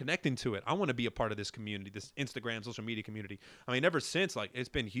 I'm connecting to it. I want to be a part of this community, this Instagram, social media community. I mean, ever since, like, it's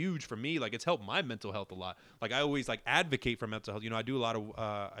been huge for me. Like, it's helped my mental health a lot. Like, I always, like, advocate for mental health. You know, I do a lot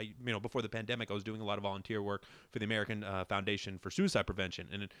of, before the pandemic, I was doing a lot of volunteer work for the American Foundation for Suicide Prevention.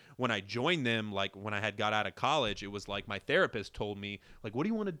 And when I joined them, like, when I had got out of college, it was like my therapist told me, like, what do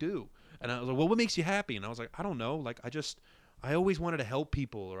you want to do? And I was like, well, what makes you happy? And I was like, I don't know. Like, I always wanted to help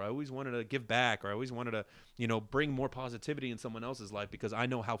people, or I always wanted to give back, or I always wanted to, bring more positivity in someone else's life, because I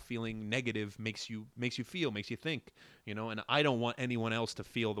know how feeling negative makes you feel, makes you think, and I don't want anyone else to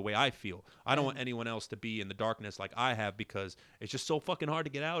feel the way I feel. I don't want anyone else to be in the darkness like I have, because it's just so fucking hard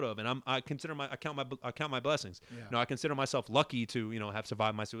to get out of. And I count my blessings. Yeah. I consider myself lucky to, have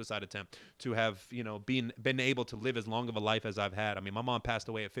survived my suicide attempt, to have, been able to live as long of a life as I've had. I mean, my mom passed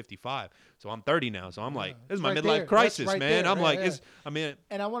away at 55, so I'm 30 now. So I'm like, this is my midlife crisis, man. I'm like,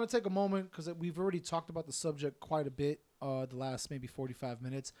 and I want to take a moment, because we've already talked about the subject quite a bit the last maybe 45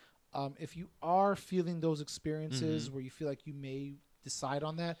 minutes. If you are feeling those experiences where you feel like you may decide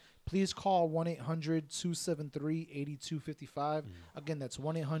on that, please call 1-800-273-8255. Again, that's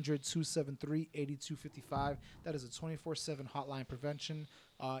 1-800-273-8255. That is a 24/7 hotline prevention.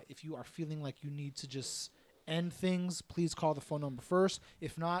 If you are feeling like you need to just end things, please call the phone number first.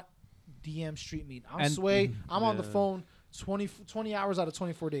 If not, DM StreetMeet. I'm Sway. I'm on the phone 20 hours out of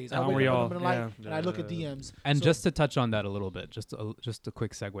 24 days. I wake up in the night and I look at DMs. And just to touch on that a little bit, just a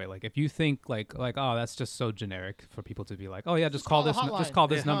quick segue. Like, if you think like oh, that's just so generic for people to be like, oh yeah, just call this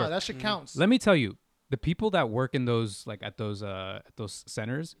number. That shit counts. Let me tell you, the people that work in those, like, at those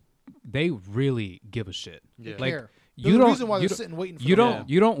centers, they really give a shit. They like, care. There's a reason why they're sitting waiting for you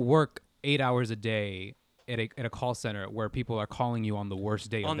don't work 8 hours a day at a call center where people are calling you on the worst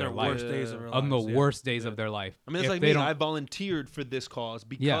day of their life. On the worst days of their life. I mean, it's like me. I volunteered for this cause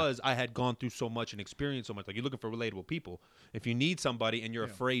because I had gone through so much and experienced so much. Like, you're looking for relatable people. If you need somebody and you're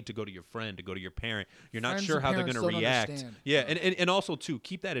afraid to go to your friend, to go to your parent, you're not sure how they're going to react. Understand. Yeah, and also too,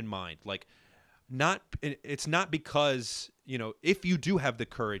 keep that in mind. Like, it's not because, if you do have the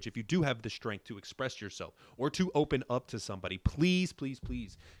courage, if you do have the strength to express yourself or to open up to somebody, please, please,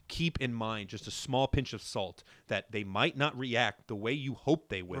 please keep in mind just a small pinch of salt that they might not react the way you hope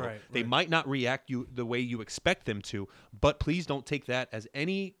they will. They might not react the way you expect them to, but please don't take that as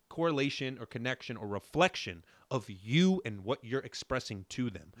any correlation or connection or reflection of you and what you're expressing to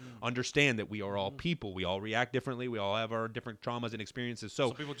them. Understand that we are all people. We all react differently. We all have our different traumas and experiences. So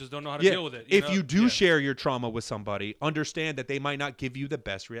some people just don't know how to deal with it. If you do share your trauma with somebody, understand that they might not give you the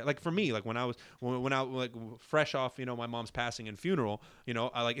best reaction. Like, for me, like, when I was like fresh off, my mom's passing and funeral,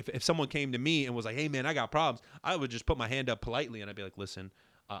 I like, if someone came to me and was like, hey man, I got problems, I would just put my hand up politely and I'd be like, listen,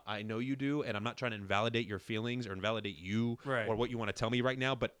 I know you do, and I'm not trying to invalidate your feelings or invalidate you or what you want to tell me right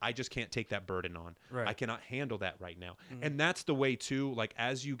now, but I just can't take that burden on. I cannot handle that right now. And that's the way too, like,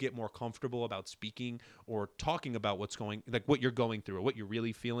 as you get more comfortable about speaking or talking about what you're going through or what you're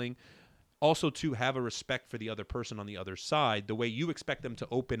really feeling, also to have a respect for the other person on the other side, the way you expect them to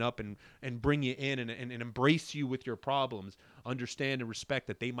open up and bring you in and embrace you with your problems. Understand and respect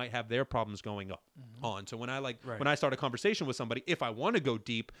that they might have their problems going on. So when I start a conversation with somebody, if I want to go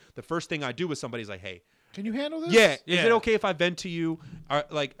deep, the first thing I do with somebody is like, hey, can you handle this? Yeah. Is it okay if I vent to you? Are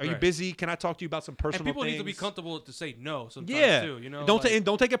you busy? Can I talk to you about some personal things? And people need to be comfortable to say no sometimes too.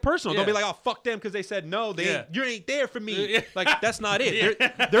 Don't take it personal. Don't be like, oh, fuck them because they said no. You ain't there for me. Like, that's not it.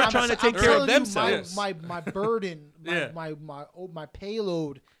 They're trying to take care of themselves. My burden, my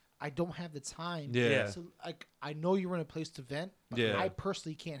payload. I don't have the time. So, like, I know you're in a place to vent, but I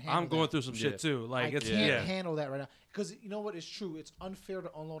personally can't handle. I'm going through some shit too. Like, I can't handle that right now. Because you know what? It's true. It's unfair to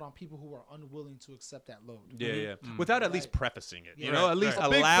unload on people who are unwilling to accept that load. Without at least prefacing it. At least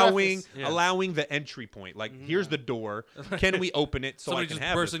allowing the entry point. Like, here's the door. Can we open it so I can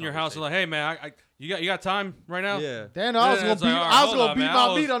have burst in your house and like, hey man, you got time right now? Then I was gonna beat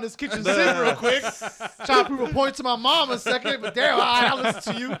my meat on this kitchen sink real quick. Trying to prove a point to my mom a second, but damn, I'll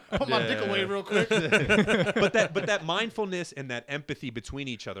listen to you. Put my dick away real quick. But that mindfulness and that empathy between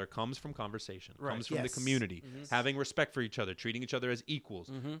each other comes from conversation. Comes from the community. Having respect for each other, treating each other as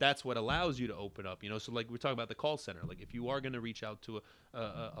equals. That's what allows you to open up. So like we're talking about the call center. Like, if you are going to reach out to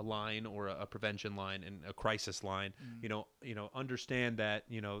a line or a prevention line and a crisis line, understand that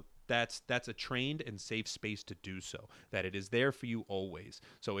that's a trained and safe space to do so, that it is there for you always.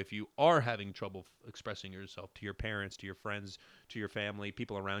 So if you are having trouble expressing yourself to your parents, to your friends, to your family,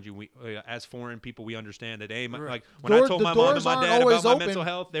 people around you, we as foreign people, we understand that, hey, like when I told my mom and my dad about my mental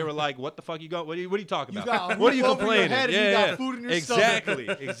health, they were like, what the fuck you got? What are you talking about? What are you complaining? You got food in your stomach.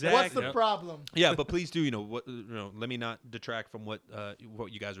 Exactly. What's the problem? Yeah, but please do, let me not detract from what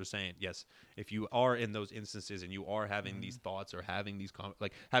you guys are saying. Yes, if you are in those instances and you are having these thoughts or having these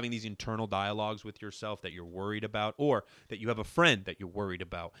having these internal dialogues with yourself that you're worried about, or that you have a friend that you're worried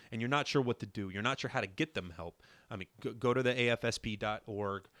about and you're not sure what to do, you're not sure how to get them help. I mean, go to the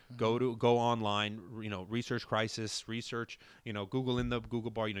afsp.org, go online, research crisis, research, Google in the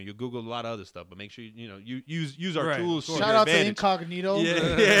Google bar, you Google a lot of other stuff, but make sure, you use our tools to your Shout out advantage. to Incognito.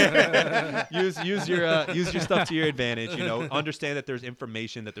 Yeah. use your stuff to your advantage, understand that there's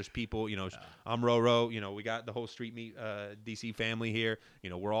information, that there's people, I'm Roro, we got the whole StreetMeet DC family here,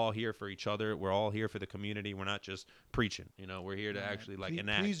 we're all here for each other. We're all here for the community. We're not just preaching, we're here to actually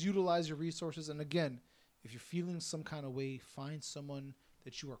enact. Please utilize your resources. And again, if you're feeling some kind of way, find someone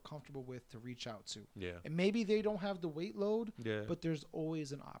that you are comfortable with to reach out to. Yeah. And maybe they don't have the weight load, but there's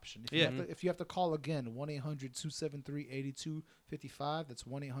always an option. If you have to call again, 1-800-273-8255. That's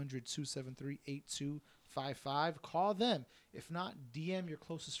 1-800-273-8255. Call them. If not, DM your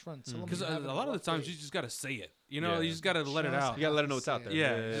closest friend. Because a lot of the times you just got to say it. You just got to let it out. You got to let them know it's out there.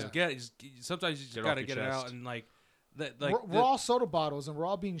 Yeah. Sometimes you just got to get it out and we're all soda bottles, and we're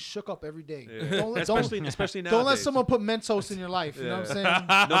all being shook up every day. Yeah. Especially nowadays. Don't let someone put Mentos in your life. You know what I'm saying? No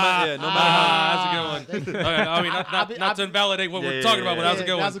matter how. That's a good one. I mean, not to invalidate what we're talking about, but that was a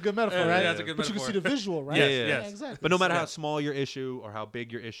good one. That's a good metaphor, right? That's a good metaphor. But you can see the visual, right? Yeah, exactly. But no matter how small your issue or how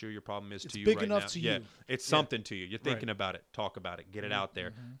big your problem is to you right now. It's big enough to you. It's something to you. You're thinking about it. Talk about it. Get it out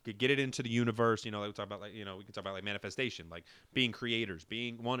there. Get it into the universe. We talk about we can talk about manifestation, like being creators,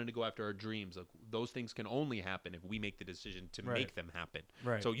 wanting to go after our dreams. Like, those things can only happen if we make the decision to make them happen.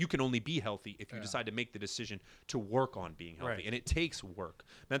 Right. So you can only be healthy if you decide to make the decision to work on being healthy. Right. And it takes work.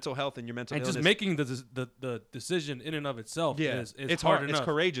 Mental health and your mental illness. And just making the decision in and of itself is it's hard enough. enough. It's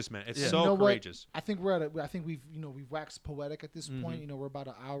courageous, man. It's so courageous. I think we've waxed poetic at this point. We're about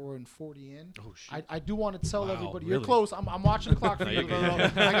an hour and 40 in. Oh shit. I do want to tell everybody, really? you're close. I'm watching the clock for you. I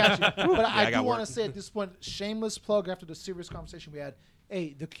got you. But I do want to say at this point, shameless plug after the serious conversation we had.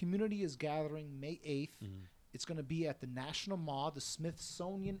 Hey, the community is gathering May 8th. It's going to be at the National Mall, the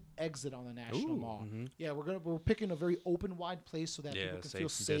Smithsonian exit on the National Mall. Yeah, we're picking a very open, wide place so that people can feel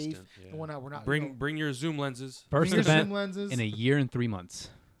safe. And we're not bring your zoom lenses. First bring your event zoom lenses. in a year and 3 months.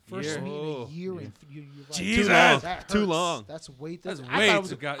 First meet in a year and you're right. Jesus. Too long. That's way too That's long. way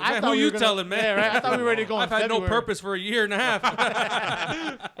too long. Who you telling, man? Yeah, right? I thought we were ready to go. I've had no purpose for a year and a half.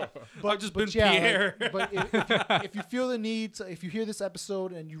 I've just been Pierre. But if you feel the need to, if you hear this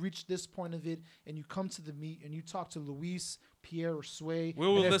episode and you reach this point of it and you come to the meet and you talk to Luis, Pierre, or Sway, we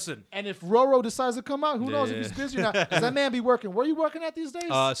will listen. And if Roro decides to come out, who knows if he's busy or not? Does that man be working? Where are you working at these days?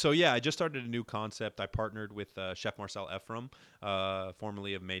 I just started a new concept. I partnered with Chef Marcel Ephraim,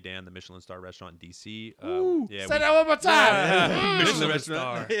 formerly of Maidan, the Michelin star restaurant in DC. Say that one more time. Michelin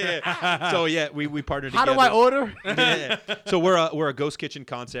restaurant. So we partnered How together. do I order? So we're a ghost kitchen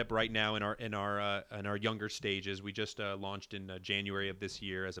concept right now in our younger stages. We just launched in January of this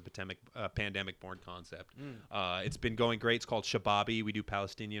year as a pandemic born concept. It's been going great. It's called Shababi. We do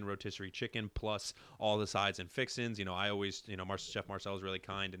Palestinian rotisserie chicken plus all the sides and fixins. I always, Chef Marcel is really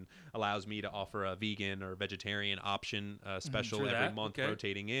kind and allows me to offer a vegan or vegetarian option special every month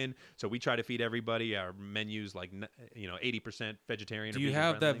rotating in. So we try to feed everybody. Our menu's 80% vegetarian. Do you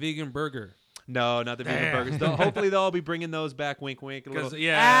have that vegan burger? No, not the vegan burgers. Hopefully they'll be bringing those back. Wink, wink. Wink,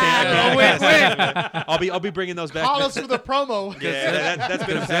 wink. I'll be bringing those back. Call us for the promo. Yeah, that's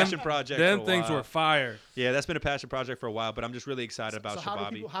been a passion project. Them things were fire. Yeah, that's been a passion project for a while, but I'm just really excited about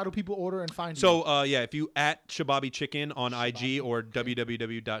Shababi. How do people order and find you? So if you at Shababi Chicken on IG or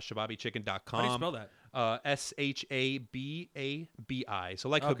www.shababichicken.com. How do you spell that? Shababi. So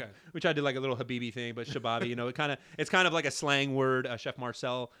we tried to do like a little Habibi thing, but Shababi, it's kind of like a slang word. Chef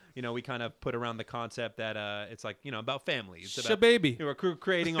Marcel, we kind of put around the concept that it's like about family. It's about Shababy. We're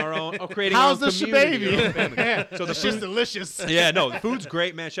creating our own. How's the Shababi? So the shit's delicious. Yeah, no, the food's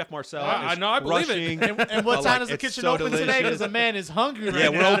great, man. Chef Marcel. I know, I believe it. And what time is the kitchen open today? Because the man is hungry. Yeah,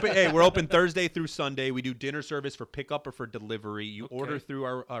 we're open. Hey, we're open Thursday through Sunday. We do dinner service for pickup or for delivery. You order through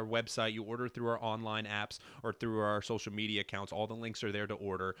our website. You order through our online online apps or through our social media accounts. All the links are there to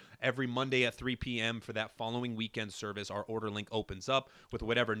order. Every Monday at 3 p.m. for that following weekend service, our order link opens up with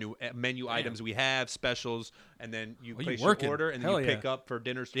whatever new menu items we have, specials, and then you place your order, and then you pick up for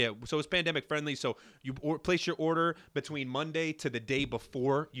dinner. Yeah, so it's pandemic friendly. So you place your order between Monday to the day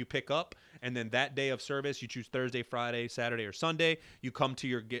before you pick up, and then that day of service, you choose Thursday, Friday, Saturday, or Sunday. You come to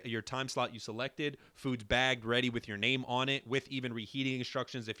your time slot you selected. Food's bagged, ready with your name on it, with even reheating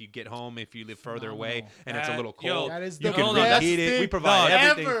instructions if you get home, if you live further away, and it's a little cold. That is you the can best reheat it. thing We provide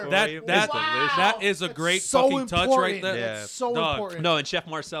everything ever. for That you. that It's delicious. that is a great so fucking touch right important. there. Yeah. That's so Dog. important. No, and Chef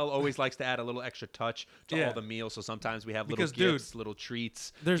Marcel always likes to add a little extra touch to Yeah. all the meals. So sometimes we have Because, little gifts, little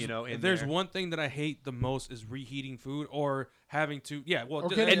treats. There's in there's there. one thing that I hate the most is reheating food or having to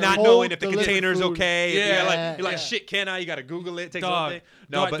Okay. And not Hold knowing if the delivered container's food. okay. Yeah. You're like, shit, can I? You got to Google it. It takes Dog, all day.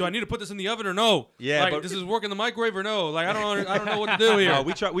 No, do I need to put this in the oven or no? Yeah, like, but- does this work in the microwave or no? Like I don't know what to do here. No,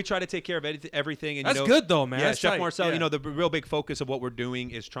 we try to take care of everything. And That's good though, man. Yeah, That's Chef tight. Marcel. Yeah. The real big focus of what we're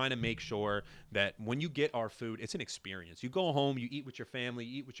doing is trying to make sure that when you get our food, it's an experience. You go home, you eat with your family,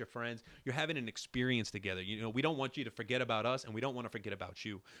 you eat with your friends. You're having an experience together. We don't want you to forget about us, and we don't want to forget about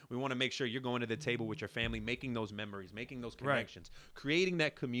you. We want to make sure you're going to the table with your family, making those memories, making those connections, creating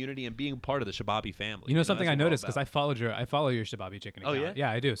that community, and being part of the Shababi family. You know something I that's what we're all noticed because about. I follow your Shababi chicken Oh, account. yeah?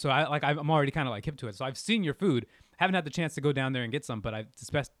 Yeah, I do. So I'm already kind of like hip to it. So I've seen your food. Haven't had the chance to go down there and get some, but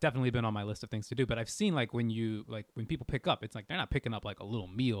it's definitely been on my list of things to do. But I've seen like when people pick up, it's like they're not picking up like a little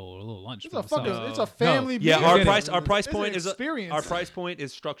meal or a little lunch. It's for a fucking. themselves. It's a family. Yeah, meal. our price It's point an is experience. our price point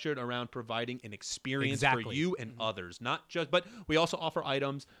is structured around providing an experience for Exactly. you and others, not just. But we also offer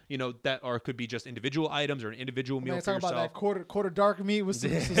items, that could be just individual items or an individual meal Man, for talking about yourself. that quarter dark meat with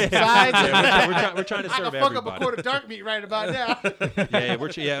some sides. Yeah, we're trying to I serve can fuck everybody. up a quarter dark meat right about now.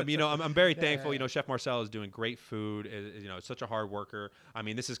 I'm very thankful. Chef Marcel is doing great food. Is such a hard worker. I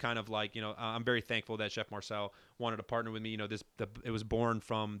mean, this is kind of like I'm very thankful that Chef Marcel wanted to partner with me. It was born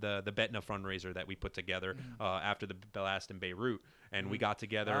from the Betna fundraiser that we put together after the blast in Beirut, and we got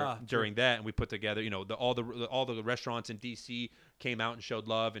together during that, and we put together. All the restaurants in DC came out and showed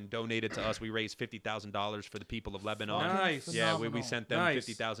love and donated to us. We raised $50,000 for the people of Lebanon. Nice. Yeah, we sent them Nice.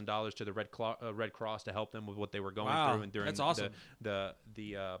 $50,000 to the Red Cross to help them with what they were going through, and during That's awesome. the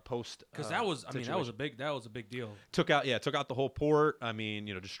post. Because that was a big deal. Took out the whole port. I mean,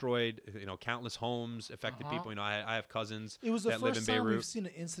 destroyed countless homes, affected people. I have cousins It was the that live in first time Beirut. we've seen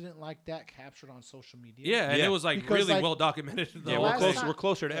an incident like that captured on social media. Yeah, and Yeah. it was like Because, really like, well documented. Yeah, last we're closer. time- We're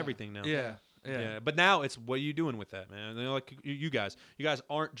closer to Yeah. everything now. Yeah. But now it's what are you doing with that, man? Like you guys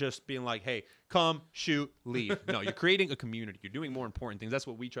aren't just being like, hey, come, shoot, leave. No, you're creating a community. You're doing more important things. That's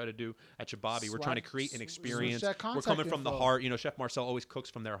what we try to do at Shababi. We're trying to create an experience. that We're contact coming from the info. heart. Chef Marcel always cooks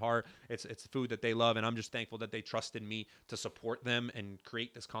from their heart. It's food that they love, and I'm just thankful that they trusted me to support them and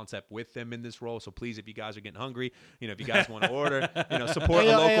create this concept with them in this role. So please, if you guys are getting hungry, if you guys want to order, support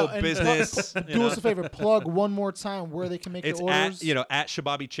a local and business. Do us a favor, plug one more time where they can make It's the orders. at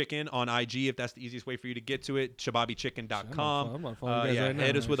Shababi Chicken on IG if that's the easiest way for you to get to it. ShababiChicken.com. I'm gonna follow you guys right now,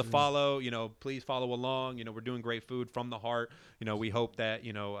 hit us with a actually. follow. Please follow along. We're doing great food from the heart. We hope that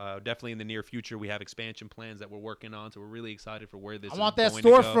definitely in the near future we have expansion plans that we're working on. So we're really excited for where this. I is want that going to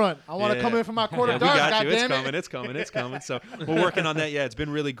go. storefront. I want to come in from my quarter We dark. got you. It's Goddamn coming. it. It's coming. So we're working on that. Yeah, it's been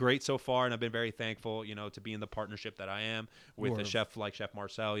really great so far, and I've been very thankful, to be in the partnership that I am with a chef like Chef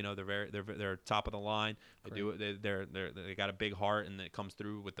Marcel. They're top of the line. They do it. They got a big heart, and it comes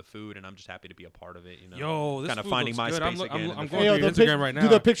through with the food. And I'm just happy to be a part of it. Yo, this kind of food finding looks my good. space again. I'm in the going Hey, through your the Instagram right now. Do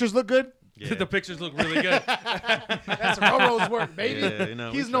the pictures look good? Yeah. The pictures look really good. That's Roro's work, baby.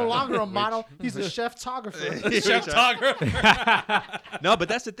 Yeah, He's we no try. longer a model. He's a chef-tographer. Chef Togger. No, but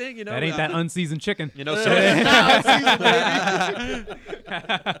that's the thing. That ain't that unseasoned chicken. So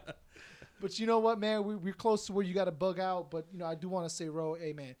But you know what, man? We're close to where you got to bug out. But, I do want to say, Ro,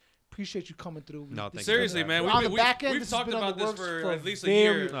 hey, man, appreciate you coming through. No, thank you. Seriously, man. On the back end, We've this has talked been on about the this works for at least a very-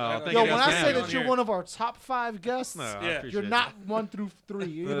 year. Oh, thank Yo, you when guys I for say having that me you're on one of our top 5 guests, No, I Yeah. appreciate you're it. not 1 through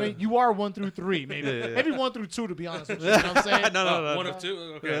 3. You are 1 through 3, maybe. Maybe 1 through 2, to be honest with you. You know what I'm saying? No. One of two.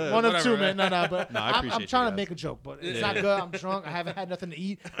 Okay. One of whatever, two, man. right? No, but No, I I'm appreciate trying you to guys. make a joke, but it's Yeah. not good. I'm drunk. I haven't had nothing to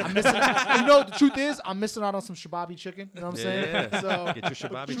eat. I'm missing. The truth is, I'm missing out on some Shababi chicken. You know what I'm saying? Yeah. So Get your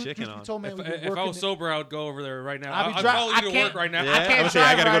Shababi chicken you on. told me If I was sober, I would go over there right now. I'll be I'd dri- follow I you to can't- work right now. Yeah. I I'm can't gonna say,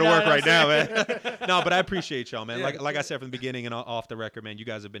 I drive gotta go right to now. work right now, man. No, but I appreciate y'all, man. Like I said from the beginning and off the record, man, you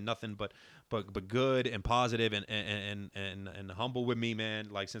guys have been nothing but good and positive and humble with me, man.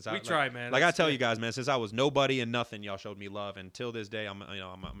 Like since we try, man. Like I tell you guys, man, since I was nobody and nothing, y'all showed me love, and till this day, I'm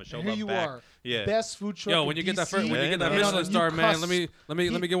gonna show love back. Are. Yeah, best food truck. Yo, when you get that DC, when you get that Michelin star, man, let me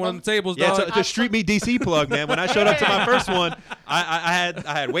get one of the tables, yeah, dog. it's a StreetMeet DC plug, man. When I showed up to my first one, I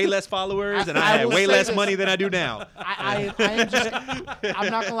had way less followers and I had way less money than I do now. I'm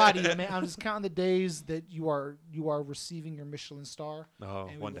not gonna lie to you, man. I'm just counting the days that you are receiving your Michelin star. Oh,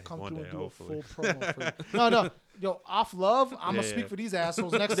 and one we will day, come one through day, and do hopefully. a full promo for you. No, yo, off love, I'm gonna speak for these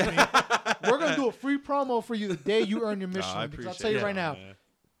assholes next to me. We're gonna do a free promo for you the day you earn your Michelin. Because I'll tell you right now. Man.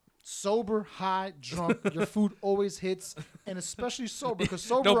 Sober, high, drunk, your food always hits, and especially sober. Because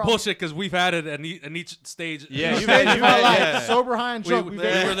sober, No bullshit, because we've had it in each stage. Yeah, you've had sober, high, and we drunk. were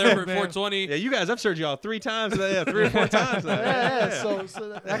there for man. 420. Yeah, you guys, I've served y'all 3 times. 3 or 4 times. Yeah. So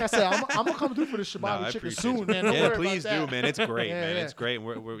like I said, I'm gonna come through for the Shabbat chicken soon, man. Don't worry please about do, that. man. It's great, man. It's great.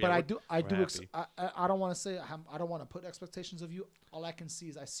 But I don't want to say I don't want to put expectations of you. All I can see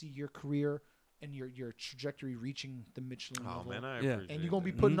is I see your career and your trajectory reaching the Michelin level. Oh man, I appreciate and you're gonna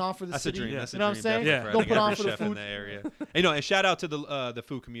be putting on for the That's city. a dream. That's you know what I'm saying? Yeah. Don't put on for the chef food in the area. And shout out to the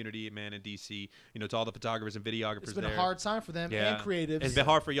food community, man, in DC. To all the photographers and videographers. It's been there. a hard time for them and creatives. It's been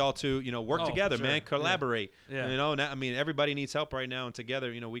hard for y'all to work together, sure. man, collaborate. Yeah. I mean, everybody needs help right now, and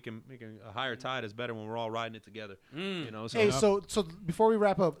together, we can a higher tide is better when we're all riding it together. So, hey, so before we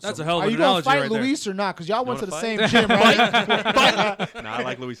wrap up, That's a hell of are an you gonna analogy fight right there. Luis or not? Because y'all went to the wanna same fight? gym, right? Nah, I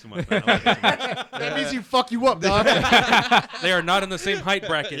like Luis too much. Man. I like him too much. That means he fuck you up, dog. They are not in the same height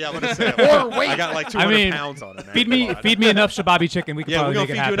bracket. Yeah, I'm gonna say Or weight. I got like 200 pounds on it. Man. Feed me enough shababi chicken. We can Yeah, we're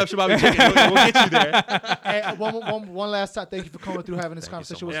probably gonna make feed it you happen. enough shababi chicken. We'll get you there. Hey, one last time, thank you for coming through, having this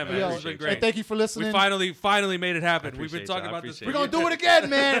conversation with Yeah, us. man, Yo, it's been and great. thank you for listening. We finally made it happen. We've been appreciate talking y'all. about this. I We're appreciate gonna do it again,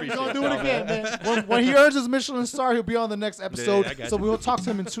 man. We're gonna do it again, man. When he earns his Michelin star, he'll be on the next episode. I got So you. we'll talk to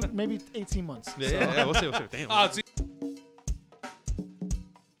him in maybe 18 months. Yeah, we'll see. Damn. Oh, see-